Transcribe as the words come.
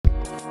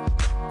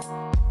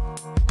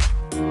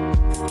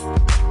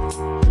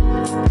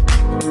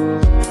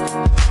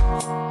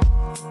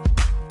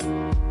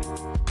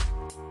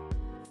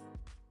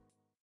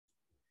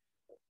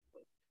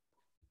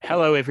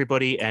Hello,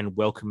 everybody, and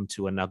welcome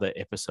to another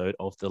episode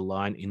of the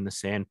Line in the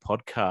Sand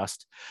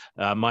podcast.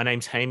 My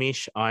name's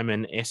Hamish. I'm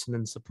an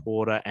Essendon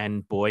supporter,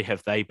 and boy,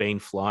 have they been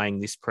flying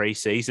this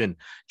pre-season.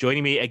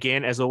 Joining me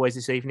again, as always,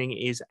 this evening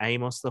is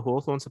Amos, the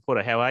Hawthorn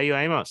supporter. How are you,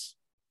 Amos?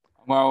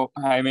 Well,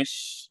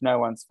 Hamish, no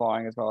one's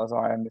flying as well as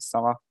I am this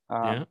summer.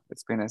 Yeah.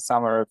 It's been a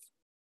summer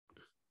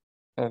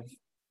of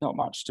not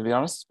much, to be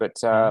honest, but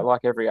Mhm.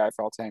 like every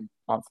AFL team,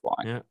 I'm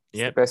flying. Yeah. It's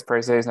Yeah. the best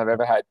preseason I've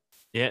ever had.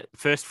 Yeah.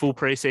 First full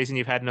pre-season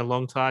you've had in a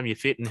long time. You're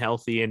fit and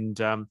healthy and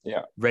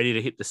Yeah. ready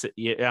to hit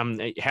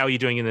the. How are you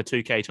doing in the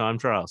 2K time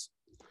trials?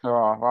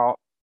 Oh, well,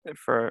 they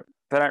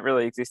don't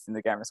really exist in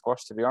the game of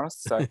squash, to be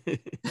honest. So,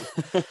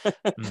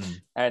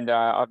 and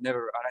I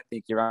don't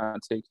think you run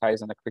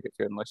 2Ks on a cricket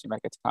field unless you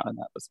make a ton, and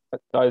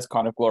but those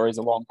kind of glories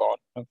are long gone,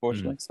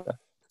 unfortunately. So,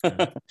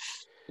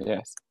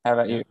 yes. How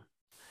about you?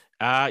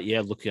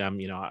 Yeah. Look,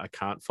 I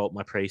can't fault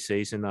my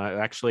preseason.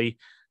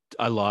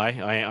 I lie.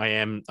 I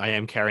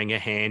am carrying a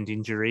hand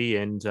injury,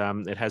 and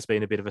it has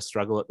been a bit of a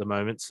struggle at the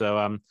moment.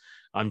 So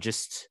I'm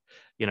just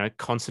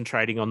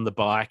concentrating on the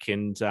bike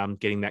and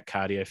getting that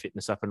cardio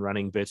fitness up and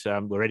running. But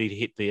we're ready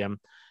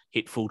to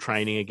hit full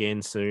training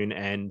again soon,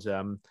 and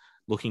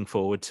looking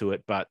forward to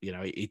it. But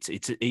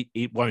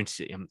it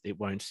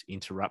won't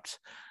interrupt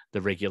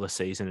the regular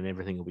season, and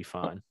everything will be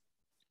fine.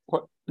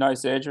 What? No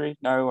surgery,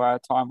 no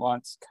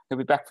timelines. He'll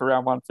be back for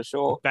round one for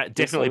sure.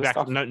 Definitely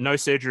back. No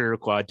surgery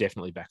required.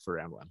 Definitely back for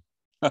round one.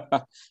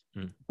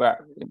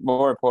 But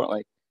more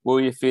importantly, will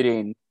you fit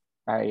in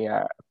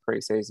a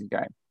preseason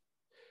game?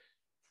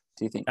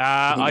 Do you think?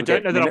 I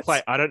don't know that I'll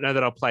play. I don't know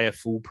that I'll play a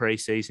full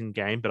preseason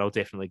game, but I'll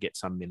definitely get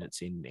some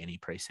minutes in any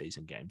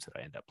preseason games that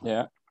I end up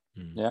playing.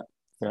 Yeah.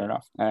 Fair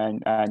enough.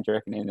 And you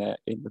reckon in the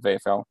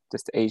VFL,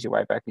 just to ease your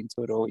way back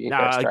into it, or you've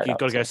got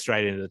to go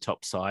straight into the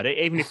top side.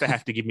 Even if they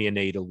have to give me a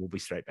needle, we'll be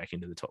straight back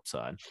into the top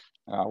side.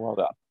 Oh,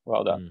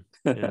 well done.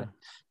 Yeah.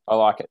 I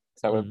like it.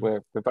 So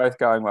we're both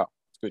going well.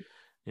 It's good.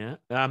 Yeah.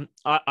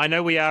 I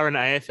know we are an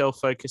AFL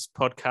focused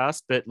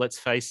podcast, but let's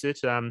face it,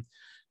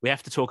 we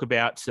have to talk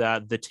about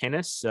the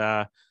tennis.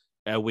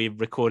 We're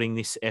recording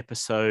this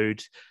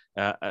episode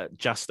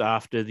just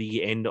after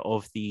the end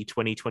of the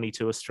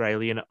 2022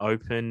 Australian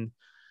Open.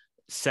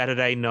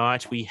 Saturday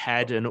night, we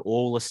had an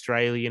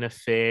all-Australian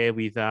affair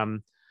with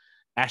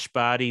Ash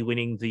Barty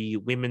winning the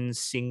women's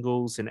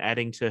singles and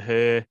adding to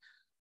her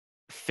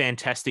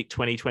fantastic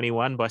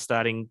 2021 by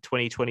starting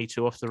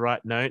 2022 off the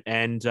right note.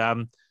 And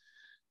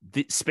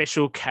the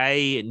Special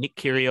K, Nick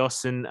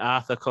Kyrgios and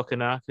Arthur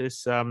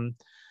Kokkinakis winning.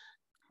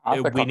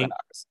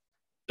 Kokkinakis.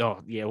 Oh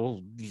yeah,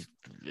 well,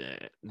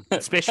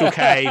 Special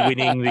K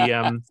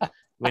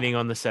winning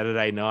on the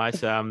Saturday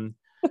night.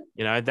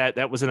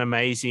 That was an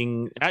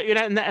amazing.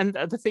 And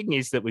the thing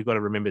is that we've got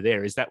to remember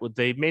there is that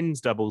the men's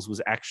doubles was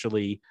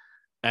actually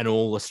an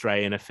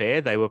all-Australian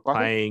affair. They were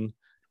playing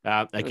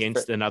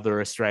against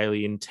another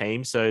Australian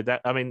team. So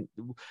that, I mean,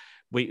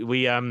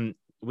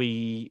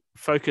 we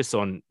focus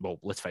on, well,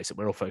 let's face it,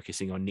 we're all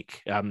focusing on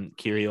Nick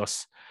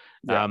Kyrgios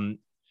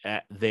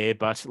there,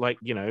 but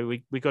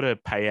we got to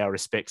pay our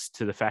respects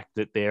to the fact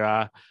that there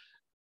are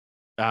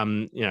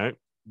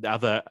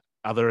other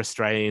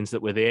Australians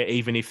that were there,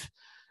 even if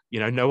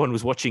no one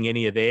was watching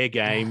any of their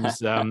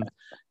games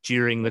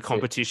during the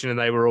competition, and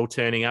they were all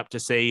turning up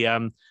to see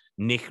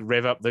Nick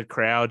rev up the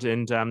crowd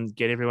and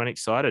get everyone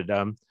excited.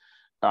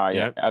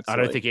 Absolutely. I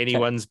don't think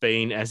anyone's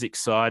been as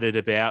excited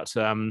about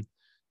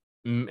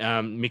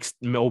mixed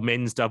or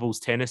men's doubles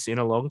tennis in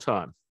a long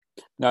time.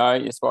 No,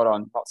 you're spot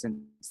on. Not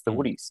since the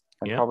Woodies,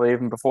 and probably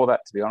even before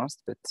that, to be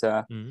honest. But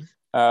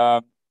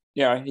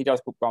he does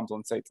put bums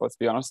on seats. Let's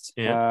be honest.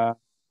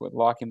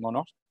 Like him or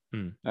not.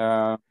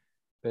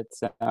 But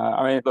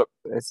I mean, look,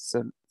 it's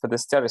for the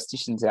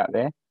statisticians out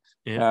there.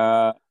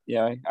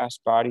 Ash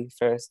Barty,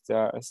 first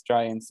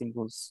Australian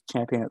singles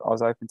champion at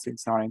Oz Open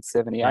since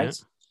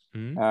 1978.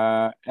 And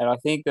I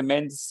think the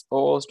men's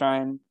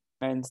All-Australian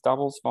men's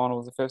doubles final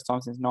was the first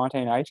time since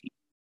 1980.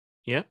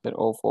 Yeah, that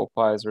all four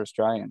players are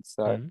Australian.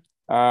 So,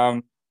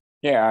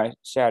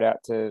 shout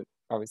out to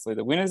obviously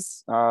the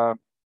winners. Shout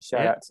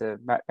out to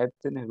Matt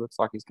Ebden, who looks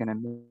like he's going to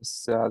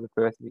miss the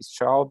birth of his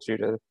child due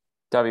to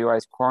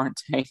WA's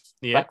quarantine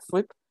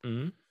backflip.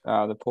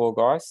 The poor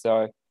guy.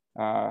 So,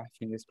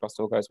 fingers crossed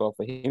all goes well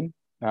for him.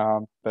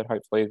 But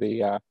hopefully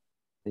the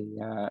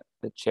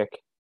check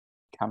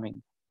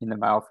coming in the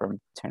mail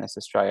from Tennis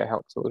Australia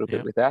helps a little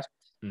bit with that.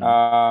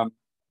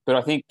 But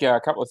I think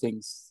a couple of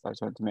things I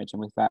just wanted to mention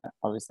with that.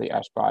 Obviously,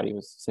 Ash Barty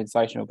was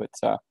sensational, but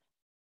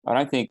I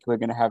don't think we're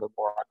going to have a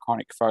more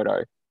iconic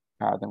photo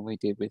than we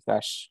did with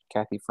Ash,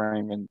 Kathy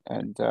Freeman,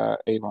 and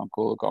Yvonne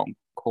Goolagong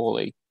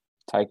Cawley,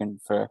 taken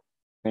for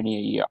many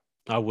a year.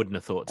 I wouldn't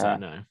have thought so.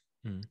 No.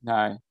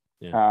 No.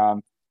 Yeah.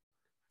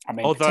 I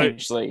mean,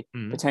 potentially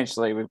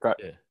we've got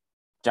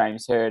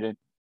James Hird and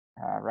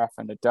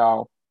Rafa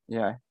Nadal.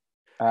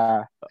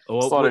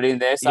 Slotted in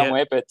there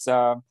somewhere, but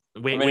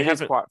it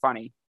is quite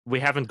funny. We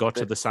haven't got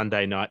to the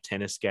Sunday night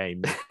tennis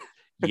game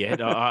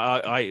yet.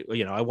 I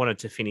wanted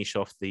to finish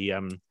off the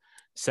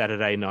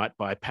Saturday night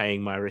by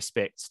paying my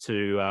respects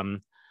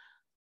to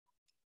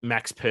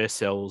Max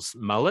Purcell's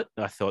mullet.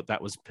 I thought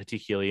that was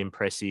particularly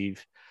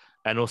impressive.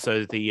 And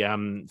also the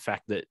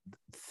fact that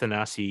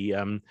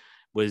Thanasi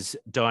was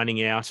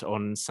dining out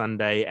on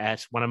Sunday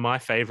at one of my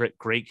favourite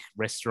Greek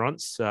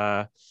restaurants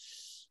in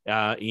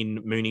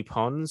Moonee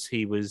Ponds.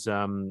 He was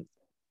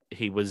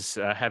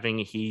having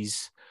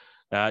his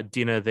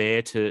dinner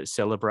there to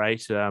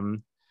celebrate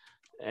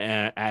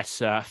at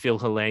Phil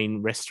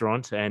Helene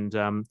restaurant.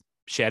 And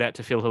shout out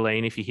to Phil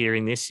Helene if you're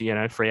hearing this.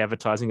 Free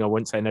advertising. I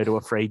wouldn't say no to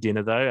a free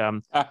dinner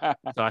though. So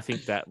I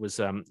think that was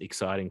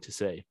exciting to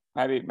see.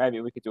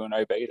 Maybe we could do an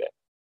OB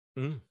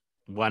there.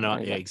 Why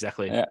not? Yeah,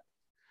 exactly. Yeah.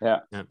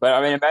 But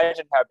I mean,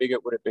 imagine how big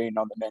it would have been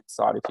on the men's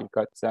side if you've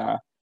got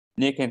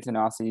Nick and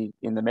Thanasi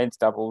in the men's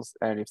doubles,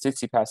 and if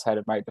Tsitsipas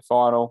had made the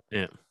final.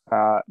 Yeah.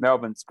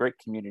 Melbourne's Greek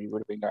community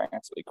would have been going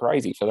absolutely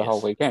crazy for the whole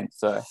weekend.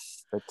 So,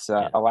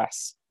 but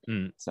alas.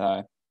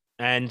 So.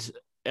 And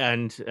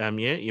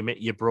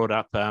you brought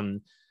up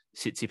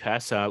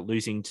Tsitsipas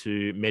losing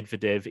to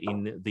Medvedev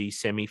in the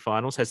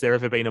semi-finals. Has there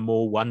ever been a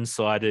more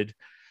one-sided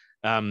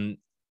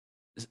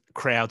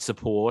crowd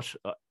support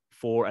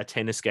for a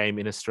tennis game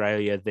in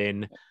Australia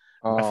than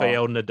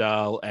Rafael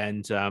Nadal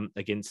and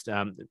against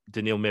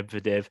Daniil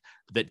Medvedev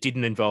that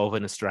didn't involve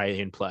an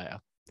Australian player?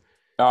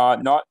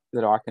 Not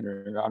that I can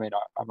remember. I mean,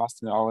 I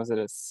must admit, I was at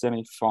a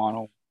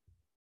semi-final,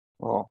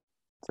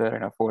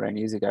 13 or 14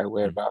 years ago,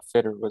 where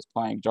Federer was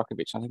playing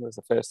Djokovic. I think it was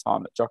the first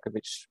time that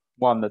Djokovic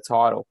won the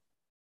title,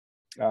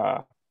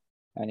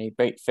 and he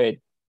beat Fed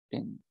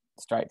in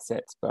straight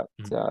sets. But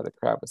the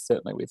crowd was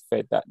certainly with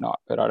Fed that night.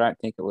 But I don't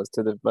think it was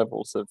to the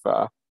levels of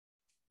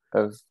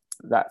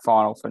that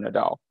final for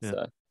Nadal. Yeah.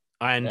 So,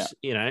 and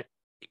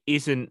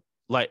isn't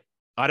like,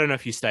 I don't know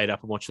if you stayed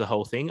up and watched the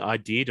whole thing. I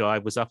did. I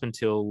was up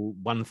until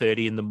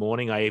 1:30 in the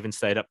morning. I even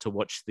stayed up to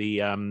watch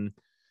the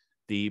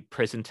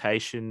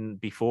presentation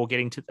before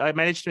I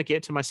managed to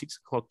get to my 6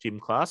 o'clock gym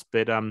class.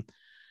 But when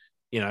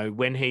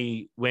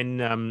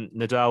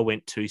Nadal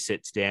went 2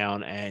 sets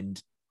down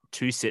and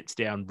 2 sets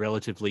down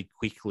relatively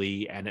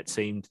quickly, and it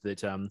seemed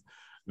that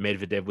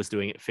Medvedev was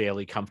doing it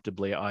fairly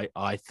comfortably,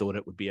 I thought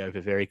it would be over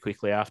very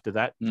quickly after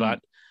that. But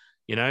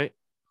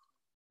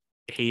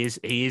he is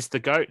the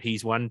GOAT.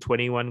 He's won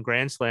 21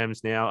 Grand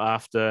Slams now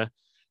after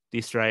the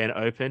Australian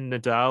Open.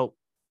 Nadal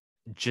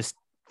just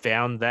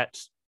found that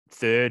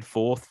 3rd,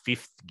 4th,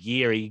 5th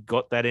gear. He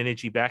got that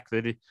energy back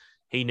that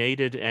he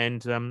needed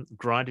and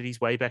grinded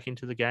his way back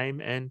into the game.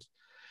 And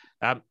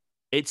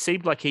it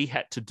seemed like he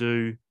had to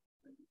do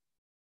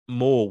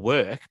more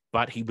work,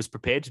 but he was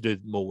prepared to do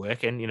more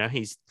work. And,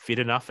 he's fit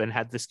enough and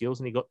had the skills,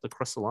 and he got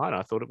across the line.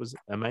 I thought it was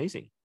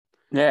amazing.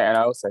 Yeah, and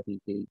I also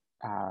think he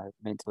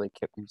mentally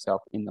kept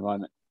himself in the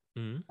moment.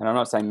 And I'm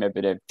not saying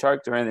Medvedev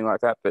choked or anything like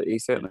that, but he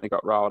certainly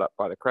got riled up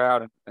by the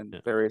crowd and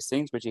various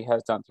things, which he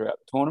has done throughout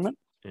the tournament.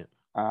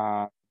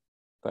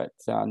 But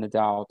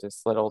Nadal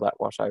just let all that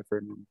wash over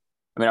him.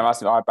 I mean, I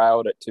must admit, I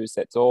bailed at 2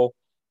 sets all.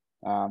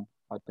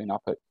 I'd been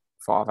up at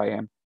 5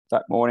 a.m.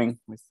 that morning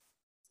with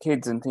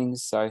kids and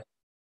things, so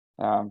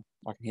I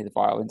can hear the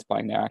violins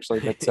playing now, actually.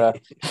 But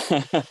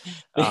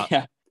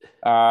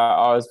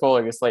I was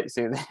falling asleep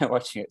sitting there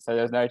watching it, so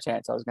there was no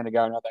chance I was going to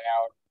go another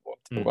hour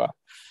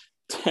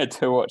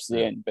to watch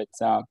the end. But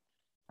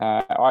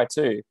I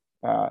too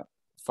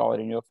followed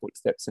in your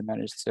footsteps and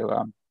managed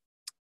to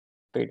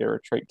beat a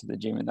retreat to the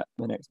gym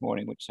the next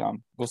morning, which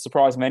will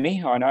surprise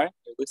many, I know,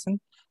 who listen.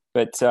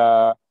 But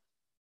God,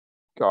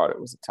 it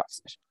was a tough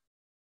session.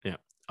 Yeah,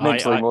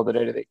 mentally more than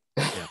anything.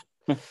 Yeah.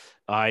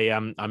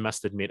 I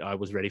must admit I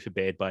was ready for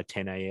bed by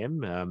 10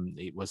 a.m.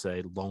 It was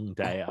a long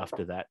day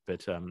after that,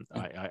 but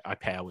I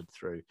powered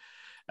through.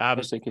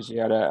 Especially because you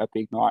had a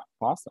big night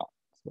last night.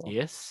 So.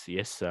 Yes.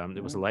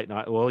 It was a late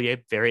night. Well, yeah,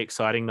 very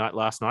exciting night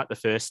last night. The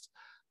first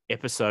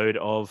episode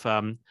of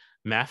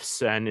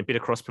MAFS, and a bit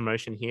of cross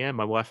promotion here.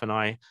 My wife and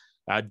I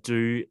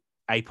do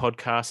a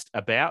podcast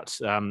about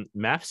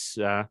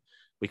MAFS.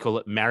 We call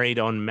it Married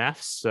on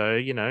MAFS. So,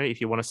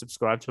 if you want to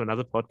subscribe to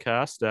another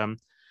podcast,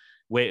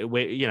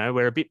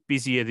 we're a bit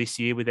busier this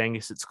year with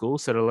Angus at school,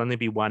 so it'll only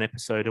be 1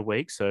 episode a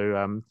week.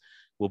 So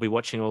we'll be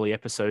watching all the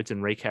episodes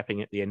and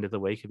recapping at the end of the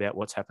week about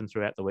what's happened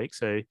throughout the week.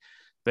 So,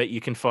 but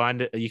you can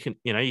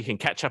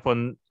catch up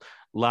on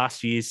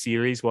last year's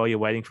series while you're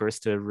waiting for us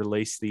to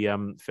release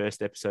the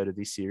first episode of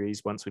this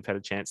series once we've had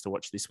a chance to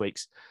watch this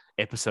week's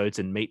episodes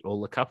and meet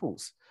all the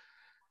couples.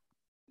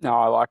 No,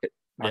 I like it.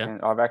 Yeah.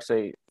 I've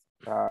actually,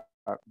 my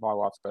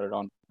wife's got it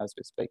on as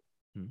we speak.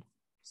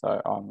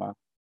 So I'm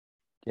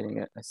getting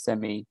a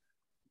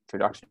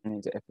semi-introduction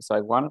into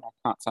episode 1. I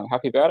can't say I'm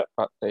happy about it,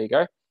 but there you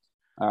go.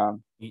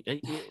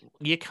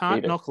 You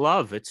can't knock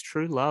love. It's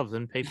true love,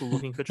 and people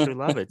looking for true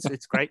love.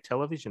 It's great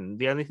television.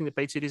 The only thing that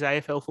beats it is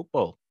AFL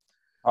football.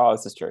 Oh,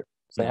 this is true.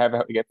 So how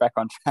about we get back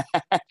on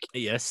track?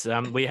 Yes,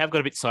 we have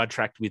got a bit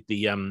sidetracked with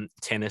the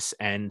tennis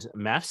and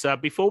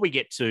MAFS. Before we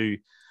get to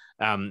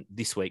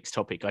this week's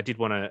topic, I did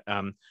want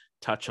to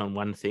touch on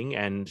one thing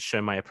and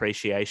show my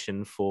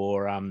appreciation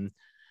for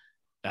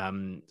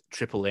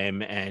Triple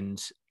M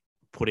and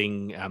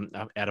putting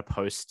out a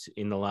post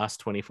in the last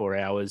 24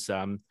 hours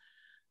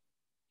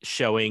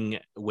showing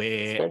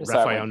where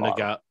Rafael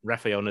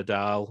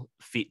Nadal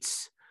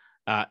fits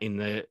in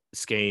the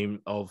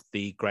scheme of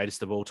the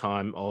greatest of all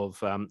time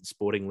of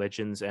sporting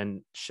legends,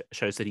 and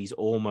shows that he's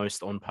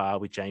almost on par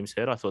with James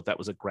Hird. I thought that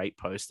was a great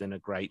post and a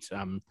great,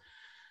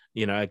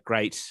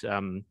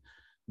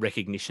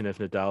 recognition of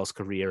Nadal's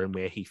career and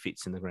where he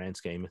fits in the grand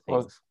scheme of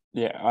things. Well,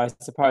 yeah, I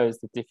suppose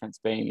the difference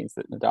being is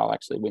that Nadal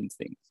actually wins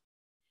things.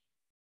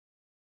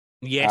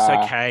 Yes,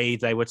 okay.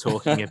 They were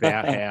talking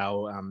about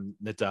how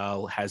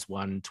Nadal has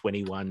won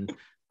 21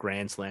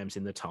 Grand Slams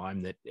in the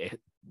time that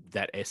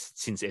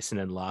since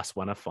Essendon last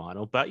won a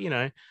final. But,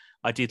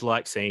 I did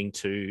like seeing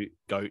two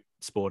GOAT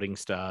sporting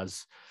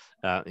stars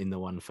in the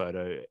one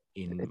photo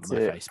in my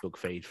Facebook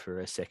feed for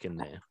a second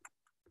there.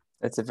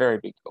 It's a very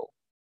big call.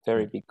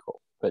 Very big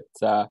call. But,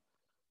 I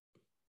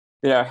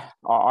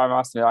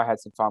must admit I had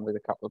some fun with a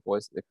couple of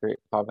boys at the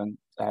cricket club,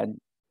 and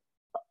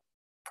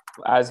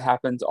as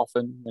happens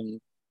often when you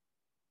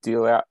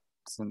deal out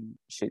some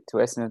shit to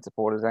Essendon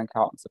supporters and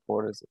Carlton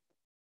supporters,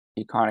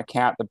 you kind of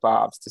count the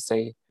barbs to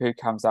see who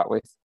comes up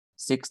with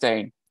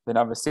 16, the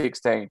number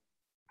 16,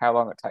 how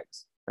long it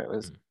takes. It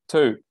was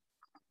two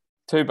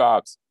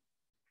barbs,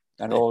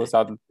 and all of a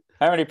sudden,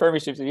 how many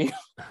premierships have you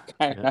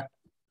got?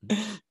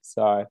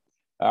 So,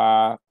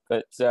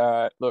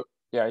 look,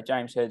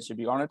 James Hird should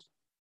be honoured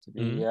to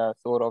be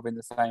thought of in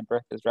the same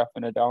breath as Rafa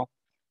Nadal.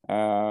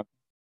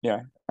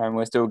 And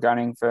we're still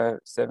gunning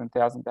for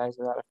 7,000 days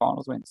without a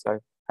finals win. So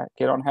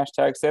get on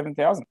hashtag 7,000.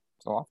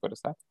 That's all I've got to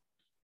say.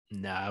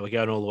 No, we're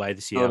going all the way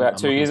this year. About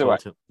 2 years away.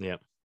 Yeah.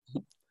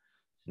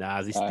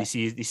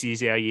 This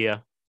is our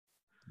year.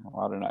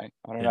 I don't know.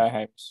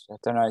 I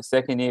don't know.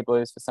 Second year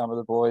blues for some of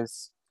the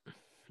boys.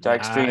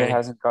 Jake Stringer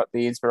hasn't got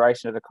the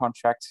inspiration of a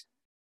contract.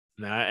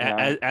 No,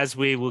 as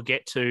we will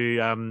get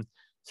to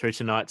through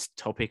tonight's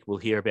topic, we'll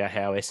hear about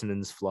how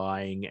Essendon's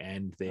flying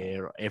and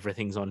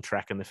everything's on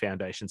track and the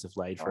foundations have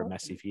laid for a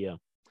massive year.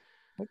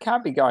 It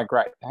can't be going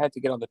great. They had to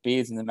get on the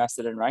beers in the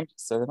Macedon Rangers,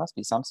 so there must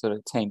be some sort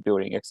of team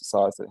building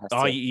exercise that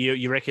has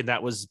you reckon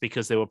that was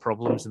because there were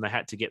problems and they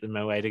had to get them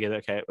away together?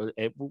 Okay,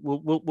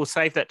 we'll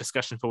save that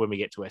discussion for when we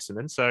get to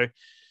Essendon. So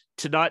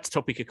tonight's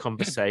topic of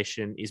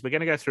conversation is we're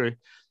going to go through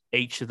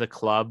each of the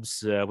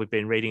clubs. We've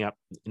been reading up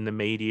in the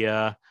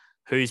media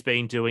who's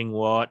been doing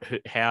what,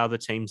 how the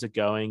teams are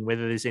going,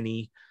 whether there's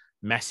any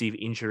massive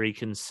injury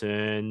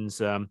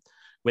concerns,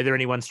 whether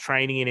anyone's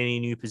training in any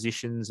new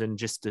positions, and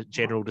just a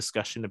general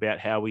discussion about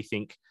how we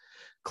think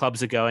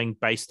clubs are going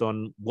based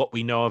on what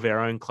we know of our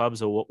own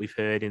clubs or what we've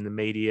heard in the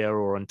media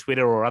or on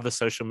Twitter or other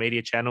social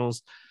media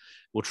channels.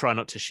 We'll try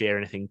not to share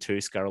anything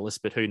too scurrilous,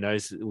 but who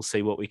knows? We'll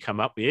see what we come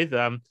up with.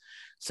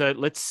 So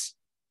let's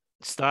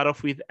start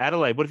off with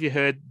Adelaide. What have you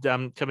heard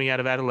coming out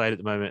of Adelaide at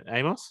the moment,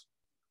 Amos?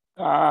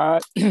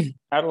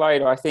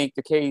 Adelaide, I think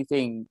the key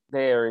thing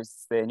there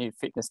is their new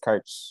fitness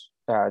coach,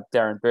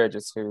 Darren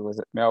Burgess, who was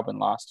at Melbourne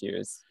last year,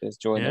 has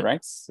joined the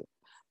ranks.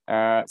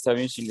 So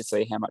interesting to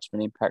see how much of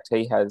an impact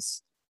he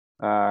has,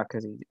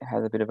 because he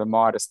has a bit of a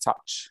Midas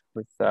touch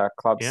with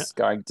clubs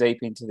going deep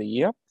into the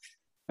year.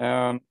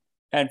 And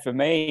for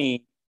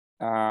me,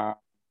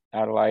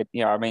 Adelaide,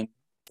 the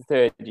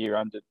third year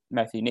under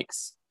Matthew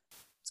Nicks'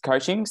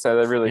 coaching, so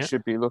they really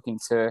should be looking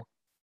to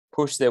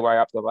push their way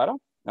up the ladder.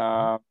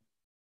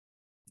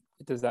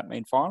 Does that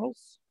mean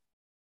finals?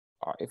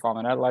 If I'm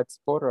an Adelaide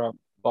supporter, I'm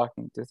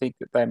liking to think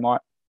that they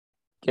might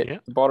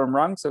get the bottom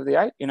rungs of the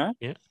 8,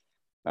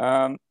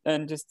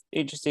 And just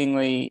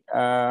interestingly,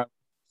 the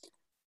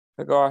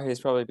guy who's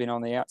probably been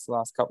on the outs the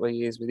last couple of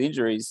years with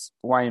injuries,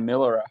 Wayne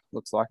Miller,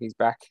 looks like he's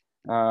back.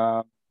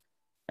 And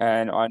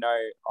I know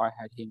I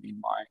had him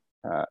in my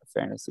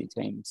fantasy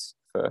teams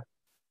for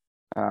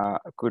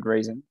a good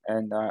reason.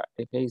 And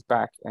if he's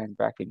back and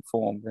back in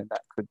form, then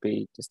that could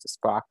be just a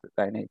spark that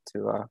they need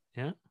to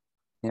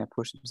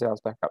push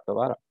themselves back up the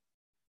ladder.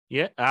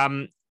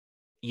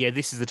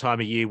 This is the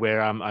time of year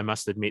where I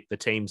must admit the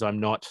teams I'm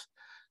not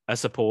a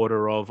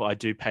supporter of, I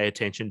do pay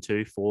attention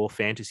to for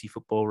fantasy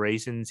football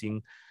reasons,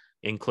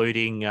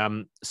 including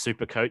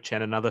Supercoach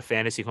and another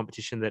fantasy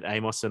competition that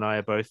Amos and I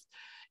are both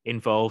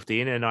involved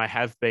in. And I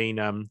have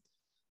been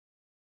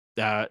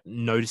I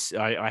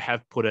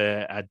have put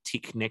a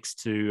tick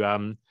next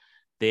to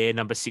their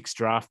number 6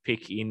 draft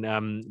pick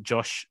in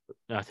Josh,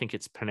 I think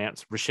it's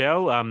pronounced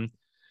Rochelle.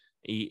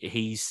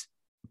 He's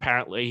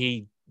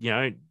apparently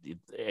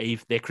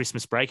their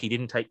Christmas break, he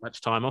didn't take much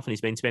time off and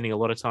he's been spending a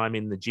lot of time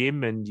in the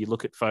gym. And you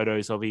look at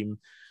photos of him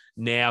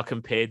now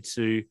compared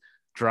to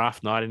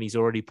draft night, and he's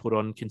already put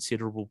on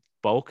considerable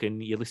bulk.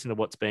 And you listen to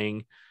what's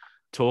being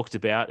talked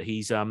about.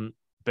 He's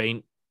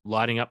been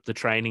lighting up the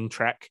training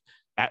track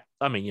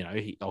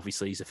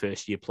he's a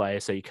first year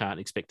player, so you can't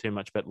expect too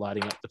much, but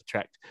lighting up the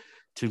track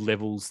to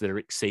levels that are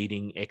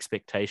exceeding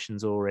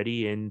expectations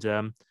already. And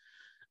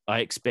I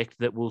expect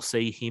that we'll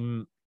see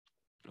him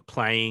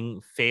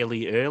playing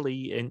fairly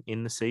early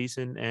in the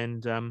season.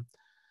 And,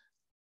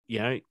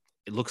 it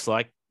looks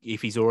like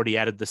if he's already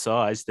added the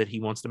size that he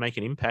wants to make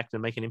an impact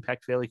and make an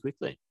impact fairly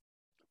quickly.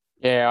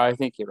 Yeah, I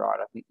think you're right.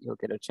 I think he'll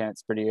get a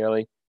chance pretty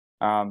early.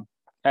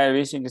 it'll be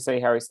interesting to see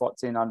how he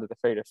slots in under the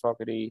feet of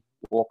Fogarty,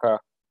 Walker,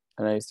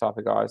 and these type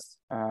of guys.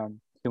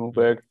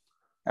 Himmelberg,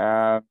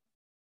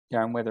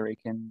 and whether he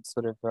can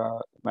sort of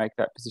make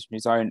that position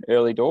his own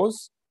early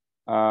doors,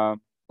 or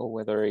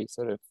whether he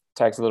sort of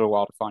takes a little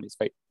while to find his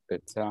feet.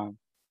 But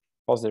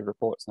positive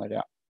reports, no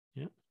doubt.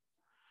 Yeah.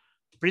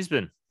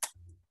 Brisbane.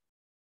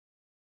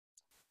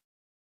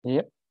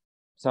 Yep.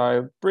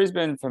 So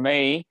Brisbane for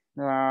me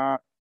are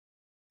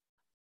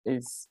they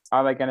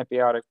going to be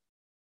able to?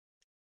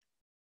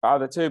 Are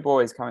the two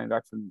boys coming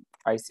back from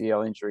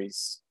ACL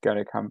injuries going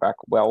to come back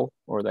well,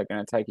 or are they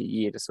going to take a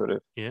year to sort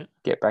of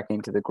get back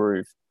into the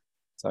groove?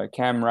 So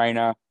Cam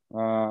Rayner,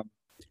 from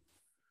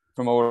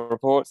all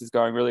reports, is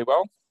going really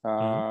well,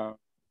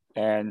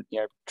 and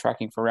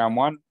tracking for round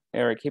one.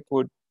 Eric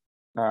Hipwood,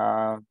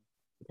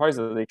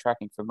 supposedly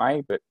tracking for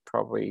May, but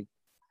probably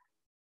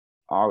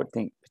I would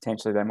think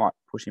potentially they might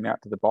push him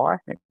out to the bye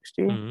next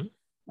year,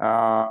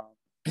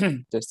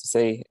 just to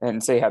see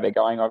how they're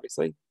going,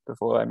 obviously,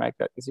 before they make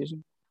that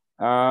decision.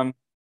 So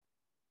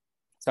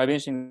it'd be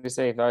interesting to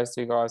see if those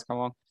two guys come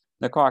on.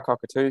 Nakai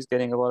Cockatoo's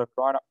getting a lot of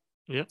write-up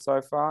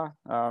so far,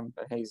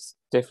 but he's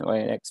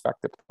definitely an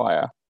X-factor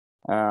player.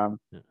 And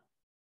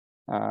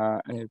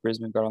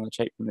Brisbane got on the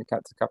cheap from the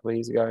Cats a couple of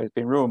years ago. He's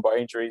been ruined by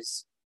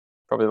injuries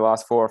probably the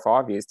last 4 or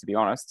 5 years, to be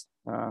honest.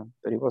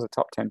 But he was a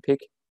top 10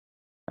 pick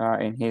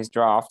in his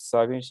draft, so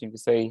it'd be interesting to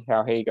see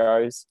how he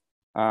goes.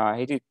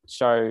 He did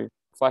show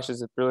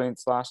flashes of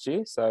brilliance last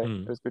year, so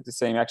it was good to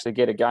see him actually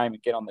get a game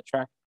and get on the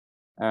track.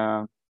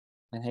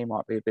 And he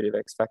might be a bit of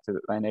X factor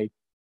that they need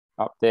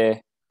up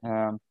there.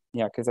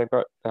 Because they've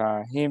got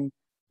him,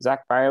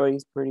 Zach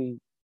Bailey's pretty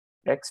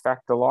X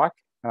factor like,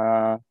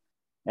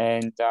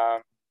 and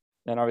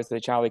obviously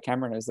Charlie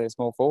Cameron as their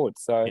small forward.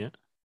 So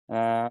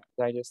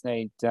they just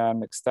need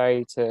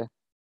McStay to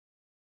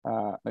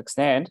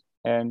McStand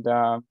and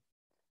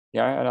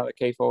another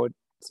key forward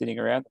sitting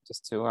around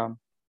just to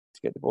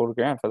get the ball to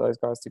ground for those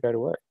guys to go to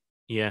work.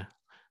 Yeah.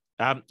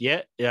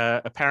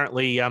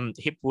 Apparently,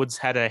 Hipwood's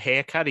had a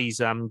haircut. He's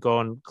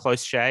gone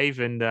close shave,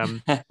 and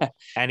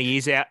and he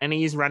is out and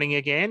he is running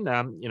again.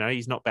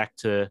 He's not back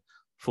to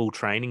full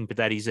training, but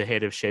that is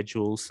ahead of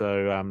schedule.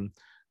 So,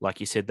 like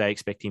you said, they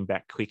expect him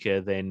back quicker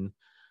than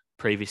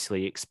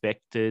previously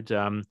expected.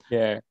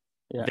 Their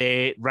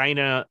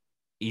Rayner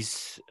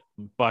is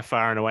by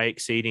far and away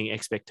exceeding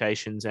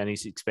expectations, and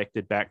he's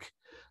expected back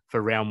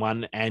for round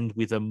one and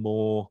with a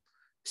more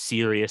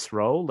serious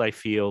role. They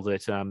feel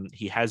that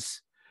he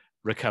has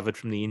recovered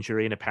from the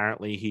injury, and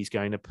apparently he's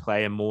going to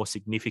play a more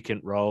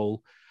significant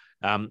role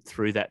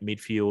through that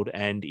midfield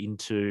and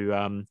into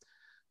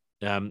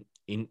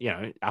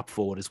up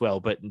forward as well,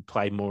 but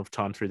play more of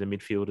time through the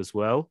midfield as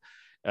well.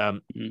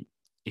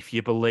 If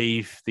you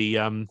believe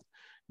the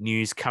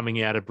news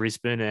coming out of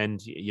Brisbane,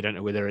 and you don't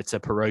know whether it's a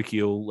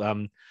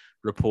parochial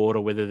report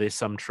or whether there's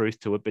some truth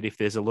to it, but if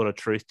there's a lot of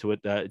truth to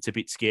it, it's a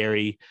bit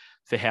scary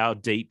for how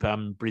deep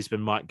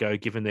Brisbane might go,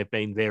 given they've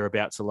been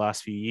thereabouts the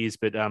last few years.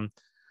 But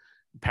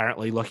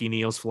apparently Lachie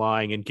Neale's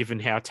flying, and given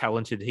how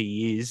talented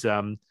he is,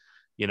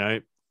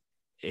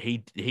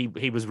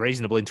 he was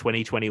reasonable in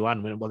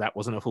 2021 when that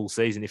wasn't a full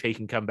season. If he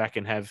can come back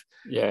and have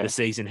the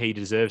season he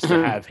deserves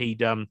to have,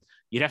 you'd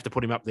have to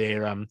put him up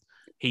there.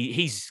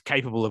 He's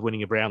capable of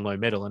winning a Brownlow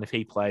medal, and if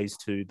he plays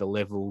to the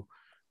level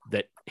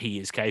that he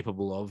is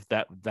capable of,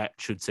 that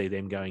should see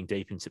them going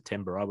deep in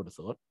September, I would have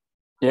thought.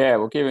 Yeah,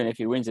 well, given if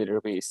he wins it,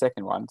 it'll be his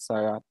second one,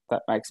 so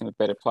that makes him a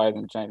better player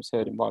than James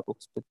Hird in my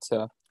books.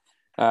 But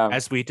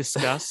as we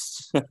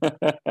discussed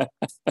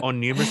on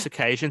numerous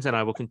occasions, and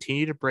I will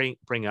continue to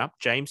bring up,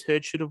 James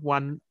Hird should have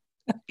won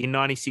in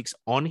 96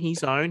 on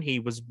his own. He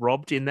was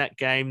robbed in that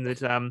game that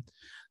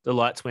the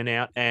lights went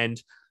out,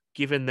 and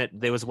given that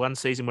there was one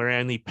season where he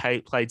only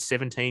played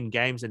 17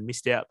 games and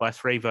missed out by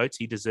 3 votes,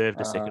 he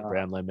deserved a second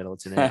Brownlow medal.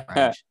 It's an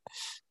outrage.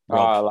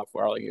 I love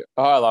rolling you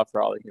up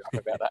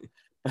about that.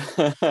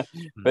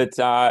 But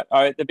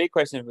the big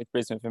question with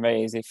Brisbane for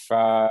me is if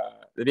the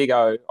big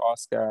O,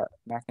 Oscar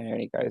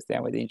McInerney, goes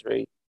down with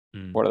injury,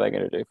 what are they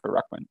going to do for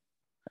Ruckman?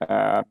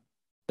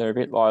 They're a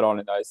bit light on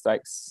in those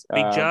stakes.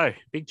 Big Joe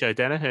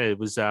Danaher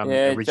was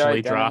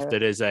originally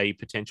drafted as a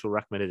potential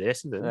ruckman at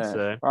Essendon. Yeah.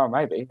 So. Oh,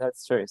 maybe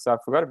that's true. So I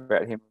forgot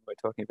about him when we were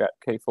talking about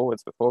key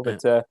forwards before.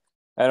 But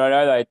and I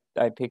know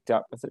they picked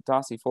up, was it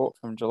Darcy Fort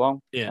from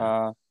Geelong?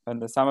 Yeah.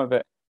 And the sum of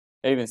it,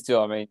 even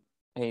still, I mean,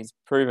 he's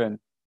proven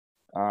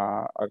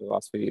over the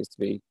last few years to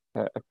be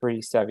a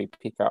pretty savvy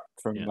pickup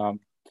from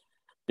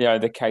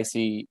the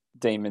Casey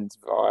Demons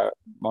via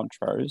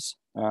Montrose.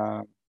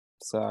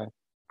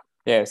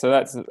 So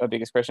that's the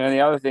biggest question. And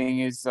the other thing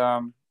is,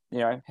 how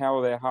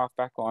will their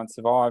half-back line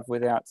survive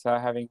without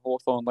having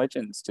Hawthorn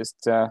legends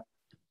just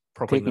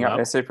picking up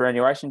their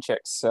superannuation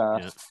checks?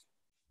 Now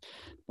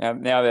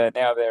they're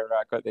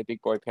got their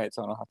big boy pants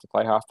on. I'll have to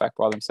play half-back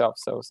by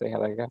themselves, so we'll see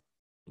how they go.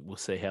 We'll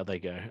see how they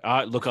go.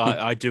 Look,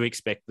 I do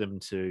expect them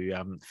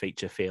to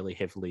feature fairly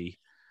heavily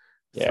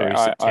through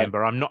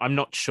September. I'm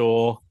not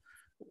sure.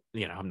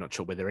 I'm not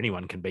sure whether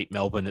anyone can beat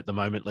Melbourne at the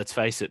moment. Let's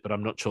face it, but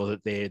I'm not sure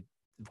that they're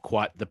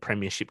quite the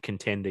premiership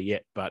contender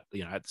yet, but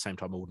at the same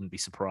time, I wouldn't be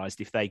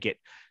surprised if they get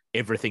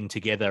everything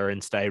together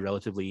and stay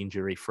relatively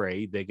injury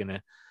free. They're going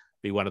to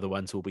be one of the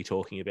ones we'll be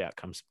talking about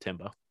come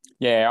September.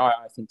 Yeah,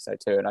 I think so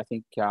too, and I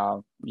think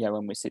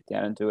when we sit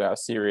down and do our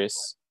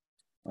serious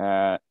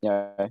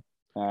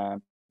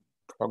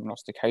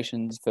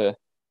prognostications for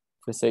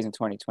season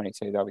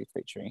 2022, they'll be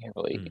featuring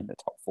heavily in the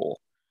top 4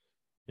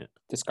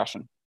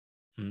 discussion.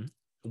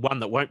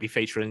 One that won't be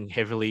featuring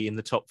heavily in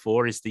the top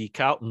 4 is the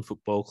Carlton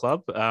Football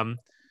Club.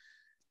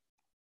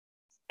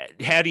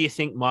 How do you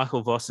think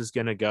Michael Voss is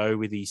going to go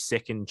with his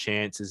second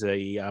chance as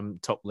a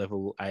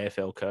top-level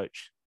AFL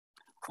coach?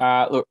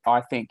 Look,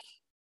 I think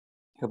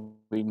he'll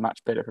be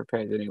much better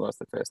prepared than he was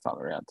the first time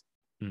around.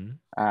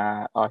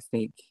 I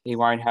think he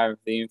won't have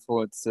the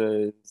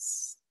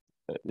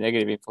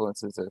negative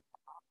influences of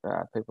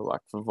people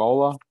like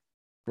Favola,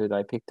 who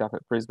they picked up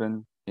at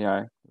Brisbane,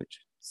 which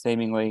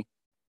seemingly,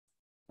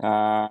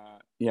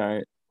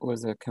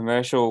 was a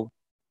commercial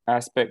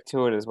aspect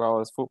to it as well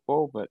as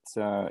football, but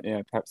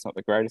perhaps not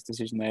the greatest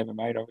decision they ever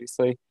made,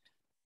 obviously.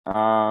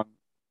 From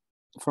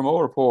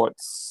all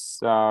reports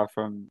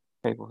from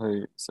people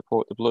who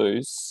support the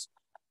Blues,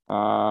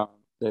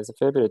 there's a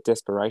fair bit of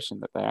desperation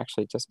that they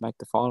actually just make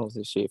the finals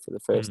this year for the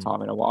first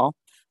time in a while.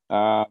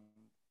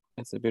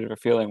 It's a bit of a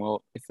feeling,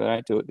 well, if they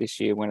don't do it this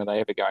year, when are they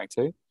ever going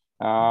to?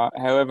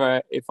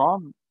 However, if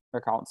I'm a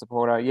Carlton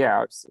supporter, I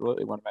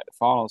absolutely want to make the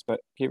finals, but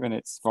given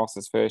it's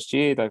Voss's first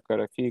year, they've got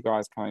a few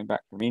guys coming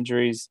back from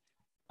injuries.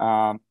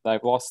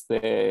 They've lost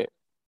their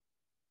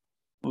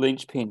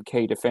linchpin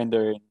key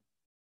defender in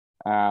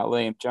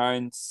Liam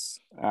Jones,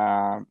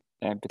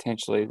 and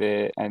potentially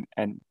their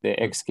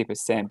ex-skipper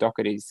Sam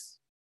Doherty's,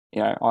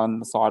 on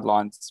the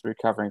sidelines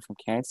recovering from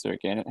cancer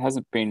again. It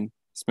hasn't been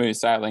smooth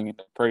sailing in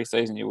the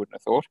pre-season, you wouldn't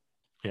have thought.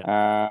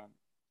 I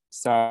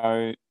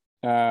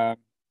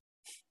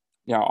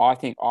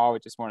think I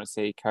would just want to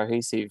see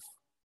cohesive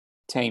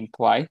team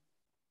play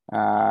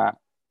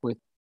with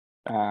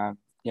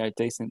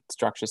decent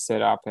structure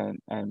set up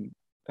and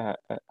a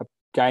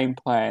game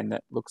plan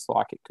that looks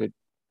like it could,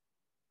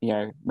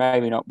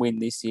 maybe not win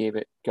this year,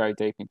 but go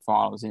deep in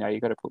finals.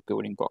 You've got to put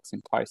building blocks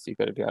in place. You've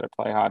got to be able to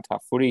play hard,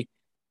 tough footy.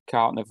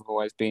 Carlton have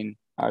always been,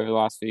 over the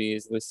last few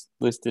years,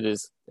 listed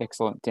as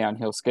excellent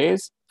downhill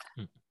skiers.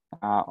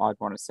 I'd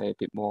want to see a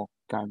bit more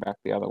going back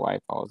the other way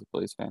if I was a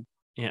Blues fan.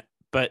 Yeah,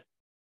 but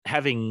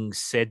having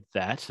said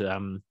that,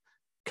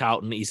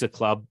 Carlton is a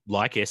club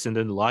like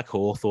Essendon, like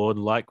Hawthorn,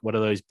 like one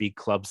of those big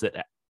clubs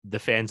that the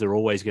fans are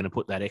always going to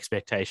put that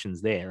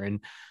expectations there. And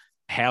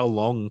how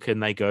long can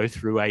they go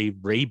through a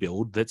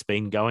rebuild that's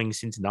been going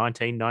since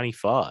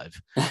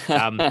 1995?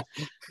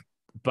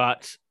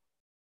 But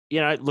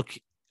look,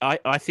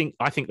 I think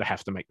they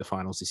have to make the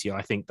finals this year.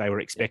 I think they were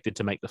expected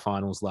to make the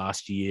finals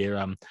last year.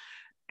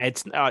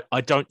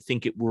 I don't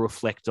think it will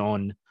reflect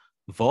on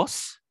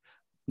Voss,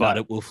 but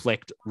it will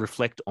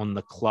reflect on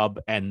the club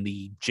and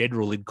the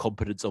general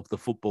incompetence of the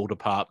football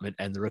department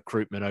and the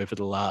recruitment over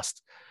the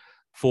last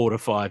 4 to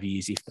 5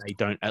 years if they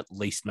don't at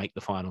least make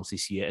the finals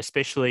this year,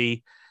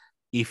 especially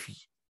if,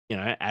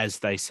 as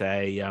they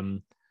say,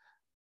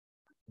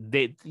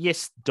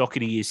 yes,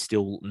 Doherty is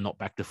still not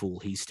back to full.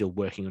 He's still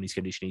working on his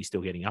condition. He's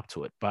still getting up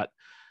to it. But,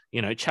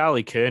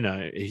 Charlie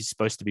Curnow, who's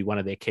supposed to be one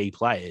of their key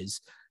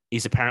players,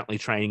 is apparently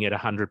training at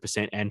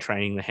 100% and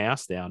training the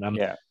house down.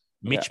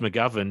 Mitch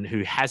McGovern,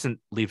 who hasn't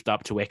lived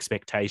up to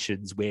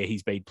expectations where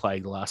he's been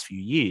playing the last few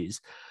years,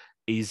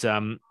 is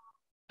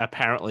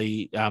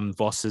apparently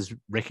Voss has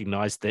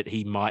recognised that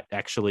he might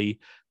actually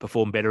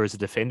perform better as a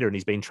defender, and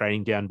he's been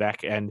training down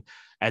back. And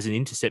as an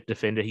intercept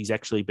defender, he's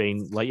actually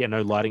been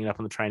lighting it up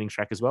on the training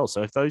track as well.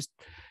 So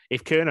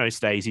if Curnow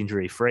stays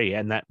injury free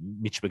and that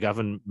Mitch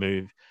McGovern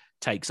move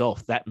takes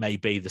off, that may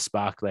be the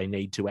spark they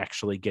need to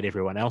actually get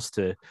everyone else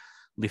to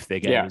lift their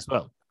game as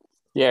well.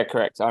 Yeah,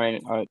 correct. I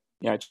mean,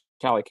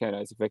 Charlie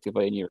Curnow is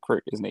effectively a new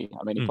recruit, isn't he?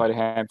 I mean, he played a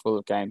handful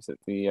of games at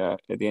the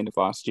end of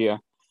last year,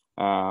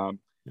 and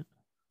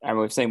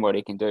we've seen what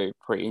he can do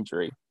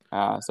pre-injury.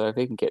 So if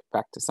he can get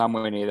back to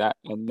somewhere near that,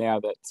 and now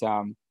that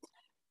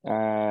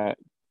I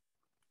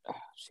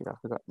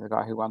forgot the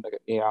guy who won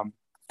the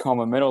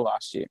Coleman medal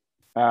last year.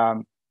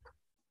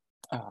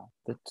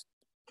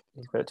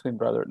 He's got a twin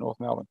brother at North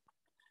Melbourne.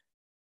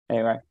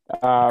 Anyway,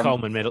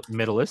 Coleman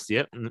medalist,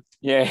 yep.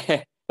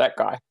 Yeah, that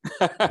guy.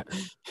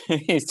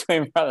 His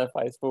twin brother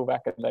plays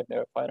fullback, and they've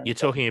never played on. You're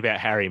talking about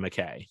Harry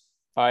McKay.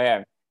 I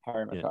am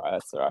Harry McKay. Yeah.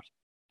 That's all right.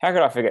 How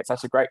could I forget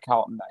such a great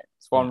Carlton name?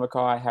 Swan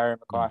Mackay, Harry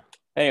Mackay.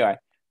 Anyway,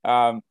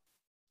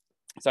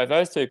 so if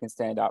those two can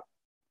stand up,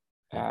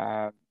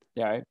 and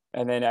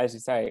then as you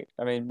say,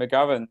 I mean,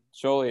 McGovern,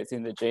 surely it's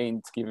in the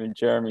genes given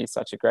Jeremy is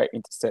such a great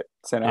intercept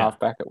centre half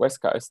back at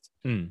West Coast.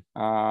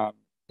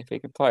 If he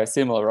can play a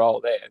similar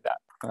role there, that,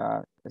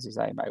 as you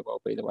say, may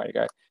well be the way to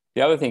go.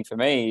 The other thing for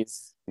me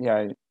is,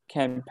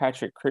 can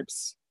Patrick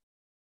Cripps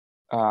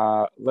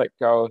let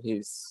go of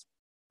his,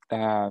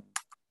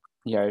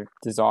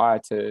 desire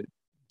to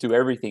do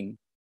everything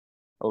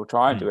or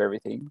try and do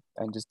everything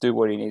and just do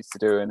what he needs to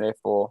do, and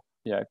therefore,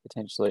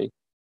 potentially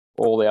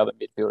all the other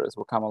midfielders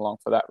will come along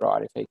for that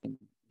ride if he can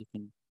you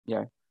can,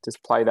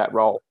 just play that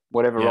role,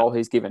 whatever role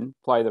he's given,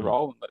 play the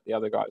role, and let the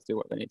other guys do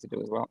what they need to do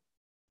as well.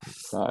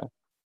 So,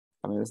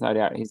 I mean, there's no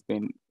doubt he's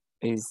the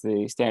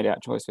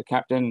standout choice for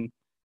captain,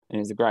 and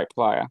he's a great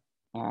player.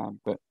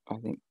 But I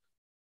think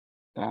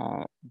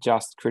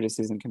just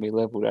criticism can be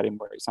levelled at him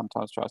where he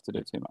sometimes tries to do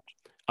too much.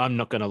 I'm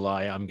not going to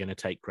lie. I'm going to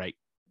take great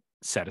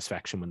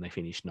satisfaction when they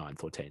finish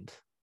 9th or 10th.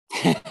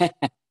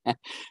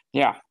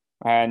 Yeah.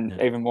 And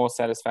even more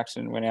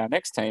satisfaction when our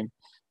next team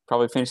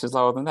probably finishes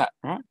lower than that,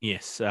 right?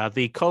 Yes.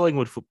 The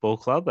Collingwood Football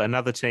Club,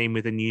 another team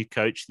with a new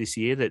coach this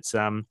year that's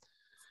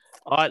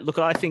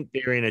I think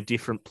they're in a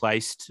different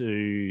place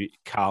to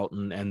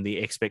Carlton, and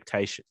the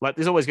expectation, like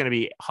there's always going to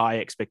be high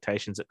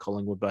expectations at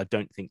Collingwood, but I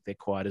don't think they're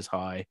quite as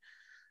high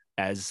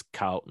as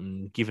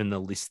Carlton, given the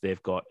list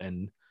they've got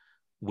and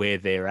where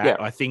they're at. Yeah.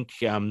 I think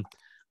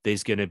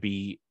there's going to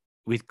be,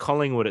 with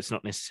Collingwood, it's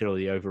not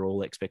necessarily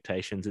overall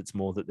expectations. It's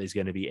more that there's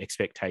going to be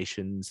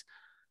expectations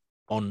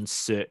on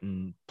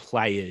certain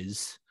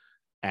players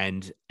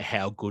and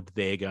how good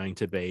they're going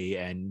to be,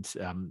 and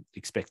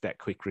expect that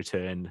quick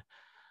return.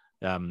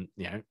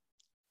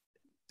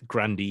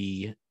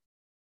 Grundy,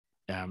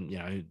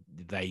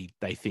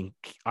 they think,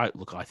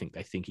 I think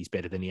they think he's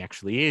better than he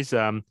actually is.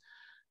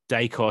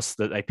 Dacos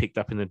that they picked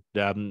up in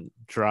the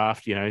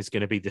draft, is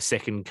going to be the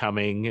second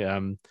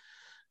coming.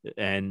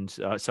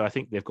 So I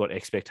think they've got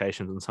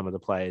expectations on some of the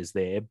players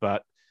there,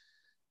 but,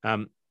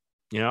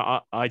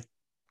 I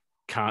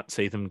can't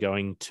see them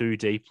going too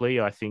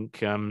deeply. I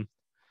think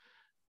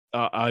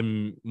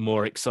I'm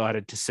more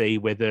excited to see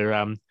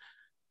whether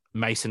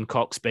Mason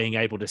Cox being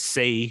able to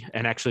see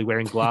and actually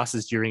wearing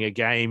glasses during a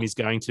game is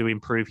going to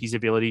improve his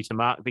ability to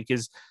mark,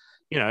 because,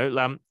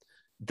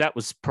 that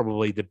was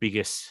probably the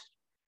biggest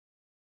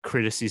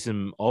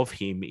criticism of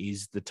him,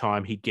 is the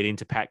time he'd get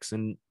into packs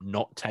and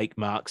not take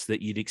marks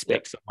that you'd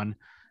expect someone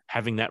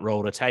having that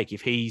role to take.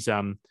 If he's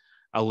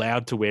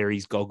allowed to wear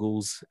his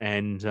goggles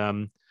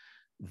and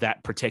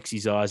that protects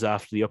his eyes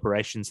after the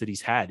operations that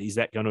he's had, is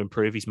that going to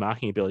improve his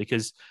marking ability?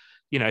 Because,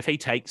 if he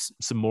takes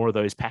some more of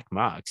those pack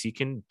marks, you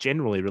can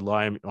generally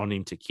rely on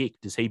him to kick.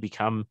 Does he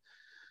become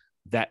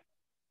that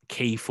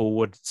key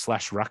forward /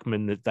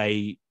 ruckman that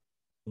they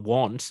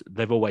want?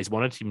 They've always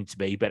wanted him to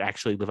be, but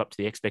actually live up to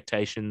the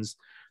expectations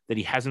that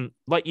he hasn't.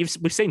 Like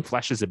we've seen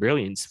flashes of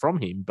brilliance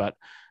from him, but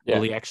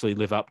will he actually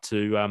live up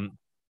to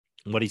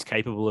what he's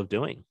capable of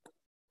doing?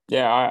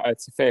 Yeah,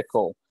 it's a fair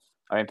call.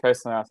 I mean,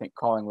 personally, I think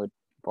Collingwood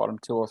bottom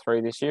 2 or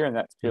 3 this year, and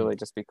that's purely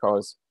just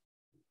because,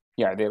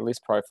 their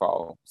list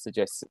profile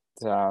suggests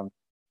that,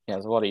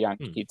 there's a lot of young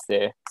kids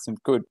there, some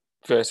good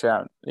first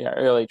round,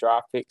 early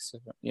draft picks,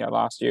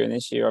 last year and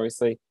this year,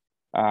 obviously.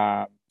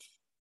 I'm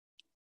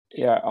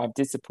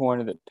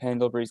disappointed that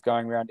Pendlebury's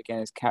going around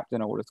again as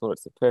captain. I would have thought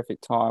it's the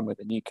perfect time with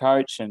a new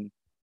coach and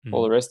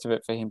all the rest of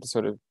it for him to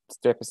sort of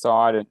step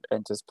aside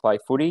and just play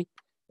footy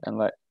and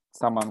let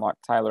someone like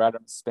Taylor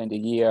Adams spend a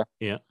year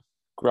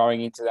growing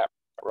into that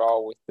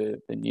role with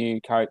the new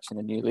coach and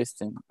the new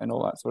list and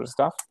all that sort of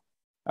stuff.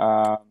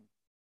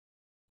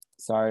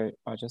 So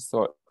I just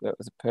thought that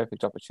was a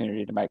perfect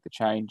opportunity to make the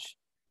change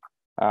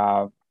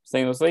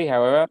seamlessly.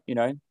 However,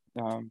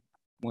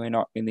 we're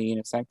not in the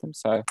inner sanctum,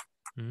 so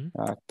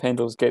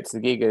Pendles gets the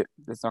gig.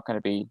 It's not going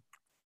to be,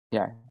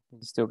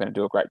 he's still going to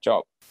do a great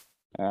job.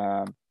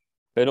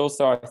 But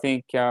also, I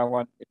think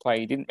one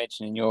play you didn't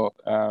mention in your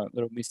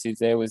little missives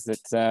there was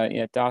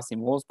that Darcy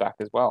Moore's back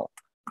as well.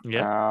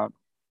 Yeah.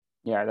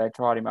 They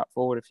tried him up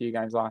forward a few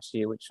games last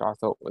year, which I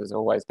thought was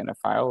always going to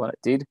fail, and it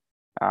did.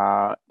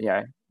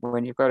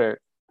 When he's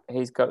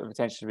got the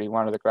potential to be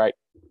one of the great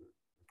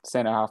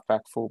centre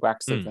halfback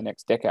fullbacks of the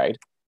next decade.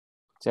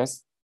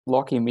 Just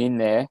lock him in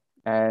there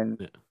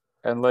and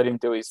let him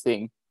do his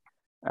thing,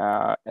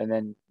 and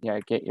then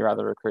get your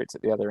other recruits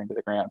at the other end of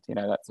the ground,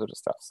 that sort of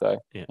stuff. So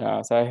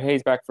so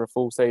he's back for a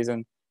full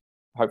season,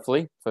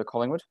 hopefully for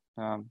Collingwood.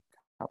 Can't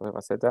believe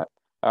I said that.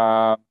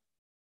 But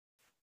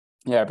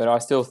I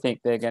still think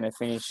they're going to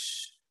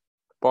finish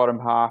bottom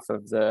half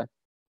of the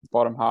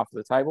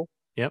table.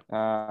 Yep.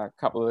 A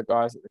couple of the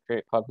guys at the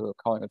Cricket Club who are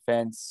Collingwood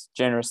fans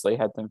generously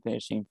had them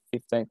finishing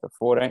 15th or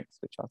 14th,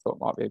 which I thought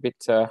might be a bit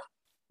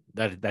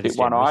that is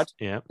one-eyed.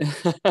 Yeah.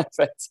 But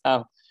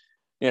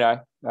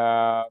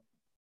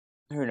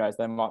who knows?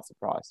 They might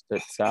surprise.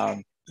 But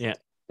it'll be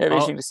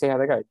interesting to see how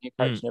they go. New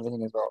coach and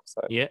everything as well.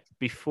 So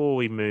before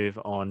we move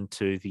on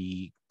to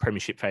the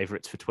premiership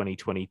favourites for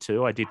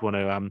 2022, I did want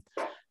to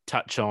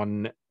touch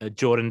on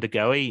Jordan De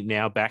Goey,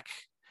 now back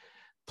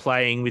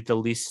playing with the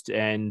list,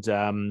 and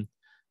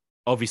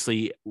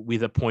obviously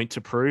with a point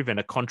to prove and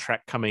a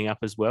contract coming up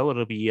as well.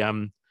 It'll be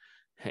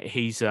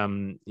he's got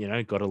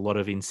a lot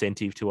of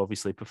incentive to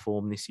obviously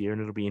perform this year,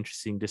 and it'll be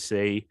interesting to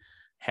see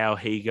how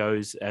he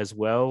goes as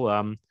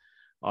well.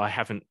 I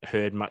haven't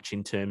heard much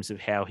in terms of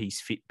how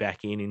he's fit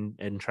back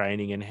in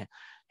training and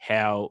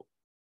how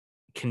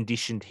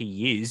conditioned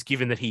he is,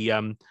 given that he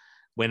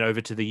went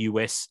over to the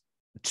US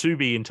to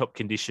be in top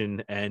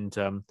condition and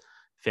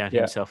found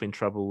himself in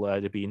trouble.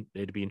 It'd be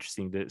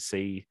interesting to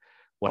see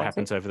what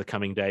happens over the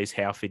coming days,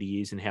 how fit he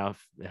is and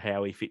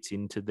how he fits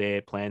into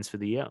their plans for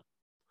the year.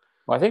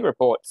 Well, I think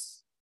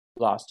reports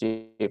last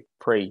year,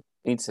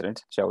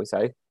 pre-incident, shall we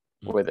say,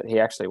 were that he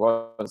actually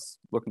was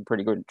looking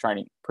pretty good and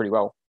training pretty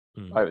well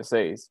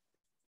overseas.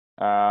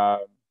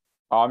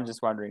 I'm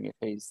just wondering if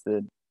he's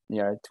the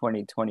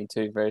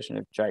 2022 version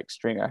of Jake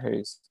Stringer,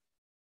 who's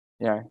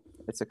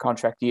it's a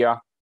contract year,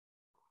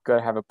 got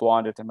to have a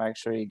blinder to make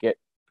sure you get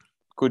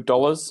good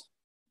dollars,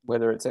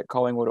 whether it's at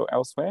Collingwood or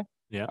elsewhere.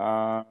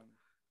 Yeah.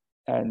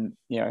 And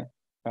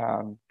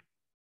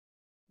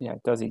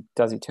does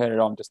he turn it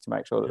on just to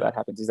make sure that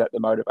happens? Is that the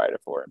motivator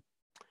for him?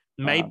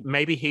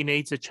 Maybe he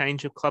needs a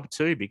change of club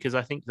too, because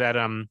I think that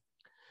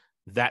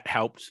that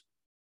helped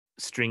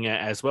Stringer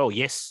as well.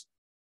 Yes,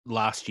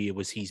 last year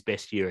was his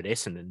best year at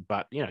Essendon,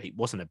 but it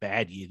wasn't a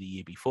bad year the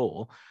year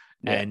before,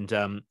 and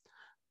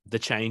the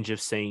change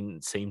of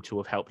scene seemed to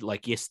have helped.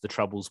 Like, yes, the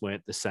troubles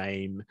weren't the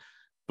same,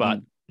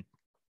 but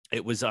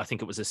I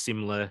think it was a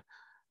similar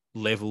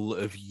level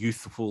of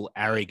youthful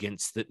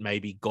arrogance that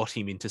maybe got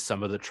him into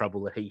some of the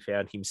trouble that he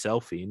found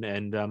himself in,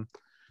 and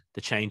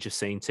the change of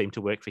scene seemed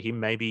to work for him.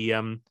 Maybe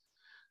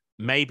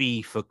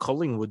for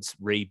Collingwood's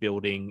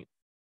rebuilding,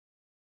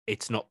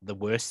 it's not the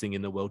worst thing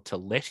in the world to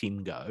let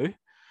him go,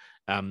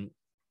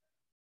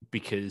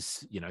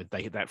 because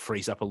that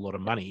frees up a lot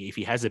of money. If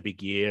he has a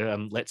big year,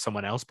 let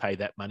someone else pay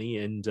that money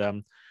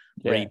and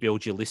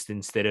rebuild your list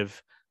instead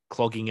of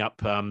clogging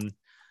up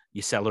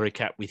your salary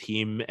cap with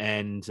him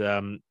and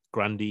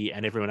Grundy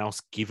and everyone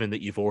else, given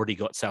that you've already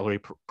got salary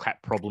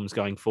cap problems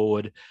going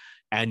forward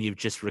and you've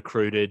just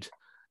recruited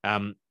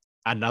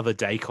another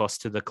day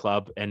cost to the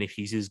club. And if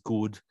he's as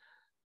good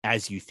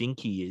as you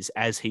think he is,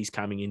 as he's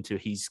coming into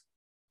his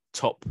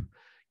top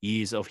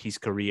years of his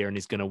career and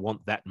is going to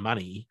want that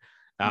money,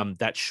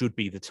 that should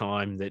be the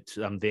time that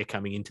they're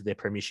coming into their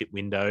premiership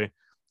window,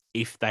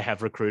 if they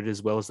have recruited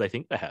as well as they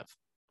think they have.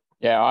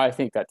 Yeah, I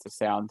think that's a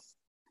sound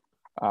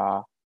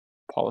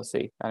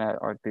policy, and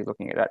I'd be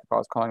looking at that if I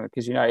was Collingwood,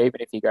 because even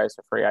if he goes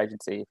for free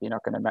agency, if you're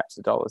not going to match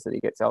the dollars that he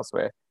gets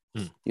elsewhere,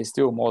 you're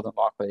still more than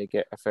likely to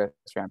get a first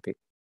round pick.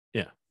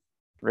 Yeah.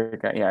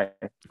 The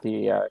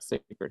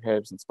secret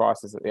herbs and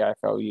spices that the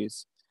AFL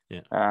use.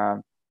 Yeah.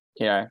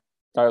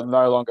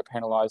 No longer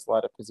penalise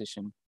ladder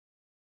position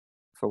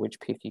for which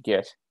pick you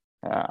get.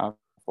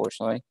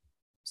 Unfortunately,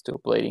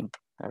 still bleeding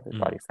over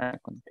Buddy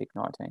Franklin, pick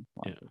 19.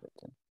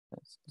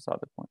 That's beside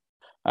the point.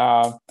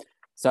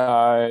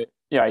 So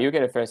you'll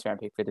get a first round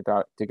pick to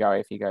go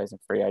if he goes in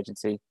free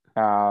agency.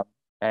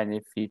 And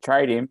if you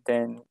trade him,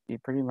 then you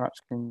pretty much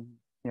can,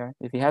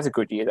 if he has a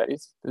good year, that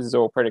is. This is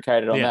all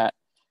predicated on that.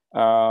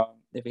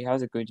 If he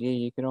has a good year,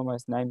 you can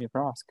almost name your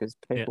price, because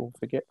people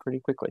forget pretty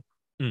quickly.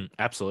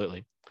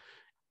 Absolutely.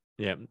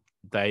 Yeah,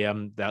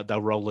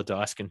 they'll roll the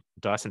dice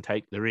and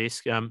take the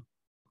risk.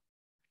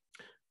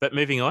 But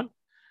moving on,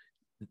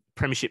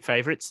 premiership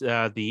favourites,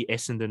 the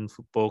Essendon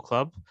Football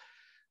Club,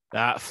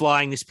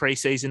 flying this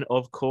preseason,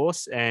 of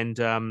course, and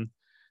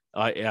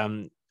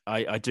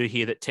I do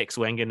hear that Tex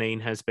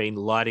Wanganeen has been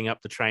lighting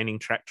up the training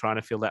track trying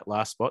to fill that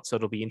last spot, so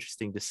it'll be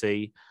interesting to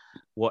see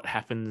what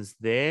happens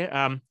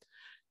there.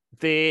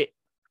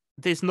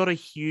 There's not a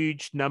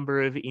huge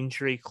number of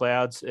injury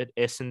clouds at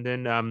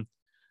Essendon.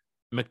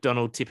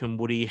 McDonald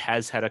Tipungwuti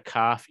has had a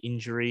calf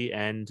injury,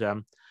 and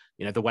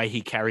the way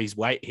he carries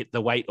weight,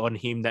 the weight on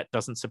him, that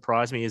doesn't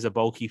surprise me as a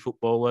bulky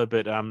footballer,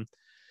 but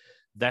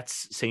that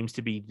seems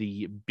to be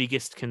the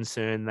biggest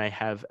concern they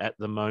have at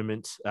the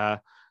moment.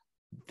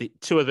 The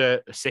two of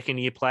the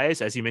second-year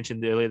players, as you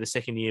mentioned earlier, the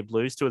second-year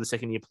Blues, two of the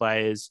second-year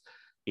players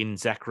in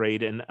Zach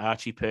Reid and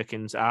Archie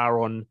Perkins are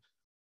on,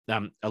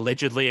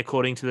 allegedly,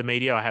 according to the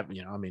media,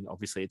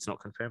 obviously it's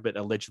not confirmed, but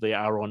allegedly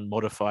are on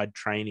modified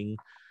training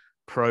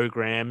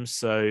programs.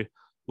 So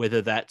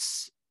whether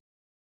that's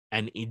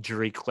an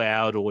injury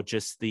cloud or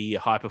just the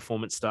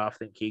high-performance staff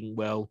thinking,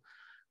 well,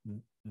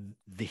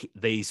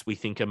 these we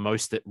think are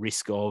most at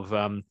risk of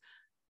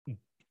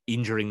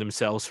injuring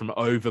themselves from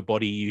over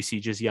body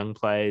usage as young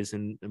players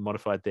and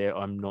modified there,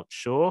 I'm not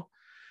sure.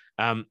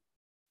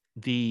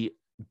 The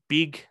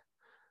big,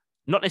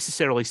 not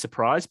necessarily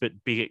surprise, but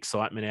big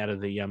excitement out of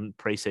the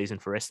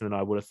preseason for Essendon,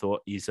 I would have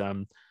thought, is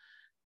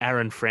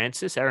Aaron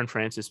Francis. Aaron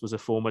Francis was a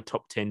former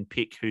top 10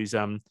 pick who's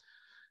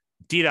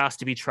did ask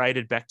to be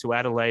traded back to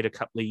Adelaide a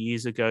couple of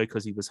years ago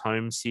because he was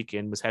homesick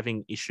and was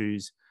having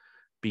issues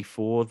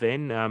before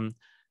then.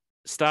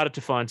 Started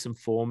to find some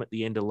form at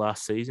the end of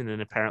last season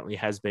and apparently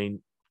has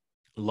been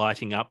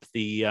lighting up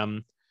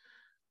the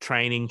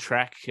training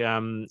track.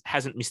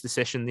 Hasn't missed a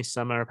session this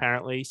summer,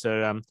 apparently.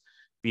 So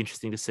be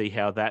interesting to see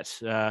how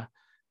that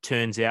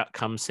turns out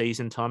come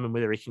season time and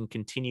whether he can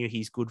continue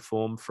his good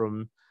form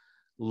from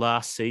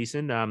last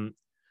season.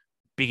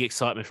 Big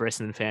excitement for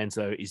Essendon fans,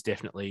 though, is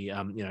definitely,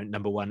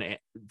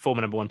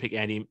 former number one pick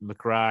Andy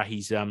McGrath.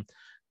 He's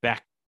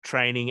back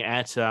training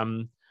at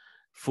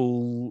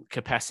full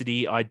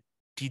capacity. I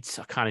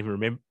can't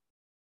even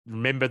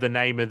remember the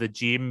name of the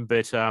gym,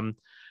 but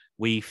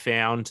we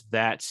found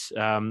that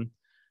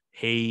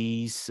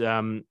he's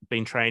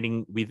been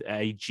training with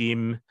a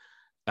gym.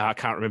 I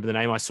can't remember the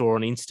name. I saw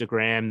on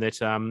Instagram that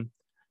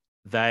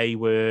they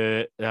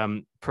were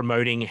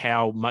promoting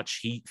how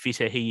much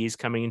fitter he is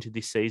coming into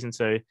this season.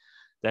 So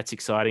that's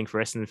exciting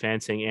for Essendon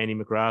fans seeing Andy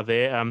McGrath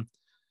there.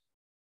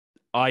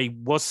 I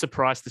was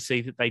surprised to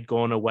see that they'd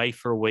gone away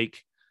for a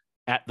week.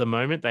 At the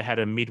moment, they had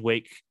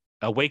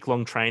a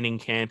week-long training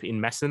camp in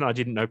Macedon. I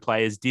didn't know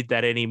players did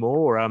that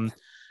anymore,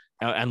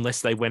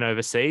 unless they went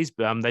overseas.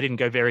 But they didn't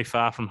go very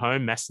far from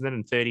home, Macedon,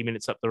 and 30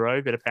 minutes up the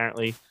road. But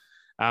apparently,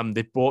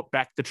 they brought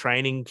back the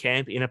training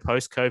camp in a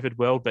post-COVID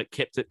world, but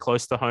kept it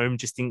close to home.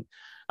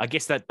 I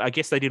guess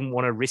they didn't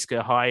want to risk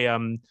a high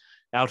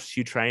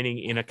altitude training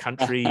in a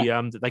country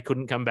that they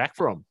couldn't come back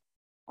from.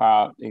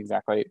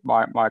 Exactly.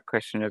 My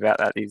question about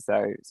that is,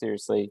 though,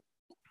 seriously,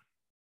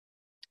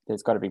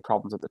 there's got to be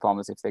problems at the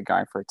Bombers if they're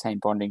going for a team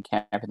bonding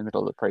camp in the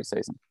middle of the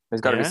preseason. There's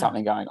got to be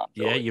something going on.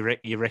 Surely. Yeah,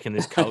 you reckon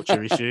there's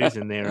culture issues,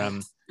 and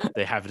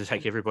they have to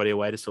take everybody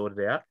away to sort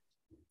it out.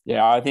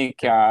 Yeah, I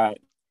think the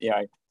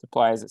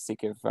players are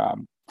sick of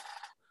Ben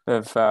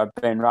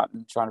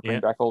Rutten trying to bring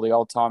back all the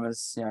old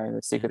timers. They're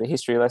sick of the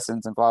history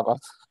lessons and blah blah.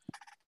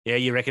 Yeah,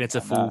 you reckon it's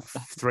a full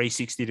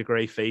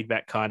 360-degree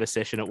feedback kind of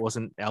session? It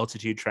wasn't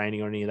altitude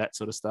training or any of that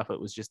sort of stuff. It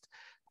was just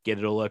get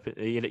it all open.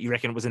 You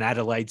reckon it was an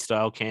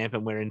Adelaide-style camp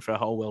and we're in for a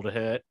whole world of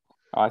hurt?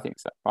 I think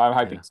so. I'm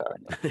hoping so.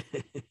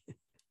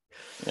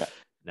 Yeah.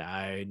 No.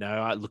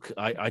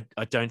 I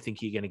don't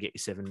think you're going to get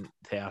your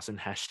 7,000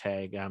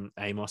 hashtag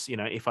Amos.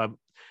 If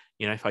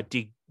I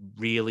dig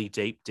really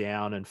deep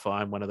down and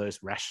find one of those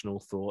rational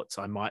thoughts,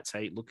 I might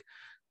say, look,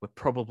 we're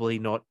probably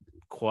not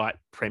quite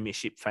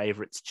premiership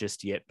favourites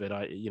just yet, but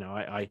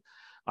I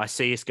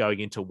see us going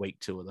into week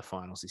 2 of the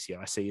finals this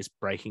year. I see us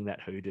breaking that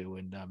hoodoo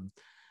and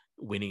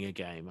winning a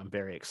game. I'm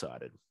very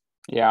excited.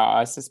 Yeah,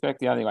 I suspect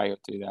the only way you'll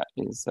do that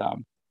is,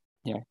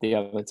 the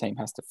other team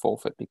has to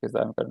forfeit because they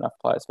haven't got enough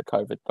players for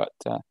COVID. But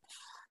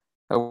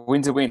a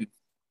win's a win.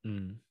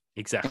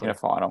 Exactly. In a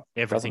final.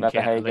 Everything doesn't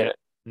matter how you get it.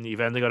 You've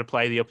only got to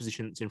play the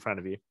opposition that's in front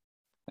of you.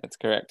 That's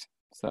correct.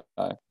 So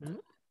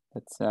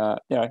it's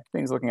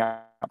things looking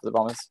up for the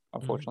Bombers,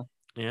 unfortunately.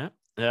 Yeah.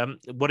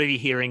 What are you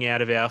hearing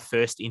out of our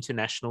first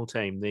international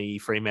team, the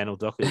Fremantle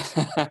Dockers?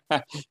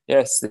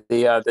 Yes,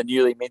 the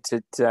newly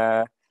minted.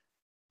 Can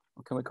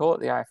we call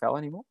it the AFL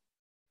anymore?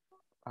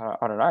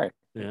 I don't know.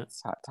 Yeah.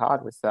 It's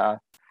hard with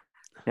got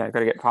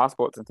to get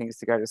passports and things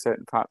to go to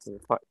certain parts of the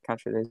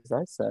country these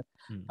days. So,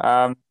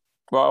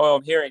 what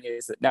I'm hearing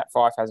is that Nat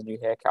Fyfe has a new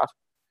haircut.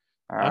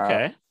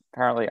 Okay.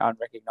 Apparently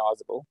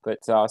unrecognisable, but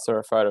I saw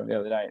a photo the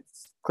other day.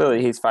 It's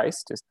clearly his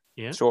face, just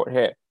short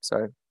hair.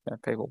 So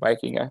people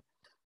making a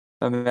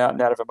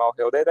mountain out of a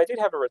molehill there. They did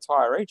have a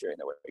retiree during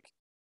the week.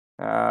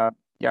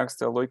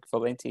 Youngster Luke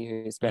Valenti,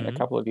 who spent a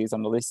couple of years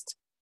on the list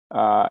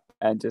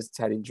and just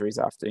had injuries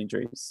after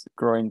injuries,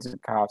 groins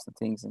and calves and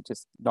things, and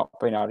just not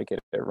been able to get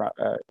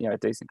a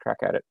decent crack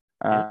at it.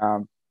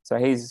 So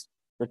he's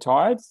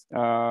retired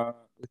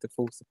with the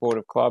full support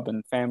of club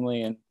and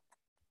family and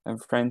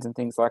friends and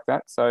things like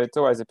that. So it's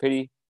always a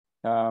pity,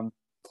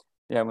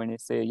 when you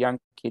see a young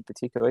kid,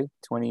 particularly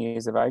 20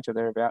 years of age or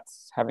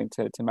thereabouts, having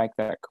to make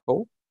that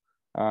call.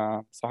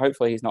 So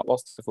hopefully he's not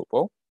lost to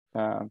football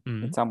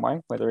in some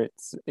way, whether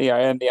it's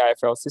in the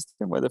AFL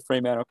system, whether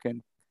Fremantle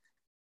can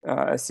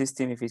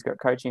assist him if he's got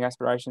coaching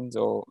aspirations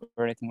or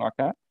anything like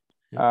that.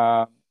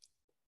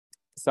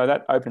 So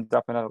that opens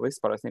up another list,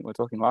 but I think we were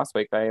talking last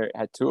week, they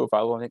had 2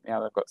 available. I think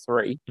now they've got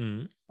 3.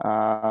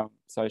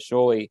 So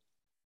surely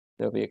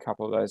there'll be a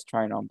couple of those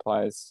train-on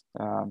players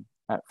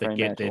at Fremantle. They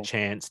get their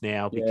chance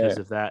now because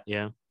of that,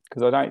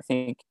 Because I don't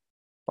think,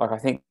 I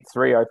think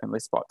 3 open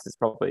list spots is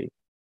probably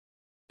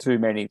too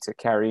many to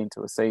carry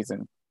into a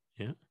season.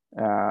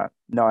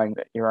 Knowing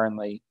that you're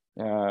only,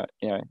 a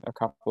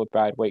couple of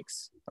bad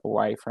weeks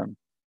away from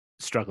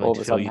struggling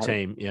to fill your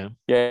team.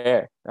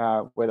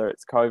 Whether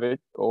it's COVID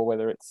or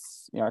whether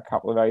it's, a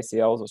couple of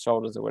ACLs or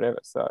shoulders or whatever.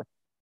 So,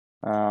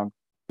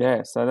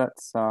 so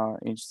that's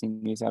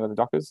interesting news out of the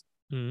Dockers.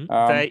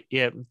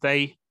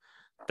 They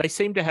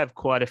seem to have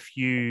quite a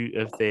few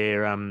of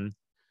their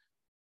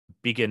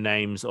bigger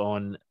names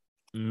on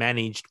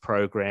managed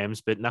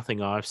programs, but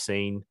nothing I've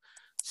seen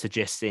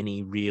suggests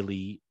any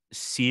really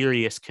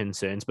serious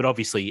concerns. But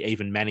obviously,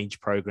 even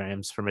managed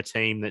programs from a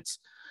team that's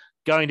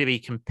going to be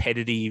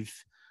competitive,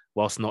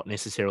 whilst not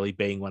necessarily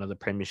being one of the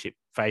premiership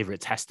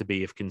favourites, has to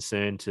be of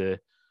concern to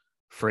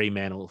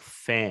Fremantle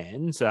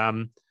fans.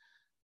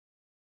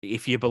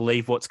 If you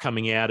believe what's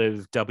coming out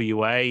of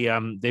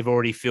WA, they've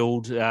already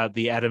filled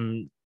the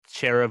Adam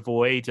Cerra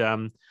void.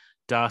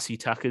 Darcy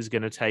Tucker's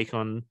going to take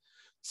on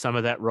some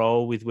of that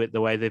role with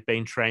the way they've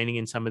been training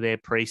in some of their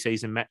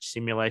pre-season match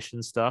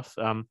simulation stuff.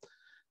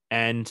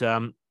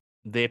 And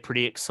they're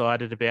pretty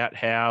excited about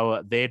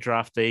how their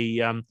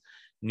draftee,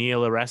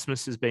 Neil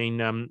Erasmus, has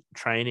been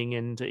training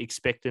and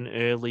expect an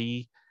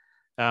early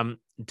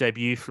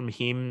debut from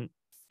him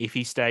if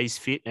he stays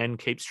fit and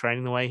keeps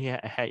training the way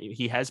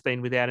he has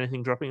been without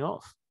anything dropping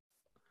off.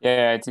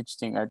 Yeah, it's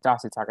interesting.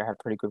 Darcy Tucker had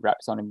pretty good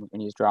raps on him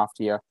in his draft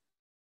year.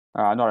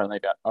 Not only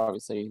about,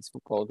 obviously, his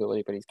football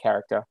ability, but his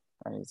character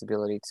and his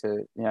ability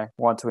to,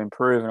 want to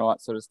improve and all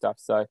that sort of stuff.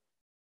 So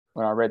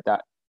when I read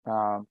that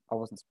I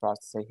wasn't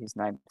surprised to see his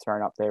name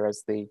thrown up there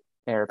as the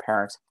heir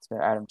apparent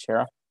to Adam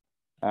Cerra.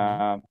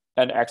 And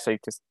actually,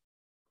 just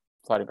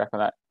floating back on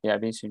that,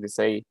 it'd be interesting to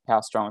see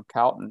how strong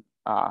Carlton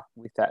are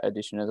with that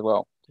addition as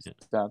well.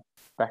 Just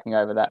backing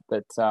over that.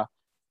 But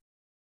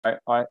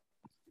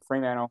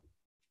Fremantle,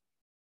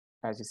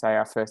 as you say,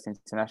 our first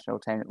international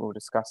team that we'll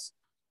discuss.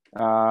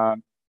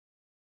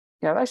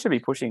 They should be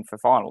pushing for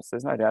finals.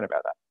 There's no doubt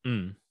about that.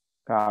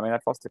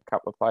 They've lost a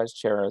couple of players,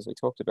 Cerra, as we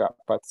talked about.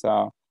 But,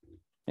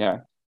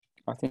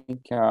 I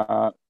think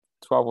 12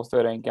 or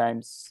 13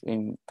 games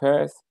in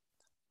Perth.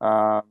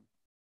 That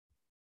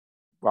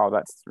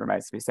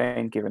remains to be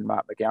seen, given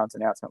Mark McGowan's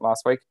announcement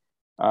last week.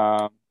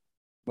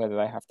 Whether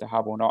they have to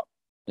hub or not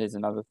is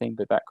another thing,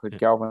 but that could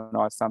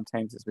galvanise some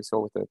teams, as we saw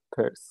with the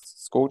Perth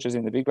Scorchers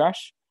in the Big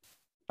Bash.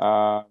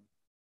 But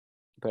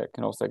it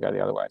can also go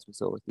the other way, as we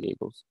saw with the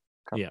Eagles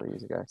a couple of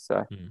years ago.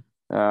 So,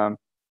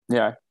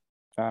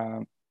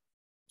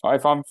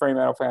 if I'm a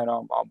Fremantle fan,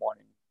 I'm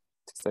wanting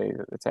to see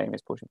that the team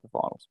is pushing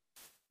for finals.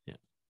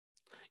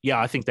 Yeah,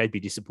 I think they'd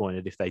be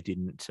disappointed if they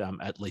didn't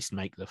at least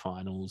make the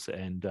finals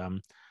and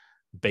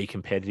be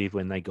competitive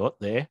when they got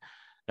there.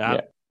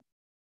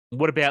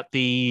 What about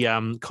the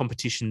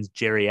competition's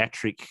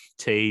geriatric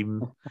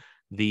team,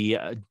 the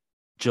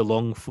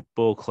Geelong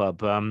Football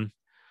Club?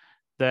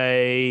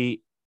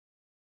 They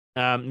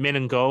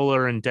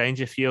Menengola and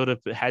Dangerfield have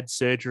had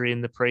surgery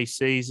in the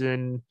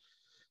preseason,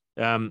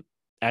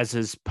 as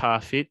is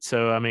Parfit.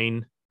 So, I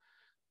mean,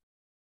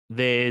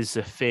 there's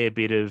a fair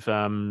bit of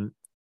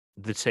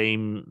the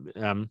team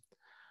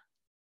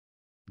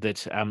that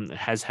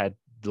has had,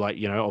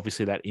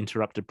 obviously that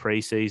interrupted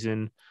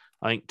preseason.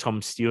 I think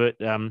Tom Stewart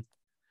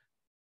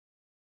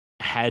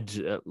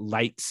had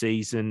late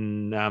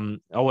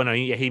season.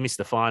 He missed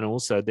the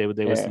finals, so there was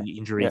the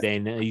injury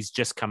then. He's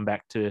just come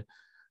back to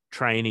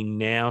training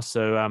now,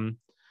 so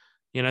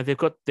they've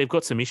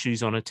got some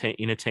issues in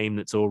a team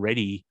that's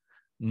already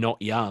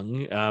not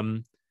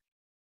young.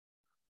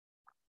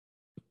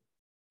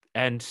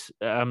 And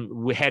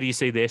how do you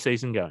see their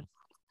season going?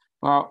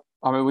 Well,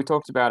 I mean, we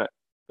talked about it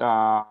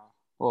a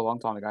long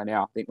time ago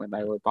now. I think when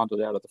they were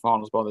bundled out of the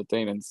finals by the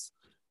Demons,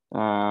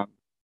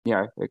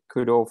 it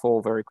could all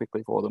fall very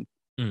quickly for them.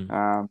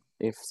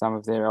 If some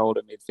of their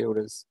older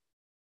midfielders,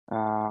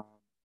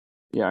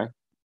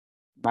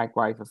 make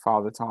way for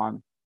Father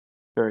Time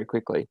very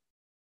quickly,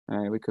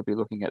 we could be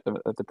looking at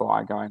the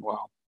bye going,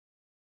 well,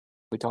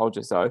 we told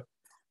you so.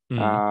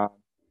 But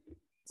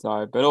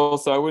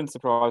also, it wouldn't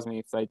surprise me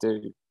if they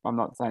do. I'm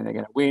not saying they're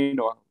going to win,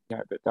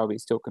 but they'll be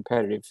still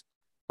competitive.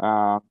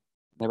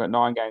 They've got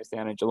 9 games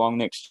down in Geelong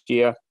next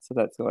year, so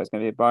that's always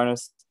going to be a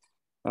bonus.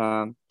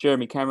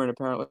 Jeremy Cameron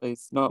apparently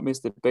has not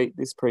missed a beat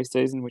this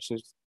preseason, which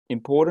is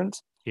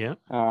important. Yeah.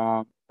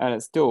 And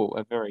it's still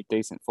a very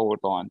decent forward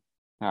line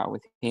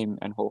with him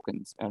and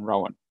Hawkins and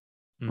Rowan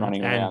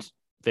running around. And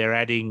they're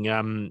adding,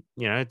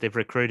 they've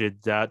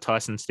recruited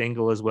Tyson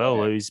Stengel as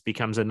well, who's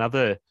becomes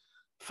another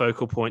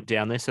focal point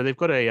down there. So they've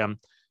got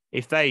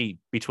if they,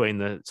 between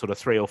the sort of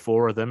 3 or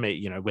 4 of them,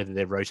 whether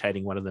they're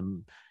rotating one of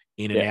them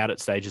in and out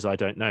at stages, I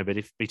don't know. But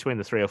if between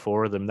the 3 or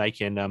 4 of them, they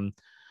can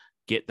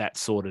get that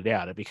sorted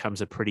out, it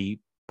becomes a pretty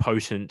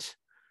potent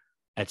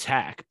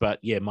attack. But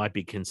my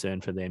big concern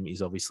for them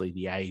is obviously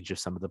the age of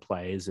some of the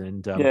players.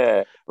 And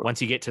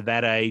once you get to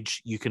that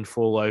age, you can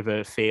fall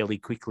over fairly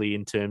quickly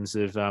in terms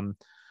of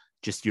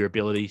just your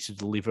ability to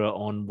deliver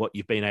on what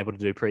you've been able to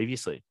do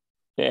previously.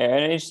 Yeah,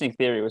 an interesting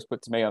theory was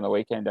put to me on the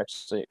weekend,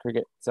 actually, at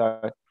cricket.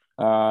 So,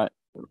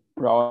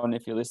 Rowan,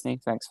 if you're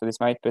listening, thanks for this,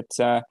 mate. But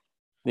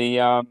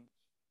the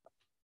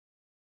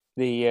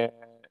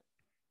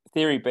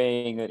theory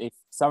being that if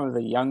some of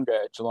the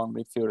younger Geelong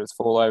midfielders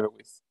fall over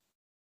with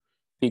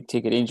big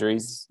ticket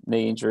injuries,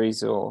 knee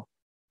injuries, or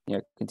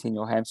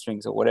continual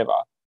hamstrings or whatever,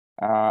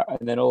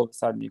 and then all of a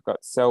sudden you've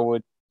got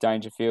Selwood,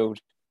 Dangerfield,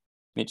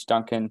 Mitch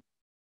Duncan,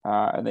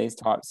 and these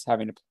types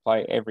having to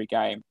play every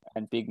game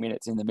and big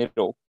minutes in the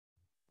middle.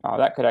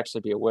 That could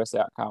actually be a worse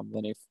outcome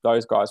than if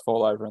those guys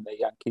fall over and the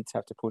young kids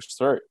have to push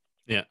through.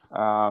 Yeah.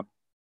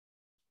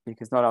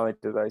 Because not only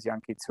do those young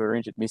kids who are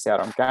injured miss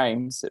out on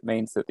games, it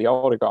means that the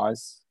older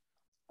guys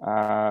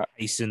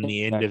hasten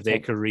the end of their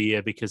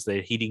career because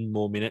they're hitting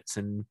more minutes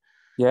and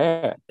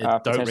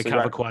don't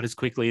recover quite as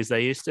quickly as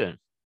they used to.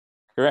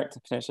 Correct.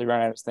 Potentially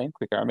run out of steam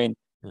quicker. I mean,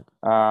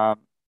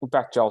 we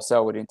backed Joel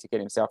Selwood in to get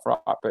himself right,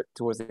 but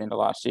towards the end of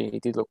last year, he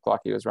did look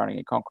like he was running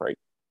in concrete.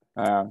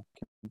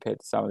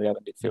 Compared to some of the other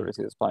midfielders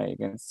he was playing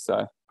against.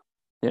 So,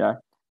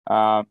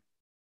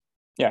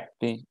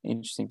 be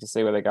interesting to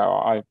see where they go.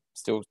 I'm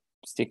still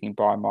sticking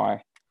by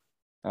my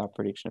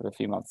prediction of a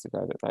few months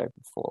ago that they would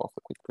fall off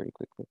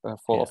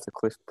the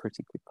cliff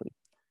pretty quickly.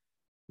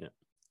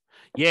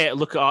 Yeah,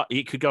 look,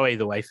 it could go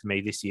either way for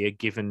me this year,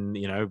 given,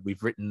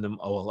 we've written them,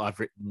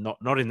 I've written,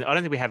 not in, I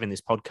don't think we have in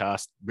this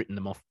podcast written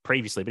them off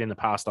previously, but in the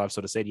past I've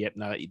sort of said, yep,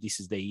 no, this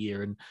is their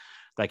year, and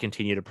they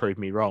continue to prove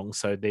me wrong.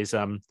 So there's,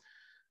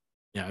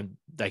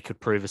 they could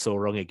prove us all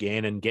wrong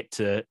again and get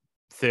to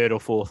 3rd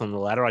or 4th on the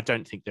ladder. I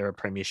don't think they're a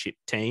premiership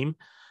team,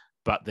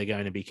 but they're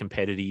going to be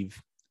competitive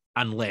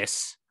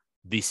unless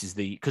this is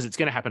because it's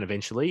going to happen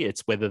eventually.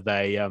 It's whether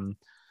they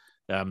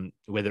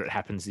whether it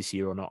happens this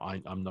year or not,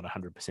 I'm not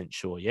 100%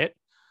 sure yet.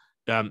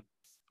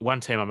 One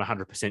team I'm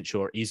 100%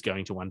 sure is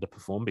going to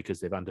underperform because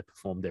they've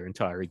underperformed their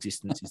entire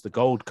existence is the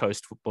Gold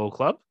Coast Football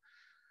Club.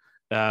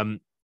 Jack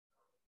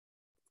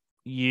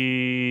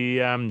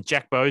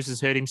Bowes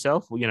has hurt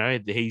himself. You know,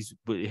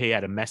 he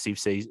had a massive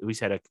season. He's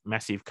had a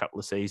massive couple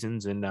of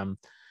seasons and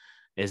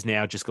has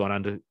now just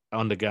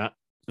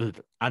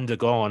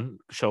undergone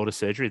shoulder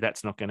surgery.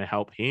 That's not going to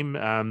help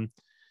him.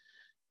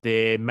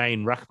 Their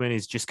main ruckman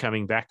is just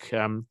coming back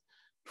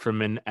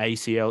from an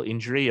ACL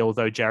injury,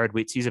 although Jared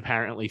Witts is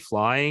apparently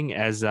flying,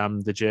 as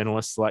the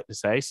journalists like to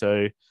say.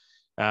 So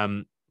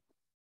it'll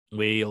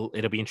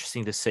be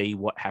interesting to see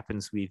what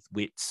happens with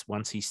Witts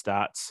once he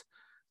starts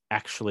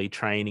actually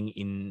training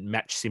in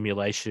match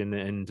simulation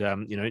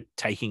and,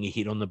 taking a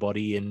hit on the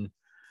body and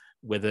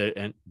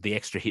whether the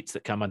extra hits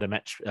that come under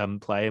match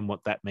play and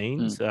what that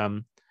means.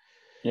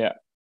 Yeah.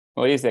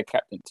 Well, he's their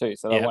captain too,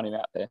 so they want him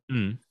out there.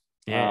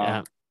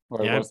 Yeah.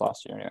 Well, it was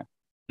last year, anyway.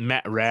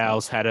 Matt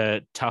Rowell's had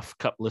a tough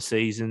couple of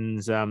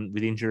seasons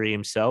with injury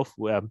himself.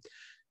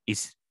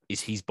 Is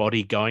his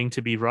body going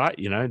to be right?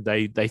 You know,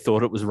 they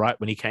thought it was right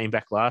when he came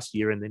back last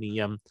year, and then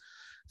he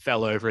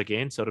fell over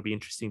again. So it'll be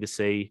interesting to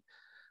see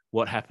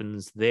what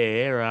happens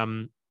there.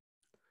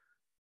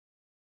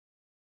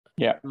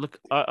 Look,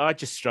 I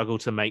just struggle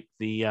to make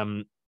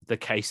the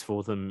case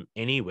for them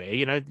anywhere.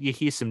 You know, you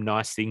hear some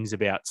nice things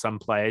about some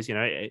players. You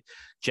know,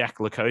 Jack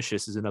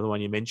Lukosius is another one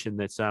you mentioned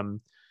that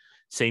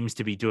seems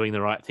to be doing the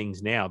right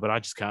things now, but I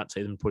just can't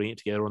see them putting it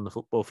together on the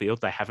football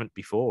field. They haven't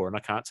before, and I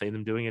can't see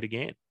them doing it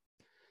again.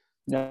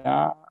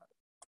 No,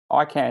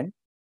 I can.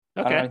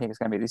 Okay. I don't think it's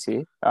going to be this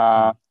year.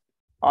 I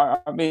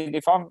mean,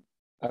 if I'm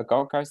a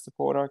Gold Coast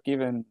supporter,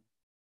 given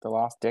the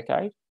last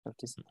decade of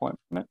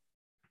disappointment,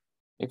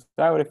 if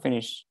they were to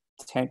finish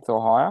 10th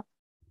or higher,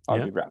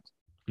 I'd be wrapped.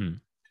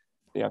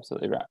 Be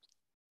absolutely wrapped.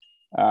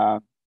 I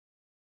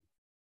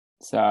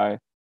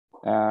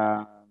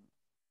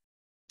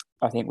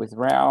think with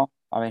Rao,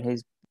 I mean,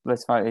 he's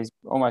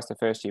almost a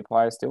first-year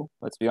player still,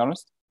 let's be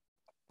honest,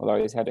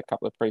 although he's had a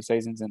couple of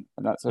pre-seasons and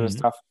that sort of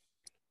stuff.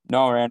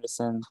 Noah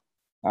Anderson,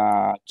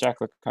 Jack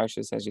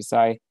Lukosius, as you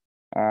say,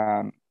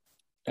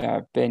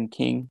 Ben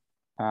King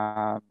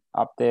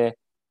up there.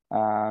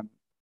 I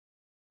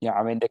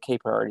mean, the key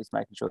priority is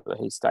making sure that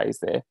he stays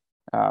there,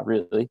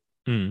 really.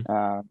 You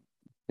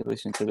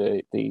listen to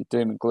the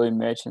doom and gloom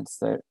merchants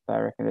that they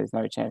reckon there's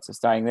no chance of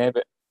staying there,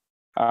 but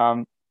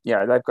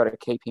they've got to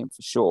keep him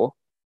for sure.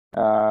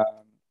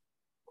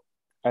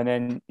 And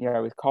then,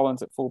 with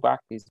Collins at fullback,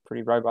 he's a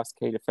pretty robust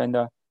key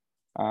defender.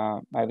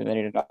 Maybe they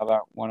need another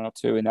one or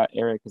two in that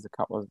area because a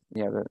couple of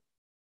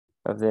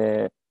of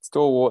their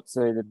stalwarts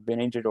have either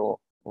been injured or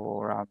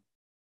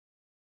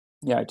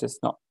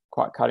just not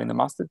quite cutting the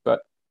mustard.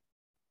 But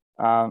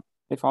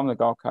if I'm the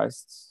Gold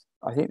Coast,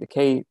 I think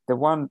the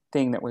one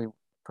thing that we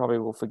probably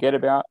will forget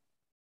about,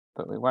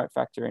 but we won't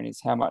factor in,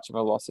 is how much of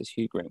a loss is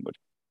Hugh Greenwood.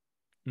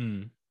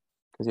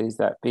 Because he's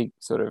that big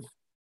sort of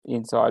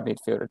inside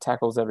midfielder,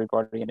 tackles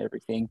everybody and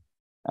everything.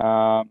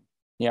 They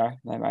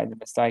made the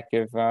mistake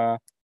of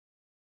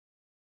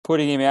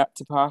putting him out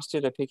to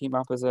pasture to pick him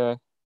up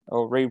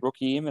or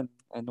re-rookie him, and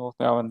North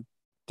Melbourne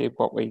did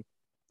what we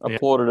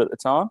applauded at the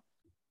time.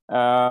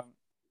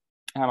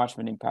 How much of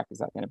an impact is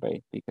that going to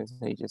be? Because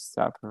he just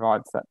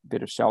provides that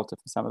bit of shelter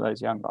for some of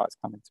those young guys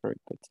coming through.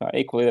 But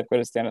equally, they've got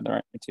to stand on their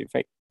own 2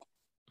 feet.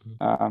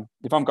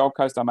 If I'm Gold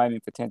Coast, I'm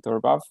aiming for 10th or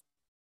above.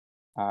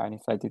 And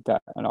if they did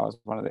that and I was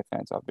one of their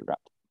fans, I'd be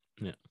wrapped.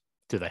 Yeah.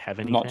 Do they have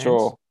any Not fans?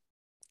 sure.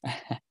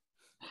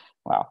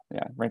 Wow.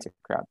 Yeah. Rent a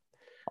crowd,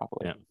 I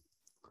believe.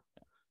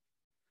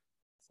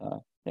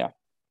 So,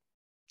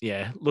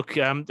 Yeah, look,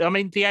 I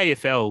mean, the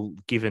AFL,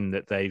 given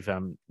that they've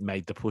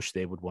made the push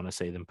there, would want to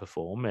see them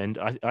perform. And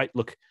I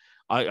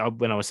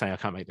when I was saying I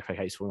can't make the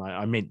case for them,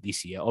 I meant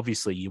this year.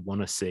 Obviously, you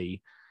want to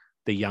see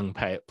the young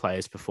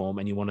players perform,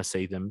 and you want to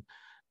see them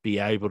be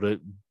able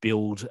to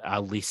build a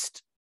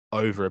list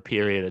over a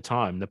period of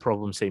time. The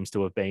problem seems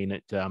to have been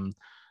at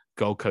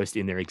Gold Coast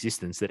in their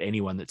existence that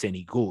anyone that's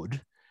any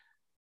good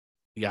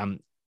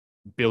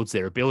builds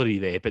their ability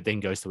there, but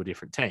then goes to a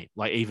different team.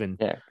 Like even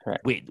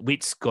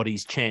Witt's got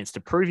his chance to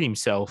prove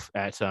himself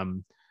at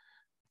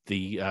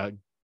the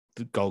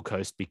Gold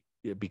Coast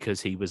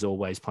because he was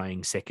always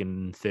playing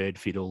second, third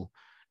fiddle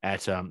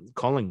at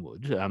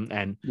Collingwood.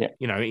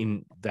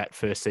 In that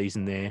first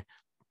season there,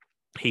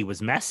 he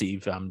was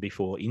massive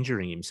before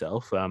injuring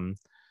himself.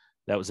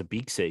 That was a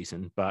big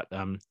season, but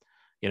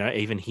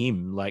even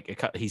him,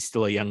 he's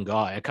still a young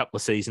guy. A couple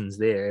of seasons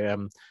there,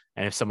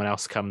 and if someone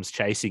else comes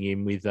chasing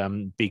him with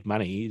big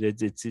money,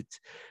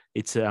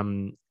 it's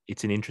an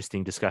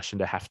interesting discussion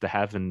to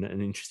have, and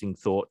an interesting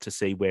thought to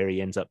see where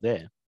he ends up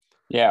there.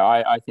 Yeah,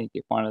 I think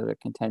if one of the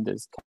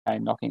contenders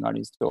came knocking on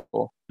his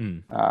door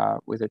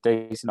with a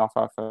decent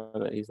offer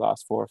for his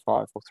last 4 or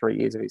 5 or 3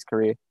 years of his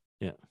career,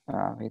 he'd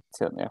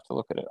certainly have to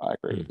look at it. I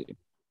agree with you.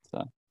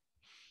 So,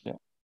 yeah.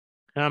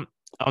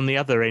 On the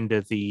other end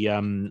of the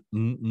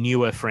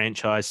newer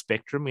franchise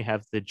spectrum, we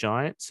have the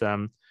Giants,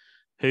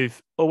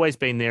 who've always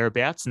been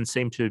thereabouts and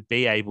seem to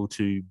be able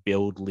to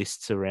build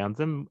lists around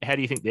them. How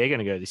do you think they're going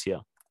to go this year?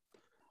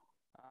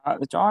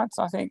 The Giants,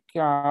 I think,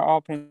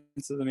 I'll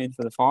pencil them in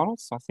for the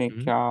finals. I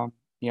think,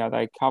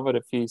 they covered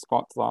a few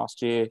spots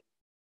last year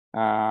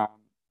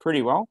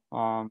pretty well.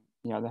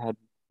 They had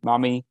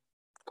Mummy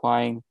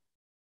playing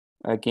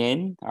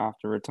again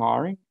after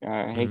retiring.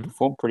 He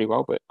performed pretty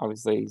well, but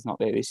obviously he's not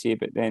there this year.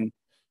 But then,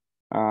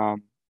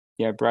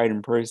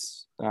 Braden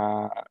Bruce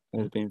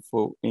has been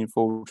in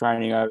full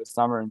training over the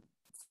summer, and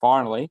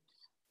finally,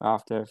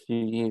 after a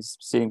few years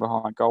sitting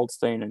behind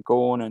Goldstein and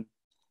Gawn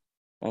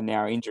and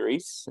now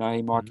injuries,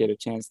 he might get a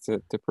chance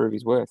to prove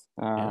his worth.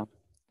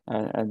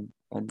 And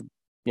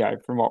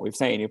from what we've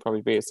seen, he'll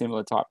probably be a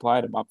similar type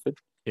player to Mumford.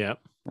 Yeah.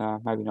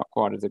 Maybe not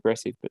quite as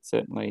aggressive, but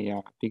certainly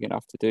big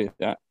enough to do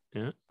that.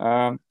 Yeah.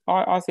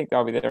 I think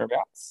they'll be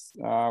thereabouts.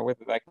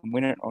 Whether they can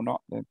win it or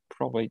not, they're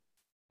probably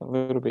a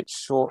little bit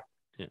short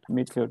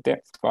midfield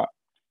depth. But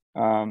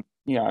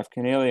if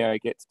Cornelio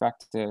gets back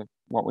to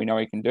what we know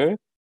he can do,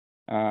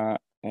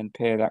 and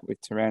pair that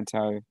with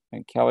Taranto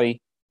and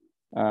Kelly,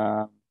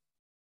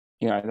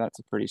 that's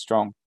a pretty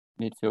strong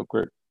midfield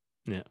group.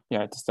 Yeah.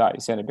 To start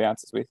your centre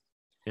bounces with.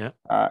 Yeah.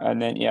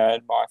 And then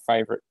my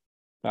favourite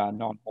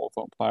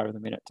non-Hawthorn player of the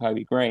minute,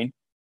 Toby Green.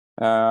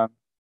 He's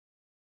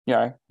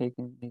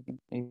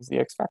the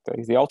X factor.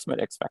 He's the ultimate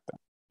X factor.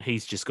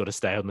 He's just got to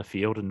stay on the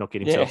field and not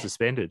get himself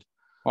suspended.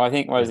 Well, I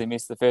think he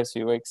missed the first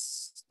few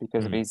weeks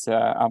because of his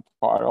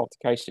umpire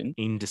altercation.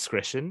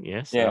 Indiscretion,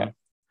 yes. Yeah.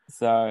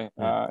 If I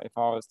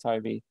was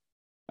Toby,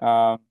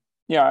 look,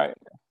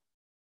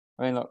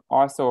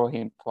 I saw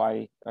him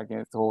play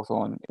against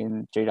Hawthorn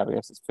in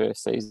GWS's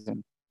first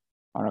season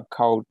on a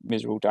cold,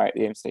 miserable day at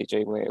the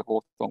MCG where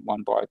Hawthorn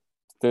won by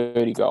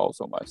 30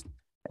 goals almost.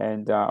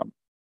 And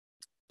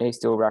he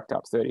still racked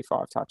up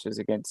 35 touches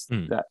against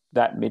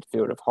that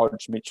midfield of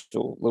Hodge,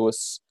 Mitchell,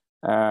 Lewis,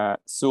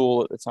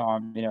 Sewell at the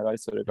time,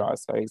 those sort of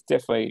guys. So he's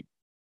definitely,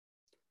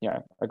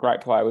 a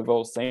great player. We've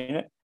all seen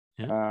it.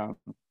 Yeah.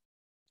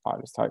 I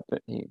just hope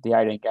that the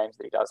 18 games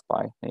that he does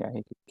play, he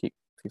could kick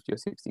 50 or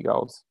 60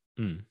 goals,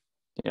 and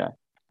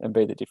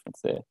be the difference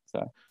there.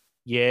 So,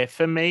 yeah,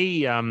 for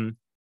me,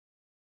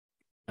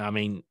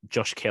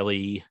 Josh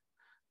Kelly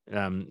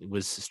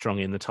was strong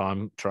in the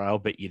time trial,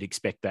 but you'd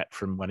expect that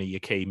from one of your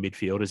key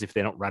midfielders. If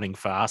they're not running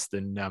fast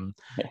and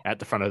at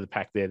the front of the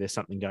pack there's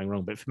something going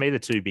wrong. But for me, the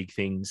two big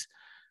things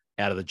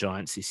out of the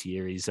Giants this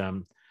year is,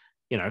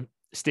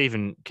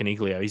 Stephen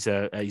Coniglio,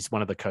 he's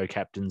one of the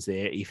co-captains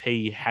there. If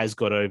he has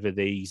got over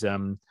these, I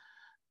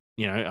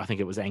think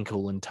it was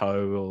ankle and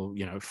toe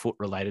or,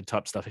 foot-related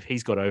type stuff, if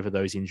he's got over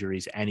those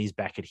injuries and he's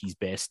back at his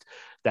best,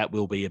 that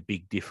will be a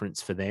big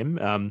difference for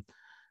them.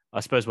 I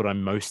suppose what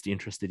I'm most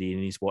interested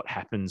in is what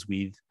happens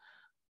with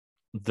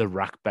the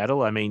ruck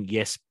battle. I mean,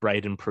 yes,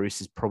 Braden Bruce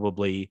is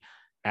probably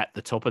at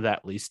the top of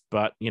that list,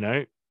 but,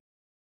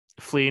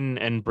 Flynn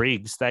and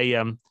Briggs,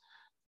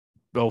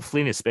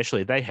 Flynn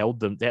especially, they held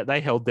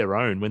their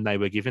own when they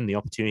were given the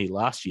opportunity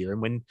last year.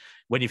 And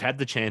when you've had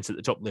the chance at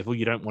the top level,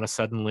 you don't want to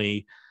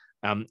suddenly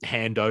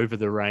hand over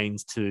the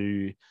reins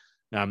to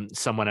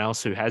someone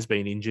else who has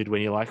been injured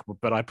when you're like,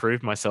 but I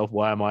proved myself.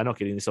 Why am I not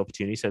getting this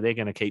opportunity? So they're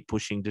going to keep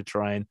pushing to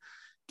try and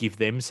give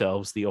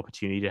themselves the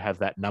opportunity to have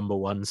that number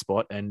one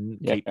spot and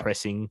keep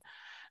pressing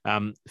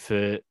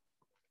for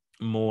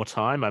more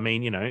time. I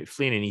mean,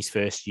 Flynn in his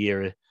first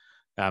year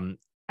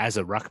as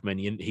a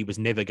ruckman, he was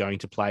never going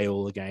to play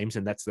all the games,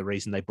 and that's the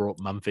reason they brought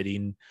Mumford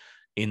in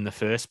the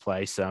first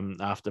place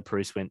after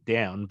Bruce went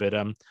down. But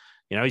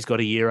he's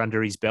got a year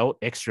under his belt,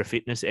 extra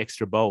fitness,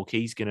 extra bulk.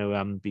 He's going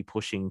to be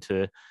pushing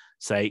to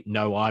say,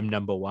 no, I'm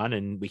number one,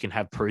 and we can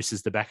have Bruce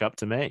as the backup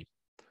to me.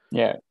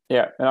 Yeah,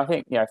 and I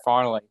think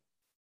finally.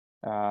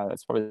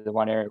 That's probably the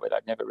one area where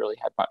they've never really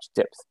had much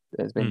depth.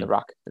 There's been the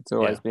ruck. It's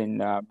always been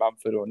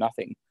Mumford or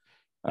nothing.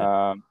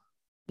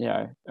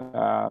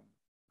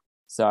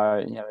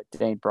 So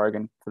Dean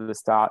Brogan for the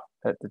start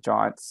at the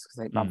Giants.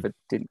 I think Mumford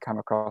didn't come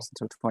across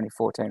until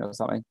 2014 or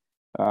something.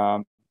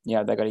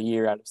 They got a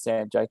year out of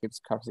Sam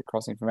Jacobs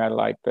crossing from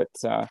Adelaide, but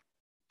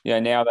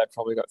now they've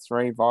probably got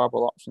three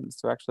viable options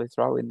to actually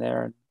throw in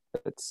there, and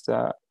it's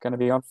going to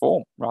be on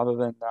form rather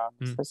than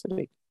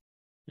necessity.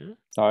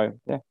 So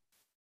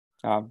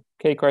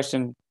key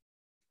question,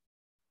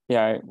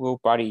 will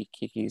Buddy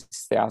kick his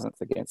 1,000th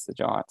against the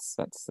Giants?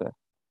 That's I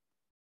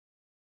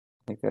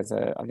think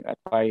they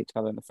play each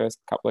other in the first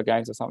couple of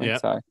games or something.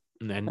 Yep. So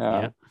and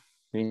then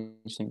be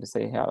interesting to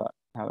see how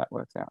that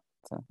works out.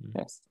 So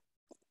yes,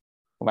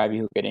 or maybe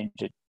he'll get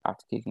injured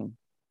after kicking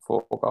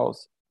 4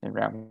 goals in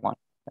round 1.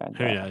 And,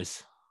 who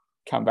knows?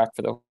 Come back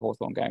for the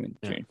Hawthorn game in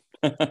June.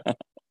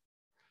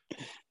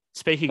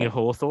 Speaking of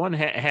Hawthorn,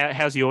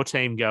 how's your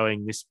team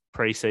going this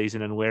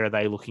pre-season, and where are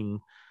they looking?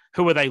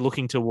 Who are they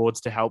looking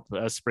towards to help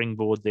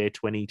springboard their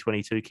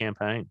 2022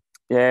 campaign?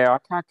 Yeah, I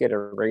can't get a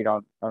read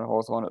on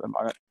Hawthorn at the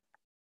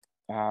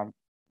moment,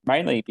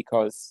 mainly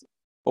because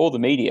all the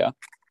media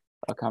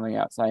are coming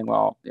out saying,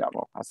 well,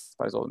 I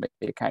suppose all the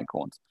media cane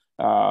corns.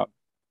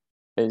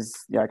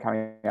 is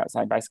coming out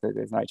saying basically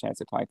there's no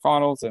chance of playing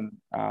finals, and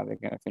they're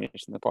going to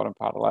finish in the bottom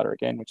part of the ladder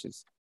again, which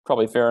is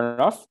probably fair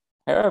enough.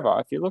 However,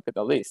 if you look at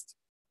the list,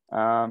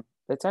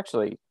 it's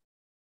actually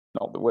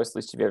not the worst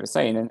list you've ever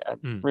seen, and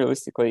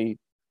realistically,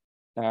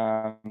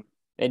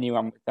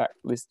 anyone with that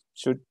list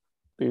should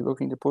be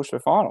looking to push for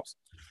finals.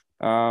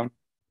 But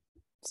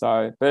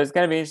it's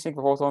going to be interesting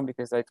for Hawthorn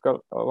because they've got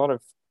a lot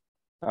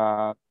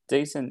of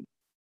decent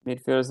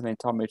midfielders. I mean,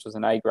 Tom Mitchell's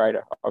an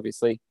A-grader,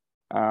 obviously.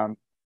 And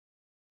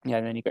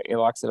then you've got your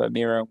likes of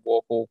Amira and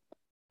Warple,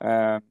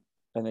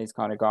 and these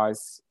kind of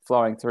guys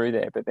flowing through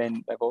there. But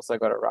then they've also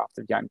got a raft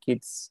of young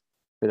kids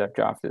that they've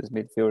drafted as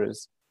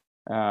midfielders,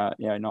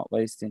 not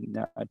least in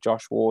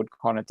Josh Ward,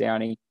 Connor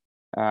Downey,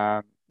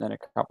 and a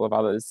couple of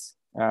others.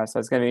 So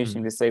it's going to be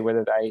interesting to see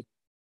whether they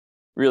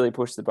really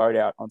push the boat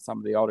out on some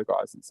of the older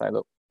guys and say,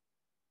 look,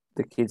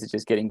 the kids are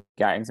just getting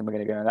games and we're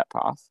going to go down that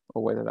path,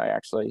 or whether they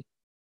actually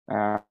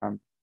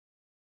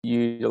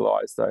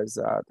utilize those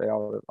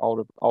the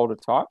older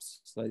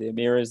types, so the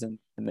Amiras and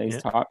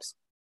these types,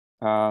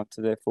 to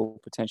their full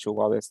potential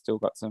while they've still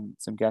got some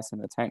gas in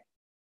the tank.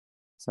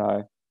 So,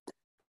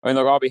 I mean,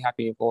 look, I'll be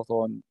happy if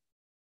Hawthorn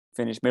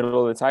finish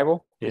middle of the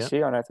table this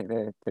year. I don't think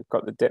they've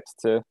got the depth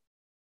to,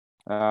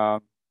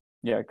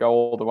 go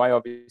all the way,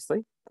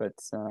 obviously. But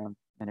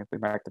and if we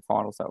make the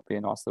finals, that would be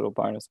a nice little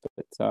bonus.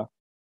 But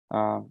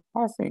I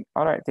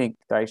don't think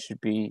they should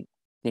be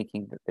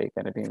thinking that they're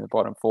going to be in the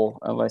bottom four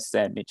unless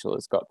Sam Mitchell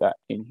has got that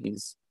in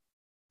his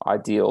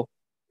ideal,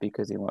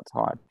 because he wants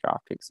higher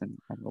draft picks and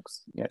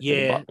looks he might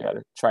be able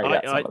to trade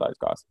out some of those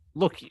guys.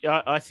 Look,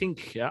 I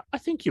think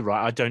you're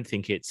right. I don't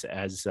think it's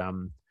as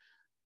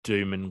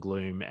doom and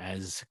gloom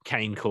as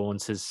Kane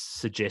Corns has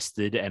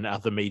suggested and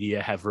other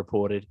media have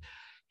reported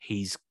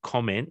his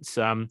comments.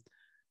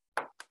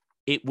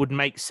 It would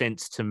make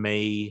sense to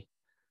me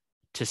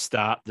to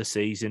start the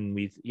season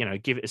with,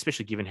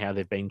 especially given how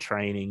they've been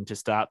training, to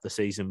start the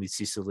season with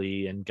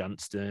Sicily and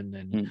Gunston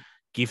and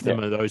give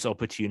them those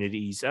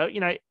opportunities.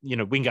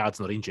 Wingard's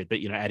not injured, but,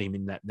 add him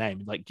in that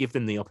name. Like, give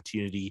them the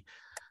opportunity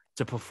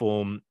to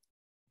perform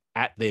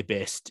at their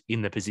best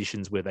in the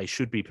positions where they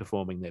should be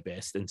performing their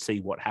best and see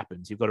what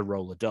happens. You've got to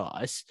roll the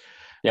dice.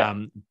 Yeah.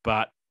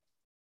 But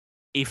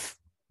if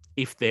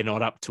they're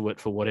not up to it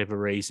for whatever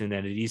reason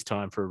and it is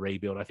time for a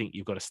rebuild, I think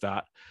you've got to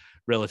start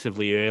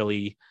relatively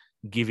early,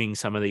 giving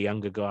some of the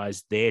younger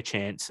guys their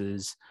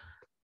chances,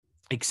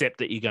 except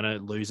that you're going to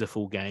lose a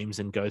full games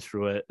and go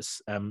through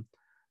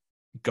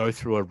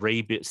a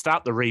rebuild,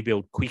 start the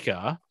rebuild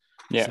quicker,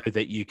 so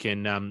that you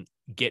can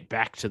get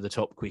back to the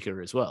top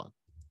quicker as well.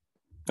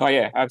 Oh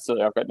yeah,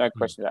 absolutely. I've got no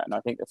question of that, and I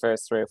think the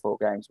first 3 or 4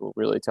 games will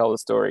really tell the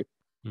story.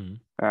 We've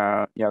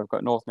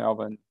got North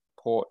Melbourne,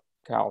 Port,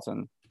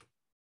 Carlton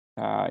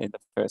in the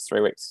first 3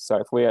 weeks. So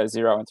if we are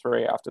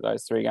 0-3 after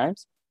those 3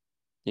 games,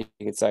 you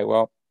could say,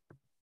 well,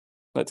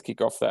 let's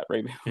kick off that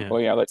rebuild.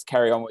 Or, let's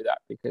carry on with that,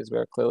 because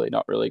we're clearly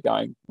not really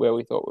going where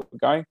we thought we were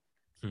going.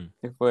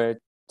 If we're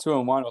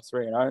 2-1 or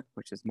 3-0,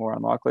 which is more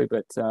unlikely,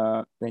 but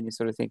then you're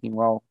sort of thinking,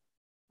 well,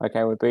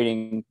 okay, we're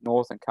beating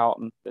North and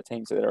Carlton, the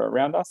teams that are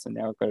around us, and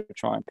now we've got to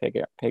try and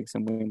peg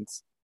some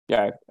wins.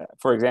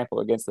 For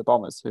example, against the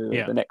Bombers, who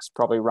are the next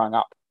probably rung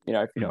up,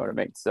 if you know what I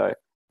mean. So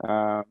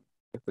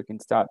if we can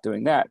start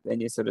doing that,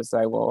 then you sort of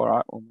say, well, all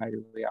right, well, maybe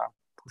we are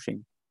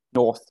pushing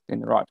north in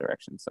the right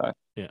direction. So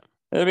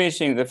it'll be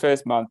interesting. The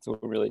first month will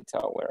really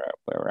tell where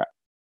we're at.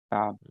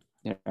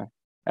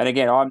 And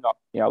again, I'm not,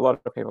 a lot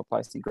of people are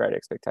placing great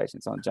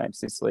expectations on James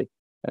Sicily.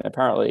 And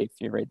apparently, if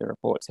you read the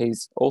reports,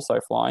 he's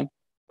also flying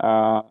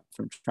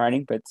from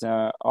training. But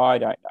I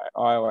don't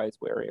know. I always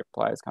worry of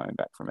players coming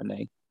back from a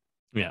knee.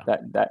 Yeah.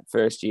 That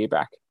first year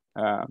back.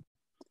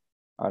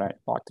 I don't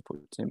like to put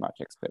too much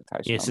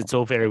expectation. Yes, it's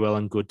all very well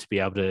and good to be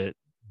able to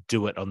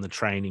do it on the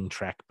training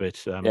track, but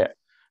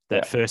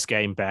first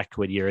game back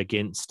when you're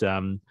against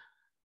an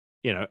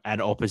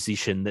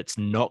opposition that's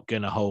not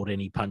going to hold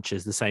any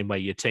punches the same way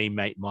your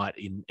teammate might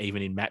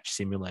even in match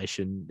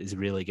simulation, is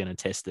really going to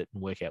test it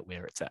and work out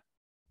where it's at.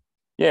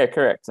 Yeah,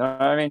 correct.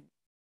 I mean,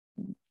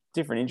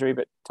 different injury,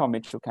 but Tom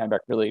Mitchell came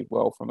back really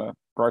well from a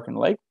broken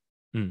leg.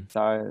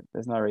 So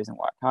there's no reason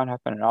why it can't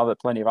happen. And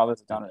plenty of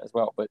others have done it as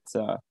well. But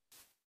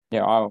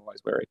I'm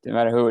always worried, no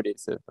matter who it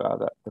is, of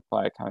the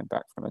player coming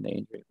back from a knee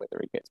injury, whether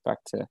he gets back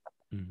to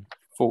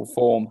full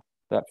form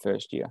that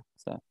first year.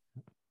 So,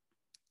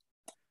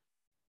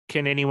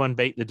 can anyone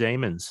beat the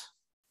Demons?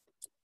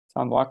 It's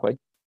unlikely.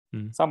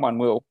 Someone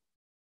will,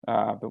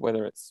 but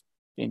whether it's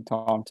in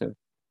time to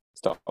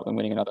stop them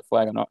winning another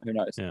flag or not, who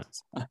knows?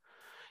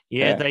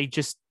 Yeah, they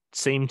just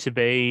seem to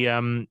be.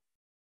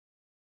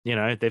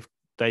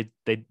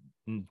 They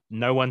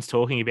no one's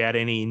talking about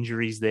any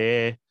injuries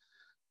there.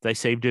 They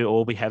seem to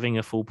all be having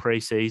a full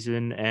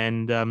preseason,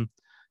 and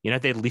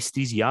their list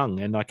is young,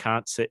 and I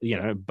can't say,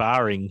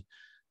 barring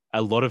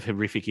a lot of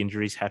horrific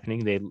injuries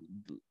happening,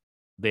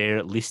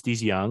 their list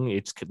is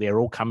young. They're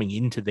all coming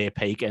into their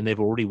peak, and they've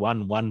already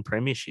won 1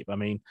 premiership. I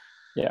mean,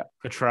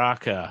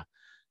 Petrarca,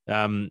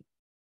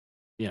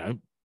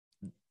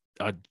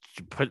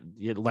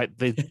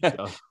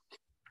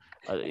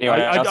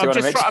 Anyone else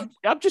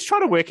I'm just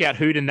trying to work out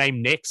who to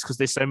name next because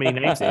there's so many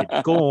names there.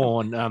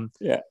 Gawn.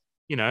 Yeah.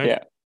 You know. Yeah.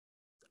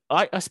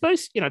 I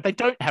suppose they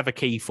don't have a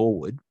key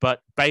forward,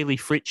 but Bailey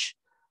Fritsch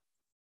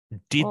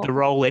did the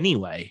role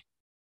anyway.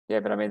 Yeah,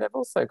 but I mean they've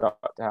also got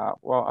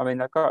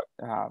they've got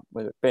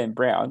with Ben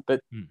Brown,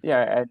 but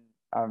and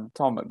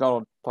Tom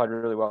McDonald played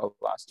really well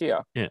last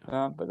year. Yeah.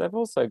 But they've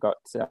also got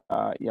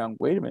young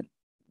Wiedemann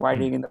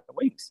waiting in the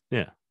wings.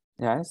 Yeah.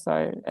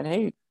 So and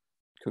he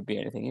could be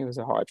anything. He was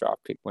a high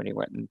draft pick when he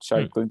went and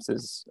showed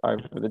glimpses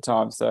over the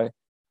time. So,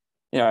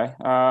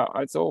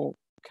 it's all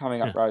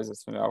coming up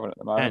roses for Melbourne at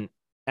the moment.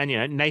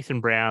 And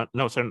Nathan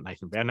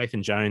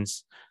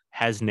Jones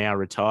has now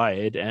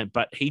retired,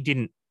 but he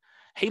didn't.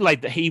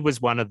 He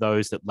was one of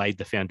those that laid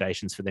the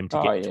foundations for them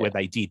to get to where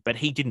they did, but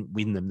he didn't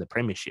win them the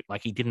premiership.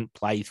 Like he didn't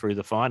play through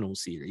the final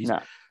series. No.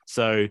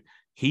 So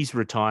his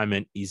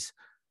retirement is,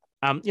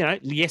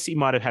 yes, he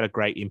might have had a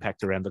great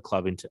impact around the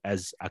club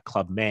as a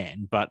club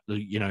man, but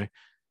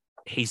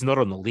he's not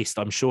on the list.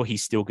 I'm sure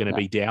he's still going to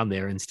be down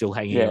there and still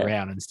hanging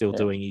around and still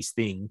doing his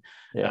thing.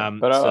 Yeah.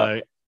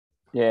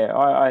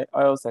 I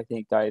also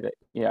think, Dave, that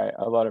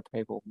a lot of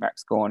people,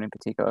 Max Gawn in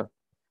particular,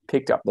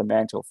 picked up the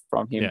mantle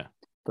from him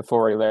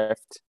before he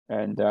left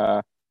and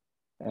ran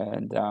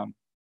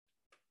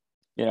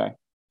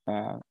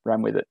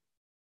with it.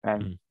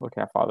 And look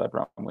how far they've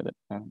run with it.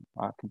 And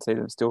I can see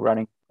them still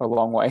running a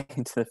long way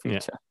into the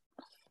future.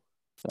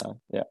 So,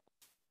 yeah.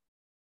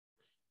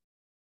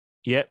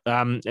 Yeah,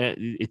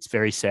 it's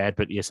very sad,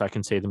 but yes, I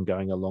can see them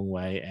going a long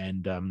way,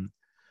 and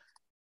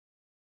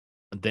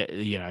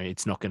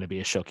it's not going to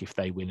be a shock if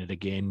they win it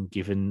again,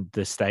 given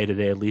the state of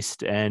their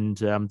list and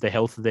the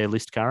health of their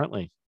list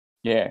currently.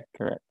 Yeah,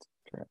 correct.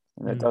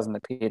 And there doesn't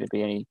appear to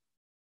be any.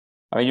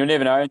 I mean, you'll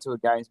never know until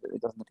games, but there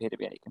doesn't appear to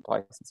be any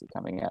complacency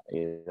coming out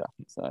either.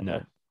 So,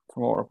 no.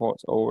 From all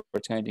reports, all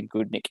returned in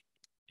good nick.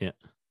 Yeah.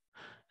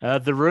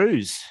 The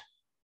Roos.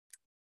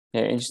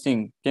 Yeah,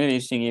 interesting. Going to be an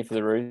interesting year for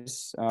the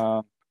Roos.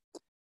 They're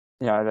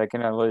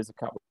going to lose a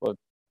couple of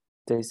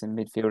decent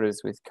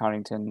midfielders with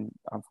Cunnington,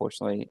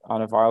 unfortunately,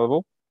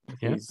 unavailable.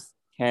 His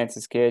cancer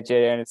scare.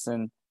 Jed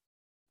Anderson,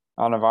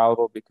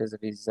 unavailable because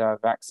of his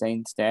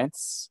vaccine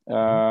stance. Who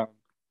are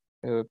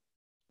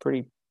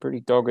pretty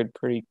dogged,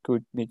 pretty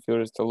good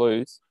midfielders to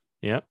lose.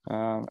 Yeah.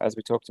 As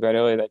we talked about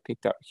earlier, they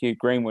picked up Hugh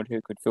Greenwood,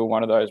 who could fill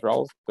one of those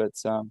roles. But,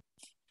 I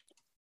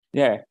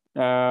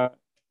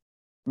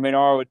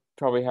would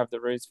probably have the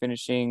Roos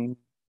finishing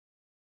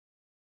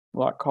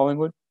like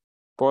Collingwood.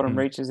 Bottom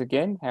reaches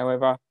again,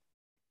 however,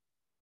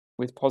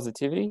 with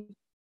positivity.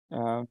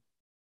 So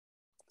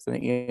I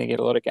think you're going to get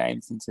a lot of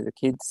games into the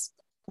kids.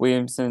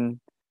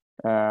 Williamson,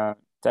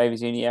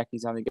 Davies Uniacke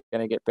is only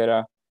going to get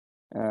better,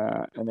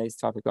 and these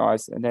type of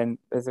guys. And then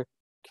there's a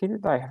kid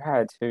that they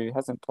had who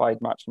hasn't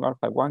played much. He might have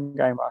played one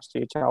game last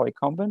year, Charlie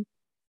Comben.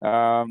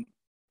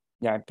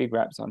 Big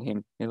raps on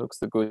him. He looks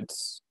the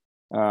goods,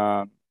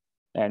 and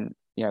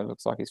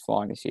looks like he's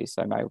flying this year.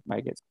 So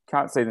may get.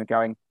 Can't see them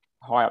going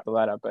high up the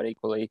ladder, but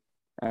equally.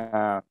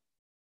 I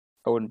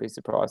wouldn't be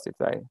surprised if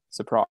they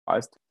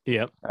surprised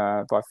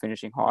by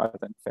finishing higher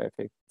than fair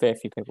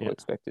few people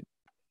expected.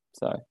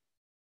 So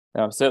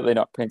I'm certainly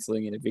not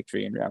penciling in a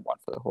victory in round one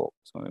for the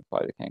Hawks when we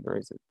play the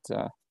Kangaroos. It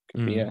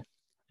could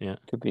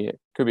be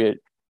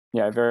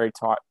a very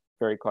tight,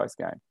 very close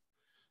game.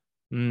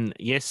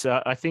 Yes,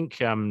 I think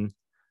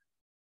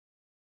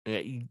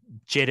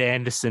Jed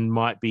Anderson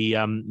might be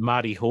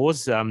Marty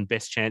Hawes'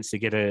 best chance to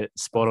get a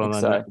spot on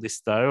that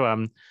list,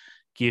 though.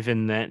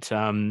 Given that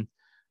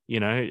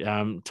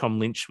Tom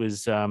Lynch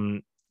was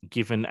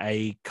given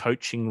a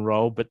coaching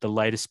role, but the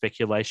latest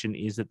speculation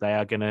is that they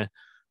are going to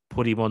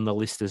put him on the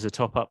list as a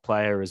top-up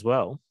player as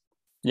well.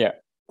 Yeah.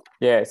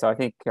 So I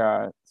think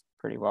it's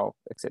pretty well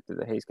accepted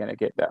that he's going to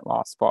get that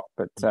last spot.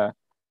 But,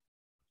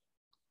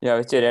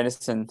 with Jed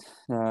Anderson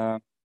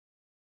not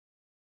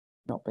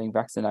being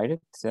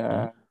vaccinated,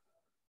 that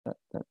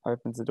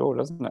opens the door,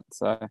 doesn't it?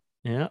 So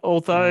yeah.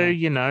 Although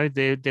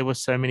there were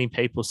so many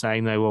people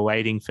saying they were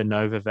waiting for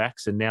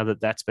Novavax, and now that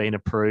that's been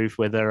approved,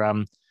 whether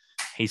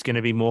he's going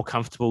to be more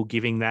comfortable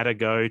giving that a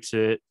go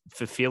to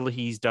fulfill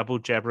his double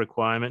jab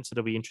requirements,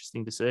 it'll be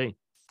interesting to see.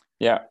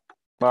 Yeah.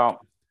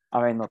 Well,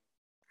 I mean, look,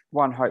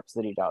 one hopes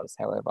that he does.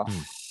 However,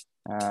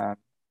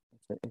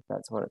 if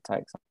that's what it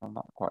takes, I'm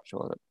not quite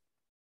sure that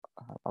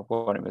I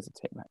want him as a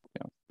teammate.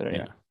 But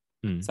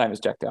anyway, same as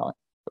Jack Darling,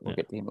 but we'll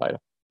get to him later.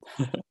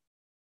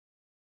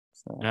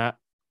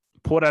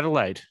 Port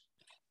Adelaide.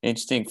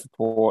 Interesting for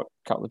Port.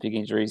 A couple of big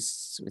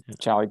injuries with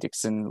Charlie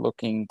Dixon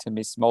looking to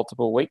miss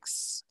multiple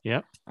weeks.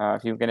 Yeah.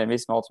 If you're going to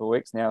miss multiple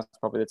weeks, now is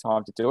probably the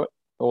time to do it.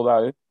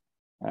 Although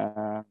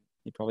you're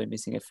probably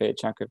missing a fair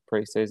chunk of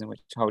pre-season,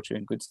 which holds you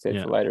in good stead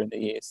for later in the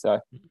year. So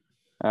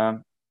I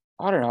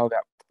don't know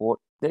about Port.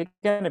 They're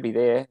going to be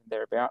there,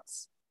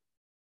 thereabouts.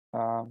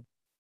 They're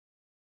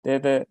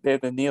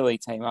the nearly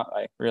team, aren't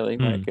they, really,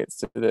 when it gets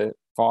to the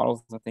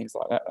finals and things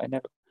like that. They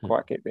never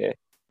quite get there.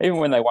 Even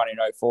when they won in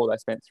 2004, they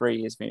spent 3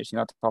 years finishing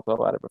on top of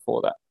the ladder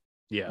before that.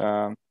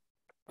 Yeah.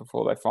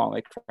 Before they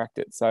finally cracked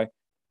it. So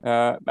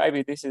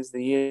maybe this is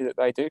the year that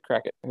they do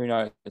crack it. Who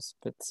knows?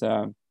 But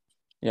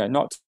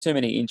not too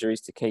many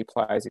injuries to key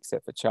players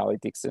except for Charlie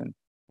Dixon,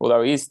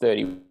 although he is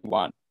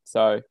 31.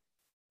 So,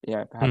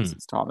 perhaps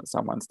it's time that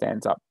someone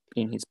stands up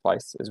in his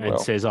place as well.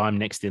 And says, I'm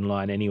next in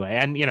line anyway.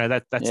 And,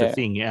 that's a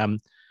thing.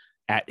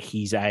 At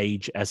his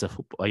age as a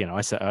footballer,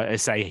 I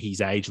say his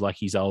age like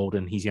he's old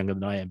and he's younger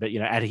than I am, but,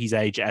 at his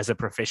age as a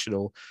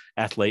professional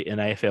athlete and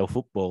AFL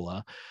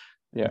footballer,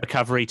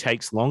 recovery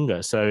takes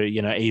longer. So,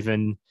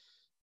 even,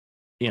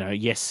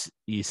 yes,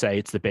 you say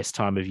it's the best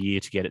time of year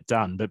to get it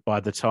done, but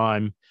by the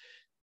time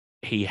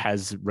he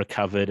has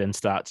recovered and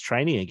starts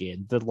training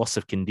again, the loss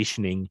of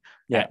conditioning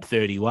at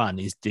 31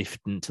 is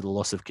different to the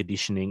loss of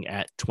conditioning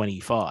at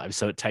 25.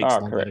 So it takes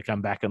longer to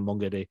come back and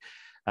longer to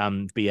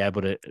be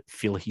able to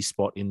fill his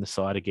spot in the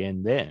side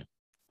again there.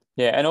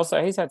 Yeah, and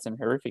also he's had some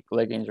horrific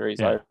leg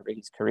injuries over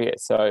his career.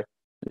 So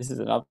this is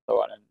another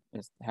one, and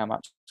is how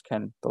much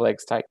can the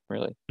legs take,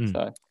 really?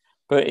 So,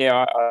 but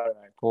I don't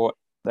know, Port,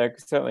 they've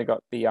certainly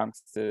got the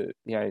youngster,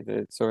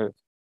 the sort of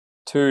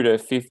 2 to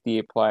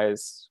 50-year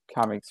players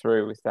coming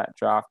through with that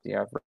draft. You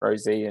have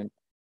Rosie and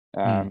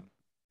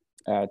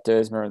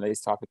Dersma and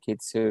these type of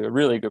kids who are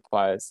really good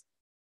players,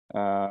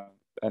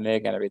 and they're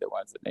going to be the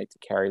ones that need to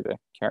carry the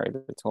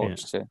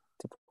torch to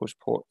push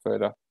Port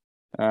further.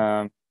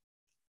 I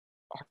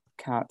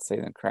can't see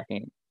them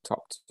cracking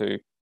top 2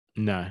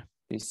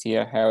 this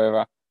year.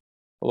 However,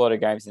 a lot of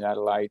games in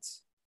Adelaide,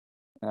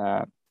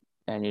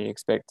 and you'd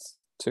expect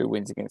 2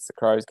 wins against the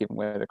Crows, given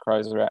where the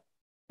Crows are at.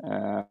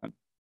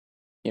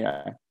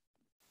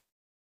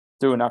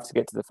 Do enough to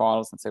get to the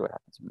finals and see what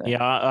happens from there.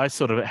 Yeah, I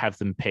sort of have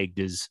them pegged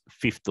as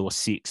 5th or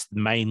 6th,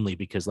 mainly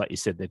because, like you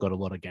said, they've got a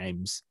lot of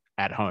games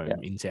at home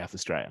in South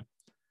Australia.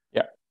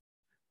 Yeah.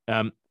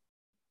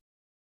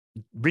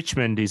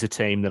 Richmond is a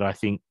team that I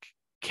think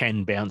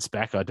can bounce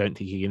back. I don't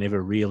think you can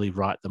ever really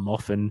write them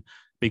off, and a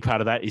big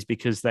part of that is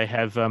because they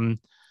have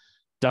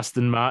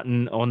Dustin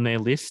Martin on their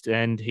list,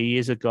 and he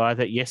is a guy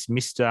that,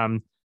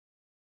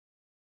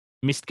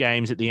 missed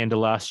games at the end of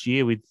last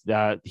year with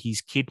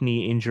his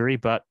kidney injury,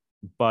 but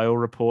by all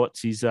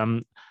reports, he's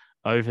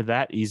over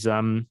that. He's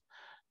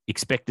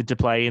expected to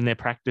play in their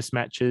practice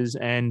matches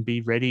and be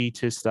ready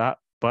to start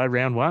by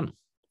round 1.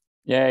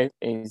 Yeah,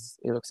 he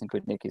looks in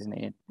good nick, isn't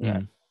he?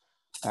 Yeah.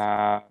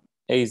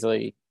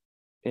 Easily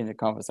in the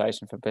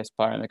conversation for best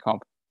player in the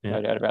comp,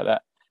 no doubt about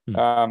that.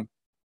 I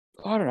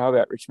don't know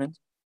about Richmond.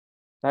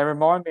 They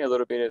remind me a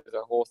little bit of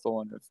the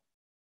Hawthorn of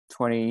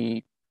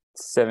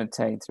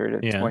 2017 through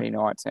to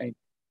 2019.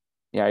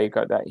 You've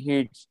got that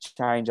huge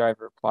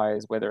changeover of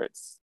players, whether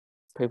it's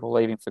people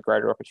leaving for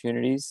greater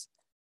opportunities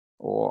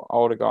or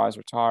older guys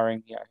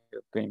retiring,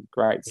 who've been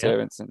great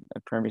servants and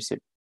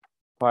premiership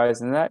players,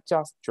 and that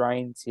just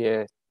drains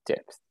your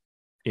depth.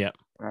 Yeah.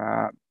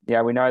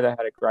 We know they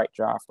had a great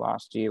draft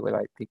last year where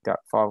they picked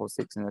up 5 or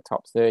 6 in the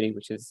top 30,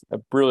 which is a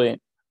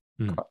brilliant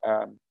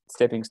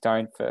stepping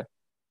stone for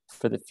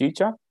the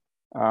future.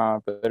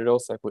 But it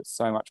also puts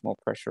so much more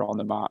pressure on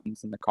the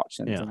Martins and the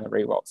Cotchins and the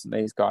Rewalts and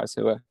these guys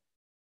who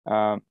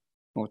are,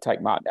 we'll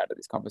take Martin out of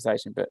this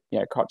conversation, but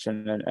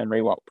Cotchin and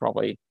Rewalt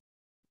probably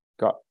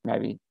got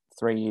maybe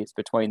 3 years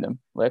between them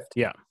left.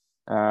 Yeah.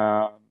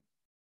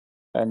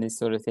 And this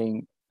sort of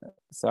thing.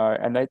 So,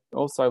 and they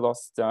also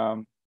lost,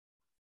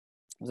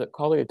 was it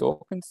Collier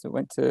Dawkins that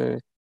went to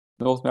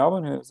North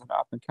Melbourne, who was an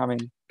up and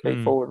coming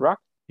key forward ruck?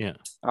 Yeah.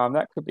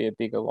 That could be a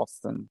bigger loss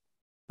than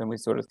we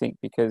sort of think,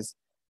 because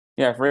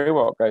if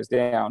Rewalt goes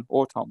down,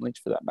 or Tom Lynch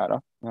for that matter,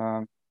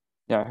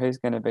 who's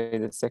going to be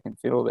the second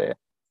fiddle there?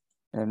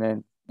 And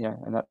then,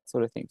 and that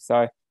sort of thing.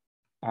 So,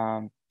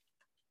 they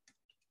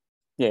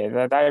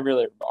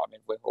really remind me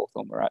of where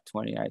Hawthorn were at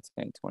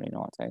 2018,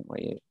 2019, where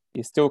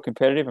you're still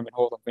competitive. I mean,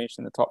 Hawthorn finished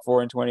in the top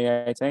 4 in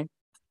 2018.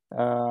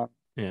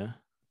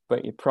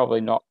 But you're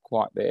probably not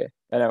quite there.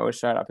 And it was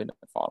shown up in the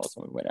finals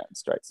when we went out in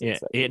straight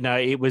sets.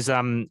 It was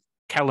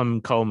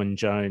Callum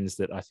Coleman-Jones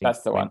that I think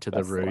went to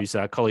the Roos.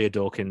 Collier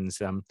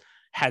Dawkins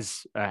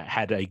has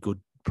had a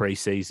good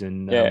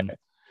preseason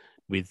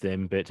with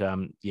them. But,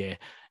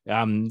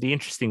 the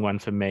interesting one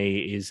for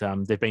me is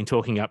they've been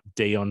talking up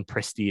Dion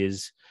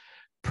Prestier's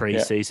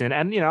preseason.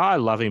 And, I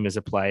love him as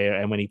a player.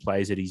 And when he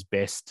plays at his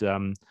best,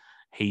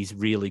 he's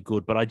really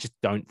good. But I just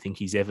don't think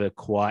he's ever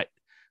quite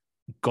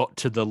got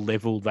to the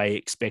level they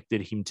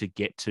expected him to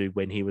get to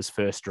when he was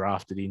first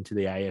drafted into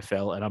the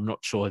AFL. And I'm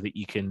not sure that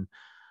you can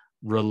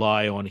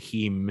rely on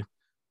him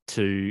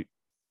to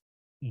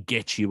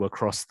get you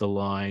across the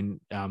line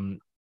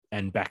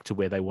and back to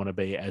where they want to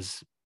be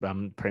as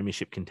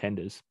premiership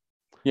contenders.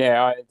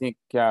 Yeah, I think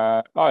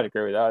I'd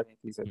agree with that. I think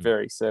he's a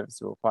very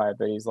serviceable player,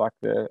 but he's like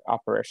the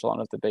upper echelon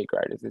of the B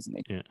graders, isn't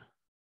he? Yeah.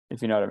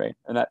 If you know what I mean.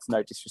 And that's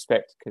no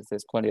disrespect, because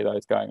there's plenty of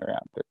those going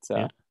around. But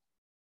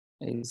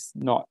he's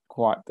not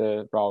quite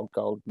the rolled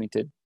gold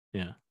minted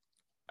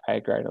A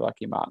grader like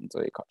your Martins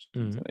or your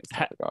Cotchins and these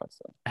type of guys.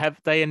 So. Have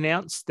they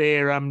announced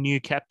their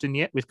new captain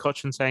yet, with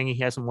Cotchin saying he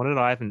hasn't wanted?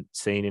 I haven't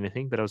seen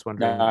anything, but I was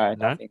wondering. No,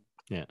 nothing.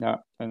 Yeah. No,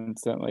 and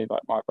certainly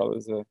like my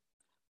brothers are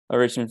a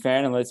Richmond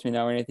fan and lets me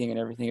know anything and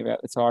everything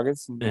about the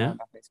Tigers, and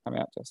nothing's come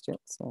out just yet.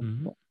 So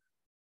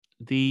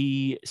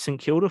the St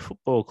Kilda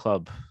Football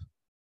Club.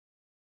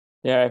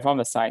 Yeah, if I'm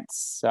the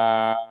Saints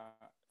fan,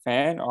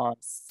 I'm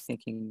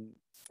thinking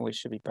we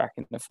should be back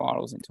in the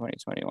finals in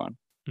 2021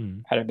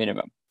 at a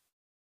minimum.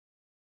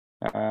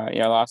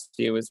 Last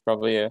year was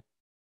probably a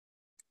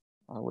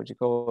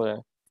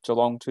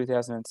Geelong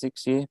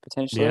 2006 year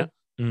potentially. Yeah.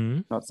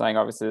 Not saying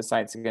obviously the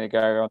Saints are going to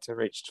go on to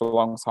reach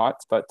Geelong's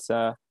heights, but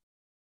a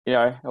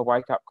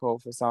wake up call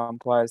for some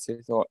players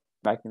who thought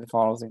making the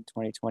finals in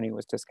 2020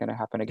 was just going to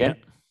happen again.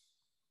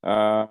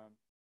 Yeah.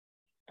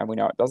 And we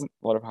know it doesn't.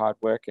 A lot of hard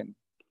work and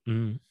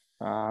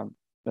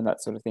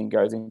that sort of thing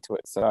goes into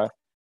it. So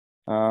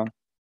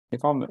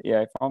if I'm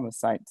a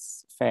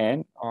Saints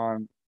fan,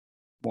 I'm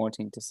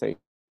wanting to see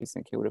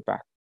St Kilda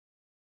back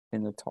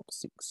in the top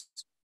 6.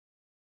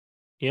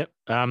 Yep.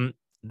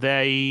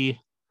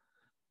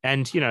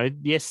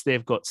 Yes,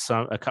 they've got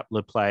a couple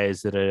of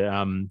players that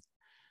are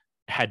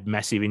had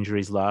massive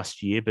injuries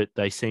last year, but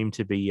they seem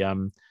to be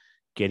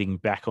getting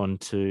back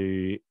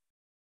onto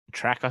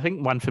track. I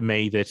think one for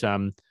me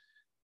that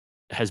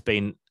has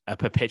been a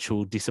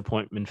perpetual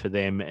disappointment for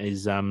them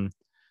is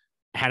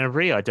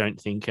Hanbury. I don't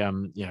think,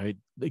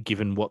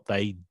 given what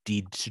they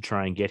did to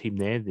try and get him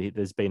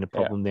there's been a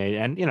problem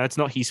there. And, it's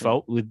not his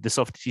fault with the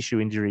soft tissue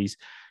injuries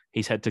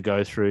he's had to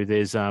go through.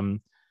 There's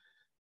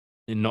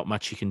not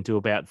much you can do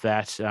about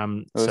that.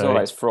 It was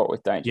always fraught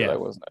with danger, though,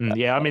 wasn't it?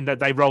 Yeah, I mean,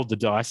 they rolled the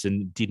dice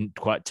and didn't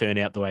quite turn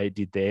out the way it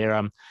did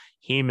there.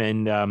 Him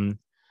and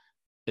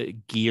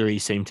Geary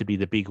seem to be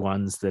the big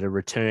ones that are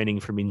returning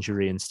from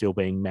injury and still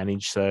being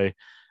managed. So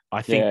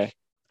I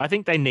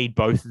think they need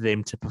both of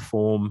them to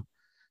perform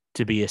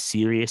to be a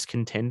serious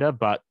contender,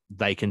 but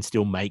they can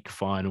still make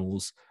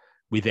finals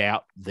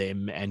without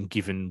them. And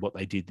given what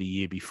they did the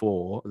year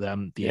before,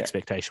 the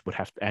expectation would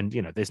have to, and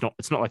it's not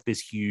like this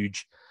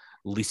huge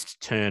list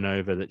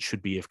turnover that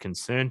should be of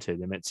concern to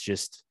them. It's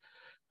just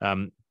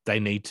they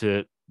need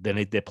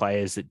their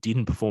players that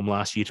didn't perform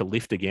last year to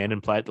lift again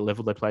and play at the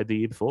level they played the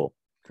year before.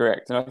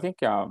 Correct. And I think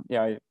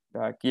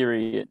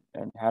Geary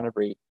and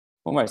Hanbury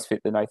almost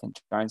fit the Nathan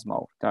Jones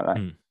mold, don't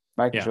they?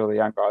 Making sure the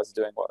young guys are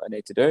doing what they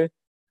need to do,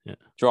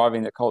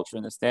 driving the culture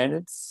and the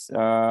standards,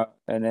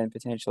 and then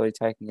potentially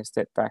taking a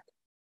step back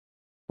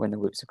when the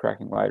whips are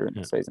cracking later in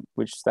the season,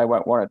 which they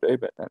won't want to do,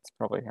 but that's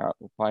probably how it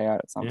will play out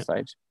at some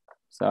stage.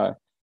 So,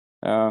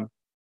 and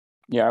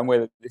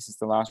whether this is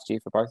the last year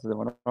for both of them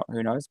or not,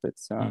 who knows? But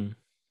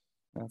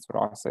that's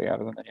what I see out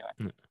of them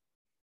anyway.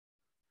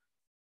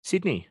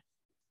 Sydney.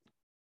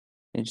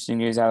 Interesting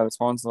news out of the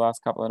Swans the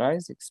last couple of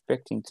days,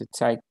 expecting to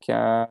take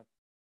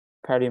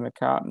Paddy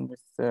McCartan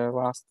with the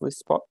last list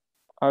spot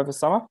over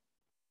summer.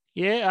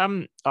 Yeah,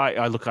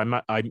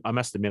 I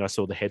must admit I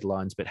saw the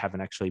headlines but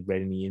haven't actually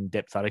read any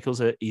in-depth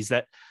articles. Is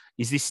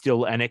this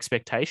still an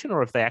expectation,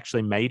 or have they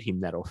actually made him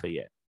that offer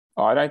yet?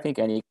 I don't think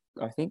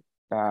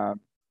the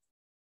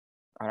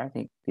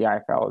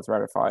AFL has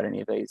ratified any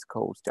of these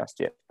calls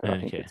just yet, but I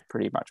think it's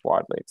pretty much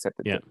widely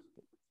accepted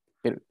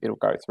that it'll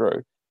go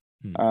through.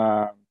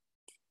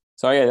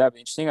 So that'd be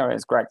interesting. I mean,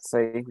 it's great to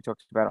see. We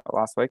talked about it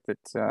last week, but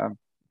it'd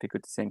be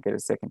good to see him get a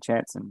second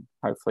chance, and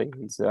hopefully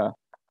his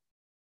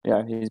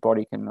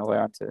body can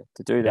allow him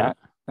to do that.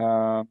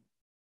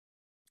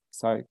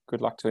 So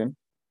good luck to him.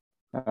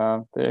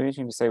 But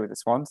interesting to see with the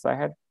Swans. They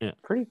had a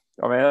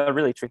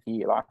really tricky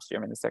year last year.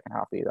 I mean, the second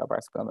half of the year, they were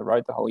basically on the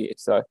road the whole year.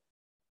 So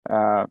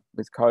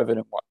with COVID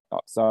and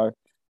whatnot. So,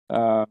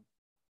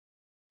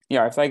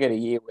 if they get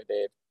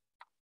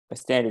a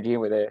standard year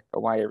where they're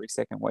away every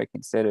second week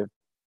instead of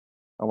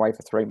away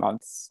for 3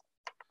 months,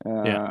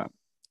 and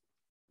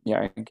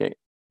get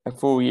a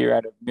full year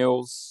out of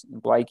Mills and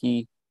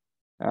Blakey,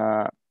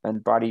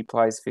 and Buddy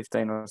plays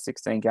 15 or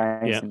 16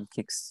 games and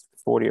kicks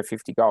 40 or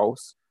 50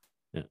 goals.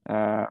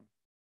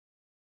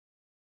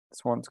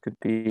 Swans could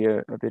be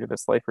a bit of a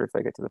sleeper if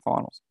they get to the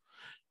finals.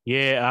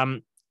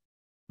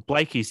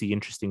 Blakey's the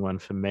interesting one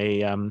for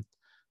me.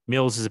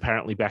 Mills is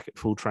apparently back at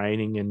full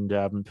training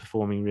and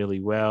performing really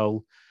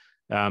well.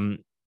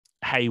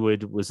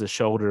 Hayward was a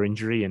shoulder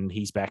injury and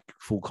he's back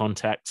full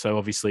contact. So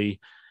obviously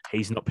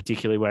he's not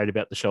particularly worried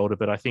about the shoulder,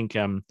 but I think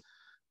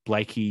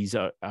Blakey's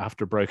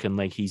after a broken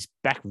leg, he's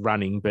back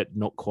running, but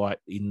not quite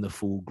in the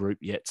full group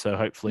yet. So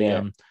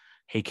hopefully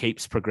he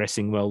keeps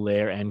progressing well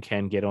there and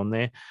can get on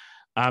there.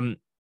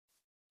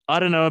 I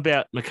don't know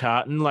about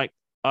McCartan. Like,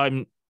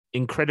 I'm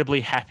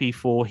incredibly happy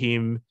for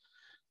him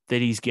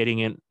that he's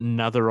getting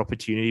another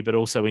opportunity, but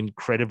also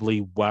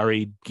incredibly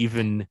worried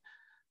given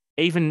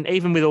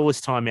even with all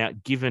this time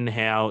out, given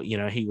how,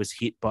 he was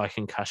hit by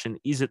concussion.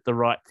 Is it the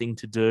right thing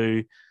to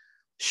do?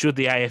 Should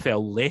the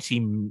AFL let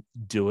him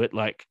do it?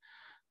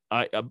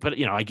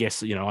 I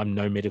guess, I'm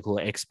no medical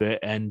expert,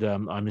 and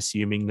I'm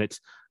assuming that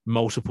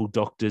multiple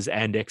doctors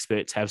and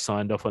experts have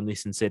signed off on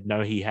this and said,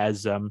 no, he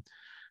has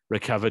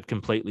recovered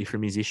completely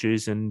from his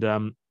issues, and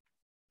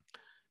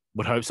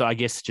would hope so. I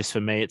guess just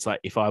for me, it's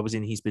like, if I was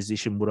in his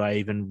position, would I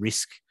even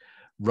risk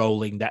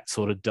rolling that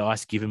sort of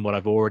dice given what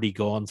I've already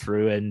gone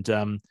through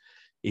and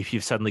if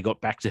you've suddenly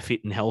got back to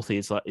fit and healthy,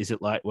 it's like, is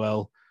it like,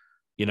 well,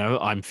 you know,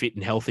 I'm fit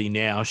and healthy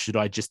now. Should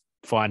I just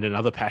find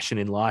another passion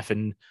in life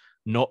and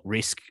not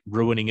risk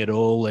ruining it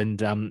all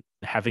and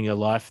having a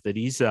life that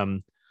is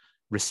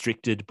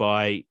restricted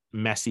by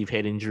massive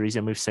head injuries?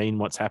 And we've seen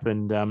what's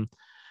happened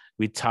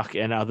with Tuck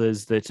and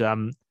others that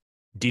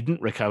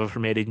didn't recover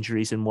from head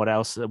injuries, and what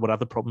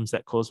other problems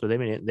that caused for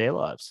them in their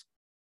lives.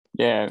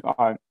 Yeah,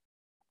 I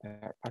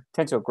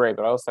tend to agree,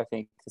 but I also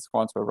think the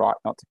Swans were right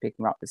not to pick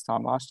him up this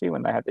time last year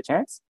when they had the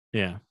chance.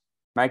 Yeah.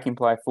 Make him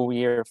play a full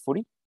year of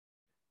footy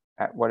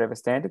at whatever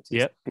standard.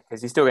 Yep.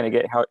 Because he's still going to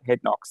get head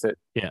knocks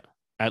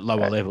at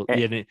lower level.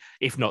 Yeah.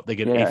 If not,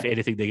 if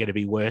anything, they're going to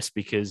be worse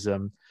because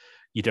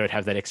you don't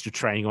have that extra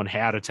training on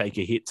how to take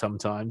a hit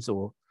sometimes.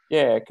 Or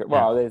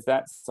there's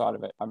that side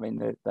of it. I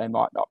mean, they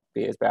might not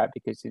be as bad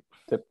because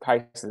the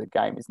pace of the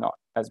game is not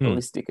as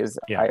ballistic as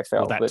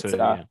AFL.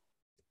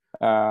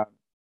 Well,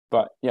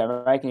 but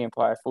making him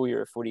play a full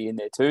year of footy in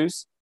their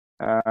twos,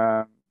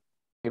 even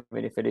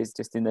if it is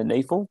just in the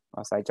NEAFL,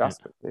 I say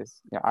just, but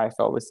there's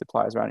AFL listed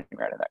players running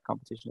around in that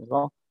competition as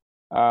well.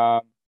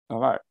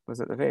 Was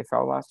it the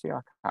VFL last year?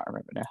 I can't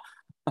remember now.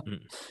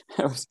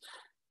 It was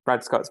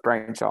Brad Scott's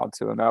brainchild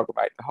to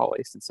amalgamate the whole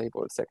Eastern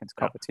Seaboard Seconds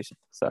competition.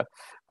 So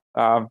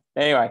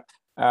anyway,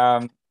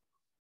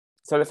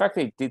 so the fact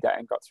that he did that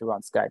and got through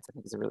unscathed, I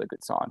think is a really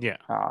good sign. Yeah.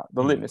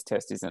 The litmus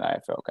test is an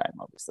AFL game,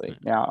 obviously.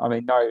 Now, I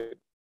mean, no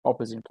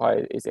opposition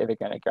player is ever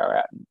going to go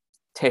out and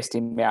test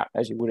him out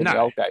as you would in the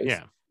old days.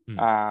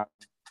 Yeah.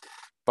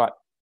 But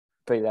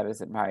be that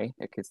as it may,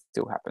 it could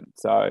still happen.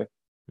 So,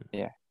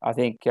 I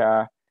think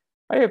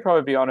maybe it'd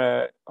probably be on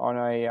a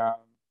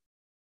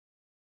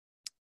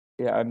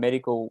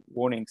medical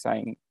warning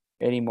saying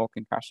any more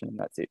concussion and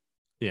that's it.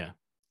 Yeah.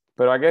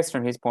 But I guess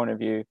from his point of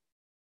view,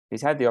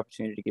 he's had the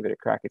opportunity to give it a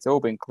crack. It's all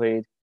been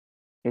cleared.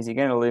 Is he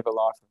going to live a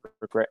life of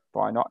regret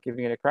by not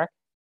giving it a crack?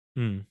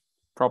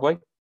 Probably.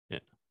 Yeah.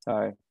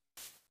 So,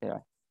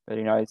 but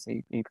he knows,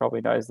 he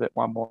probably knows that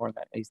one more and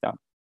that he's done.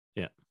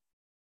 Yeah.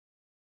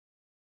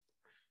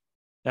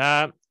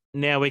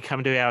 Now we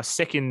come to our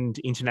second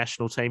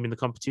international team in the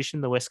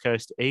competition, the West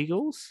Coast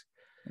Eagles.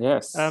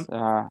 Yes.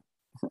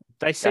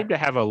 They seem to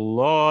have a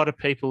lot of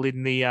people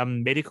in the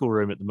medical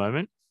room at the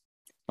moment.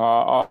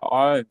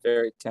 I'm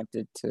very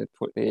tempted to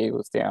put the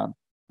Eagles down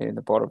in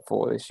the bottom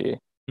four this year.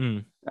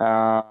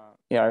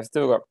 I've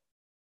still got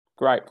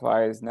great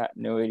players, Nat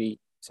Nui,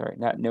 if I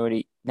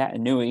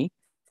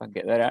can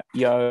get that out,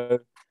 Yo,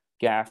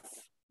 Gaff,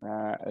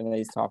 and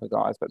these type of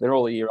guys, but they're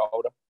all a year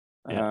older.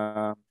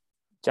 Yeah.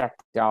 Jack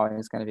Darling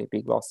is going to be a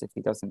big loss if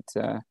he doesn't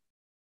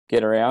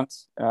get around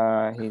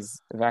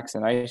his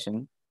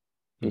vaccination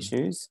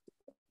issues.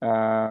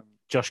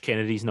 Josh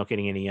Kennedy's not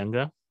getting any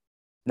younger.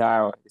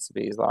 No, this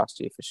will be his last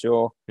year for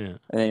sure. Yeah.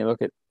 And then you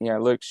look at,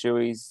 Luke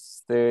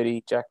Shuey's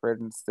 30, Jack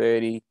Redden's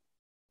 30.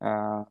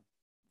 They're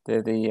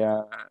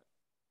the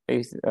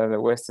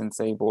Western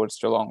Seaboard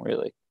Geelong,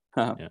 really.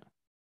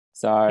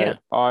 So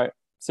I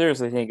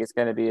seriously think it's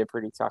going to be a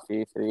pretty tough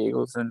year for the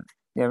Eagles. And,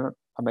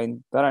 I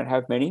mean, they don't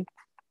have many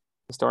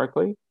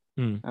historically,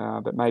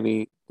 but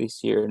maybe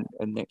this year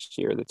and next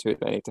year are the two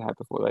they need to have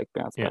before they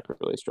bounce back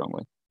really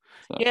strongly.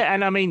 So. Yeah,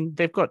 and I mean,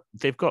 they've got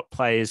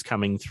players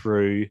coming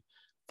through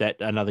that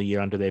another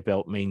year under their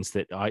belt means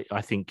that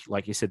I think,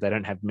 like you said, they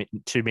don't have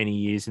too many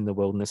years in the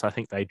wilderness. I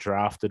think they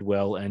drafted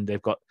well, and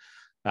they've got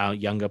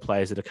younger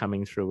players that are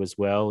coming through as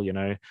well.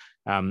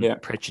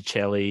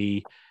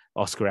 Precicelli,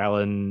 Oscar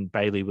Allen,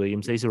 Bailey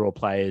Williams. These are all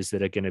players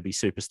that are going to be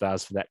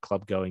superstars for that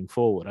club going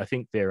forward. I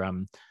think they're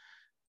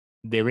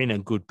in a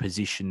good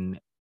position,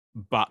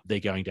 but they're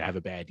going to have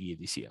a bad year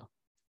this year.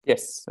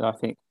 Yes, I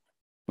think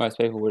most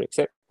people would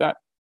accept that.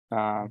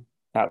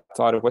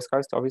 Outside of West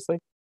Coast, obviously.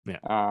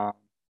 Yeah.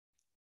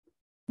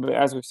 But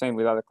as we've seen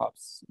with other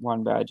clubs,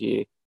 one bad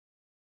year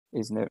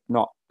is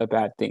not a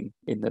bad thing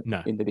in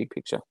the big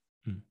picture.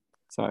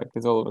 So,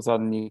 because all of a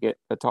sudden you get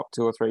a top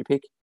 2 or 3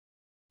 pick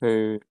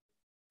who,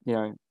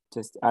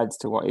 just adds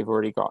to what you've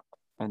already got,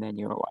 and then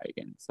you're away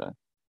again. So,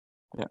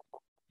 yeah.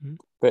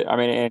 But I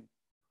mean, and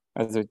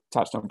as we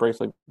touched on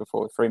briefly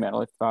before with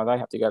Fremantle, if they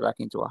have to go back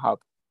into a hub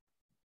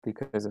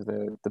because of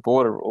the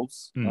border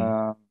rules,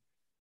 and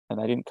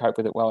they didn't cope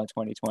with it well in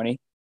 2020.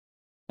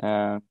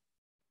 I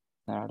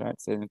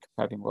don't see them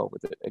coping well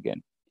with it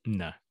again.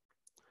 No.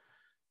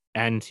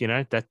 And,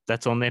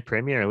 that's on their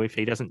premier. If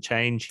he doesn't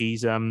change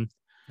his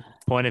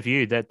point of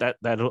view,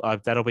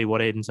 that'll be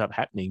what ends up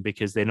happening,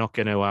 because they're not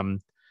going to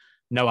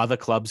no other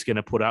club's going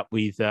to put up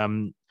with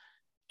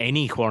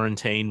any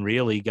quarantine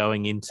really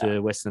going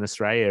into Western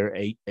Australia.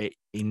 I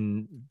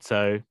can't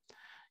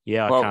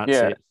see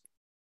it.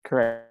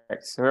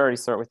 Correct. So we already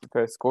saw it with the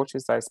Perth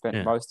Scorchers. They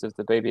spent most of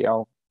the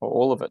BBL or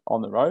all of it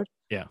on the road.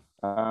 Yeah.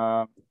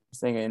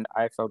 Seeing it in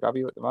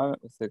AFLW at the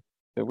moment with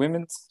the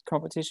women's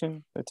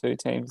competition, the two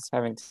teams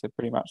having to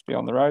pretty much be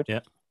on the road. Yeah.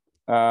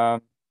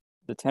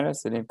 The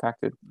tennis, it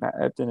impacted Matt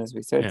Ebden, as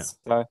we said.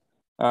 So,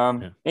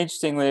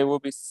 interestingly, it will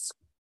be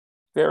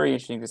very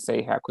interesting to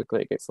see how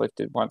quickly it gets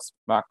lifted once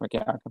Mark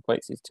McGowan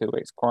completes his 2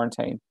 weeks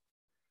quarantine.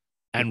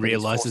 and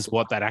realizes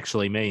what that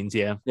actually means.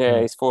 Yeah.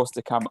 He's forced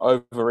to come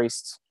over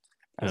east,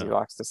 as he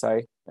likes to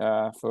say,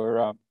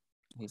 for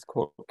his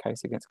court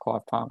case against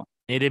Clive Palmer.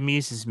 It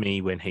amuses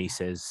me when he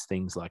says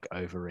things like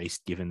over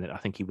east, given that I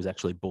think he was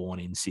actually born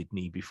in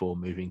Sydney before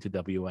moving to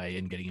WA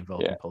and getting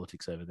involved in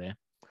politics over there.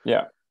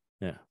 Yeah.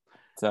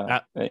 So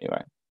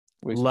anyway,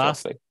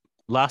 last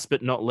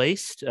but not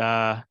least,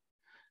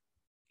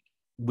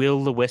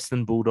 will the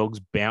Western Bulldogs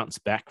bounce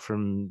back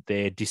from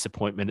their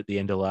disappointment at the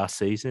end of last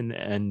season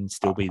and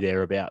still be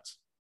thereabouts?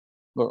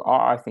 Look,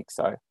 I think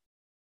so.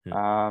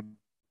 Yeah.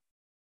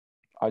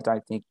 I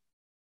don't think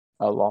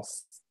the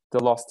loss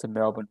to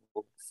Melbourne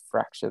will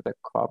fracture the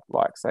club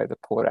like, say, the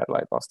Port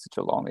Adelaide loss to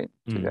Geelong in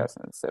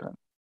 2007.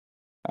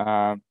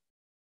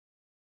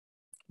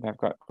 They've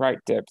got great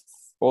depth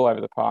all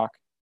over the park,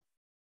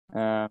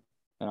 and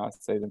I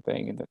see them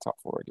being in the top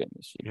 4 again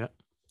this year.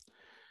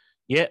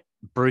 Yeah,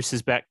 Bruce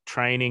is back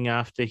training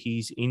after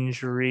his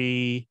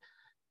injury.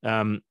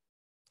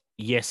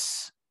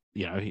 Yes,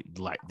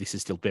 this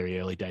is still very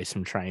early days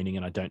from training,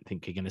 and I don't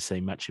think you're going to see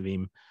much of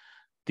him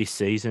this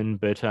season.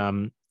 But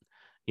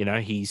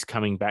he's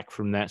coming back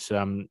from that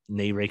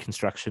knee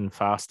reconstruction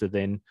faster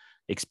than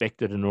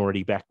expected and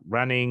already back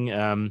running.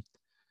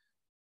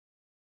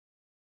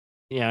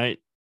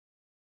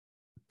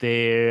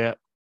 The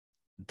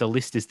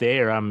list is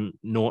there.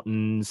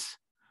 Norton's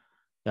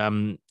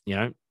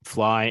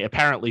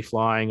apparently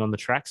flying on the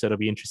track, so it'll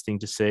be interesting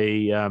to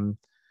see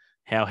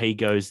how he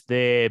goes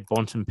there.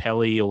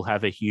 Bontempelli will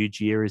have a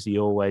huge year, as he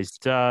always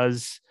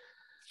does.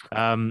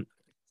 The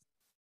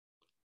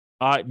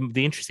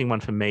interesting one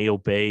for me will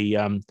be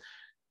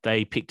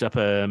they picked up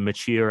a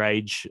mature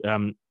age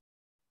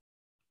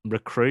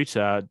recruit,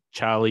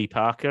 Charlie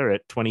Parker,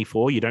 at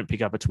 24. You don't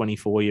pick up a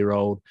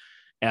 24-year-old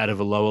out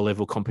of a lower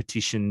level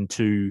competition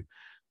to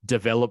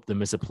develop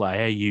them as a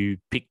player. You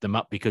pick them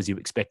up because you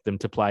expect them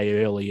to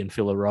play early and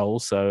fill a role.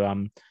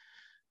 So,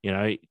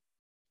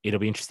 it'll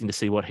be interesting to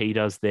see what he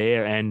does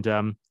there.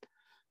 And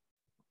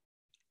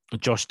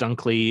Josh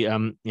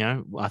Dunkley,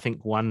 I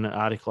think one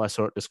article I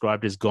saw it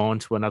described as gone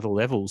to another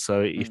level.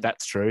 So if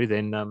that's true,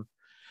 then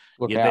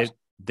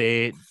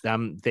they're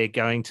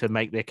going to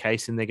make their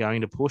case and they're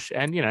going to push.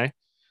 And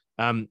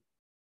I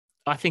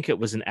think it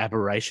was an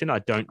aberration.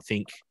 I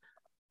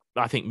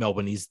think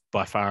Melbourne is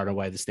by far and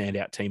away the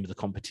standout team of the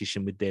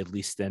competition with their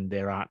list, and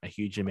there aren't a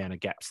huge amount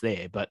of gaps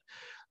there. But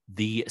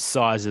the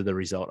size of the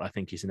result, I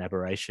think, is an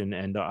aberration,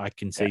 and I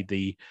can see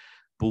the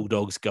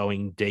Bulldogs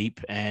going deep,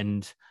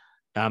 and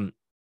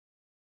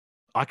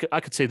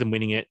I could see them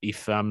winning it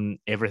if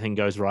everything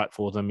goes right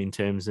for them in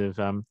terms of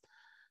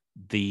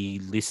the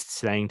list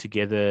staying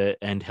together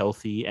and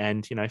healthy.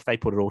 And if they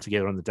put it all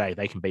together on the day,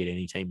 they can beat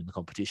any team in the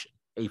competition.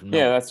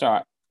 That's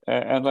right.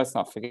 And let's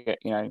not forget,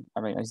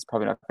 he's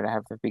probably not going to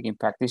have a big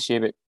impact this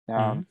year,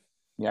 but,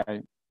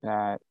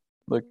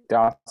 Luke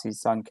Darcy's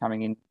son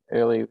coming in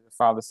early,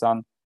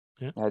 father-son.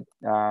 Had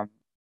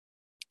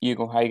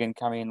Ugle Hagen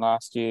coming in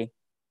last year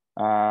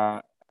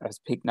as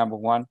pick number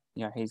 1.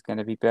 He's going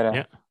to be better.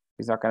 Yeah.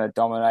 He's not going to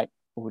dominate,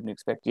 I wouldn't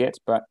expect yet,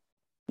 but,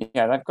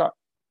 they've got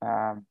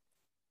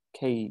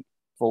key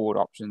forward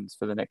options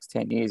for the next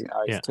 10 years in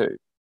those two,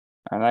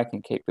 and they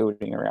can keep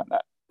building around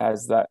that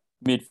as that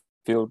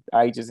midfield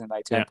ages and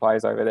they turn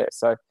players over there.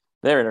 So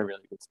they're in a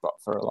really good spot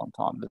for a long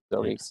time, the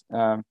Doggies.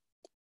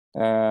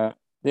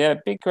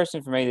 Big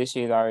question for me this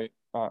year, though,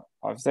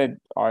 I've said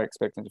I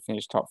expect them to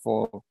finish top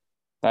 4.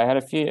 They had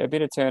a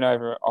bit of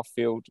turnover off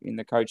field in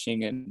the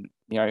coaching and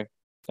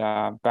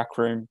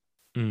backroom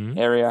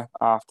area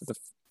after the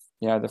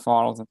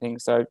finals and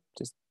things. So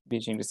just be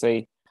interesting to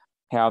see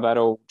how that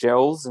all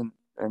gels and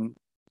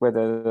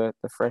whether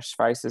the fresh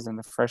faces and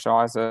the fresh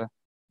eyes are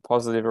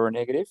positive or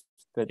negative.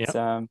 But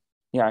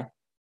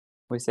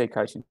we see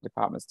coaching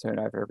departments turn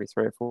over every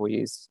 3 or 4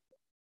 years,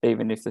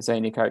 even if the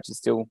senior coach is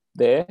still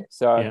there.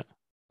 So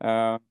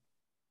just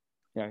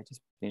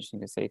be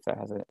interesting to see if that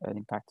has an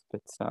impact.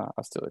 But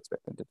I still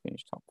expect them to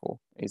finish top 4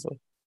 easily.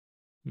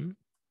 And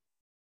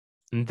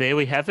there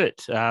we have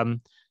it.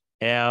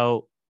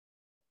 Our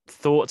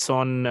thoughts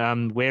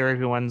on where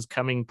everyone's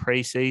coming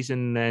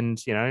pre-season and,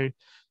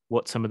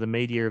 what some of the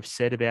media have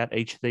said about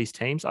each of these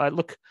teams. I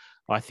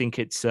think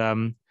it's,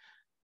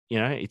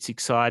 it's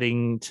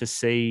exciting to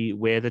see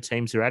where the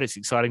teams are at. It's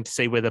exciting to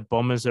see where the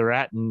Bombers are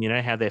at and,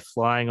 how they're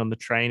flying on the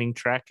training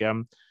track.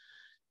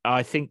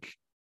 I think,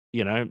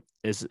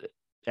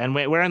 and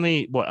we're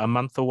only, a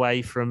month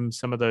away from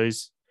some of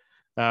those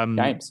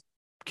games.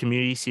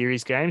 Community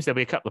series games. There'll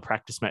be a couple of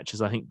practice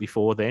matches, I think,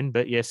 before then.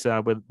 But yes,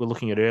 we're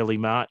looking at early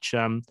March.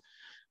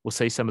 We'll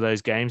see some of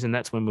those games, and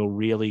that's when we'll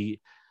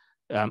really,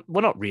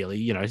 not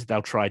really,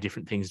 they'll try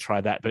different things, try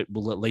that, but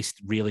we'll at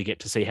least really get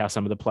to see how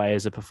some of the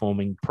players are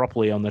performing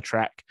properly on the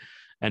track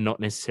and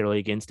not necessarily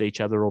against each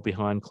other or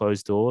behind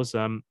closed doors.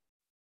 Something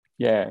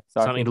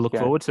to look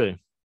forward to.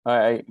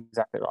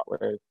 Exactly right.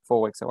 We're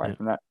 4 weeks away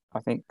from that.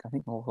 I think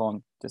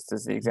Hawthorn, just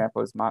as the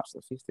example, is March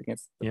the 5th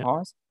against the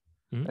Pies.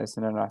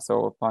 Essendon and I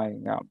saw were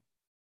playing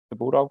the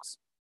Bulldogs,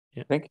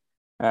 I think.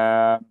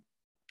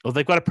 Well,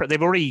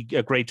 they've already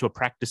agreed to a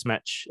practice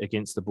match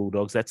against the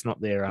Bulldogs. That's not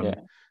their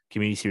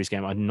community series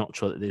game. I'm not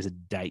sure that there's a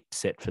date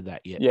set for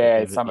that yet.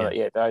 Yeah,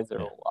 those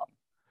are all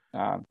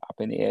up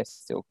in the air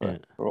still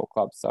for all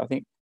clubs. So I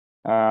think,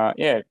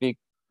 big.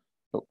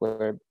 Look,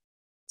 we're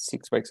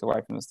 6 weeks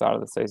away from the start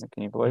of the season.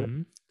 Can you believe it?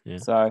 Yeah.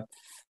 So,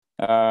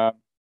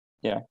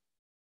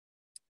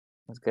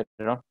 let's get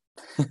it on.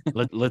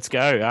 Let's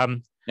go.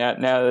 Now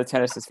that the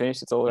tennis is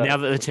finished, it's all about. Now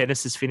that the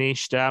tennis is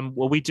finished,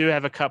 well, we do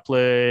have a couple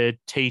of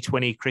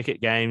T20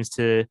 cricket games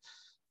to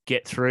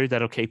get through.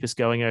 That'll keep us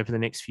going over the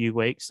next few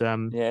weeks.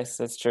 Yes,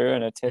 that's true.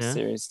 And a test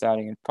series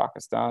starting in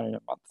Pakistan in a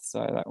month.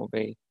 So that will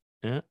be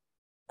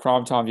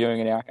prime time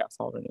viewing in our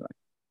household anyway.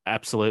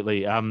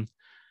 Absolutely.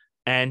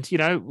 And,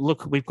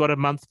 look, we've got a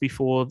month,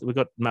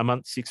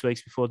 6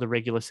 weeks before the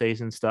regular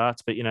season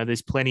starts. But,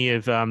 there's plenty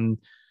of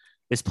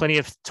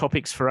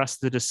topics for us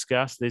to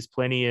discuss. There's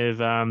plenty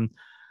of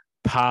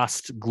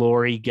past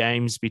glory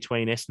games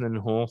between Essendon and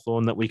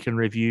Hawthorn that we can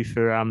review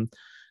for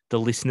the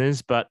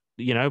listeners. But,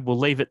 we'll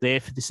leave it there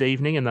for this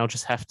evening, and they'll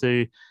just have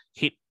to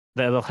hit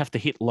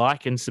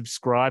like and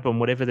subscribe on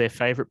whatever their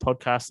favourite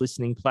podcast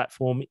listening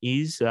platform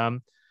is.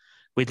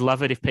 We'd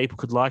love it if people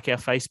could like our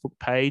Facebook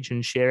page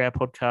and share our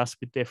podcast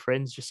with their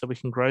friends, just so we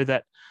can grow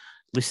that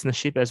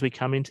listenership as we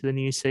come into the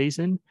new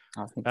season.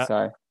 I think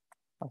so.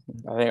 I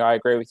think I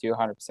agree with you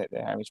 100%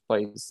 there, Hamish.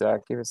 Please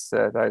give us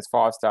those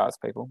 5 stars,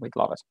 people. We'd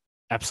love it.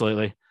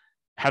 Absolutely.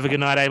 Have a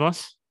good night,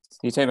 Amos.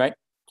 You too, mate.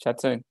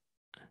 Chat soon.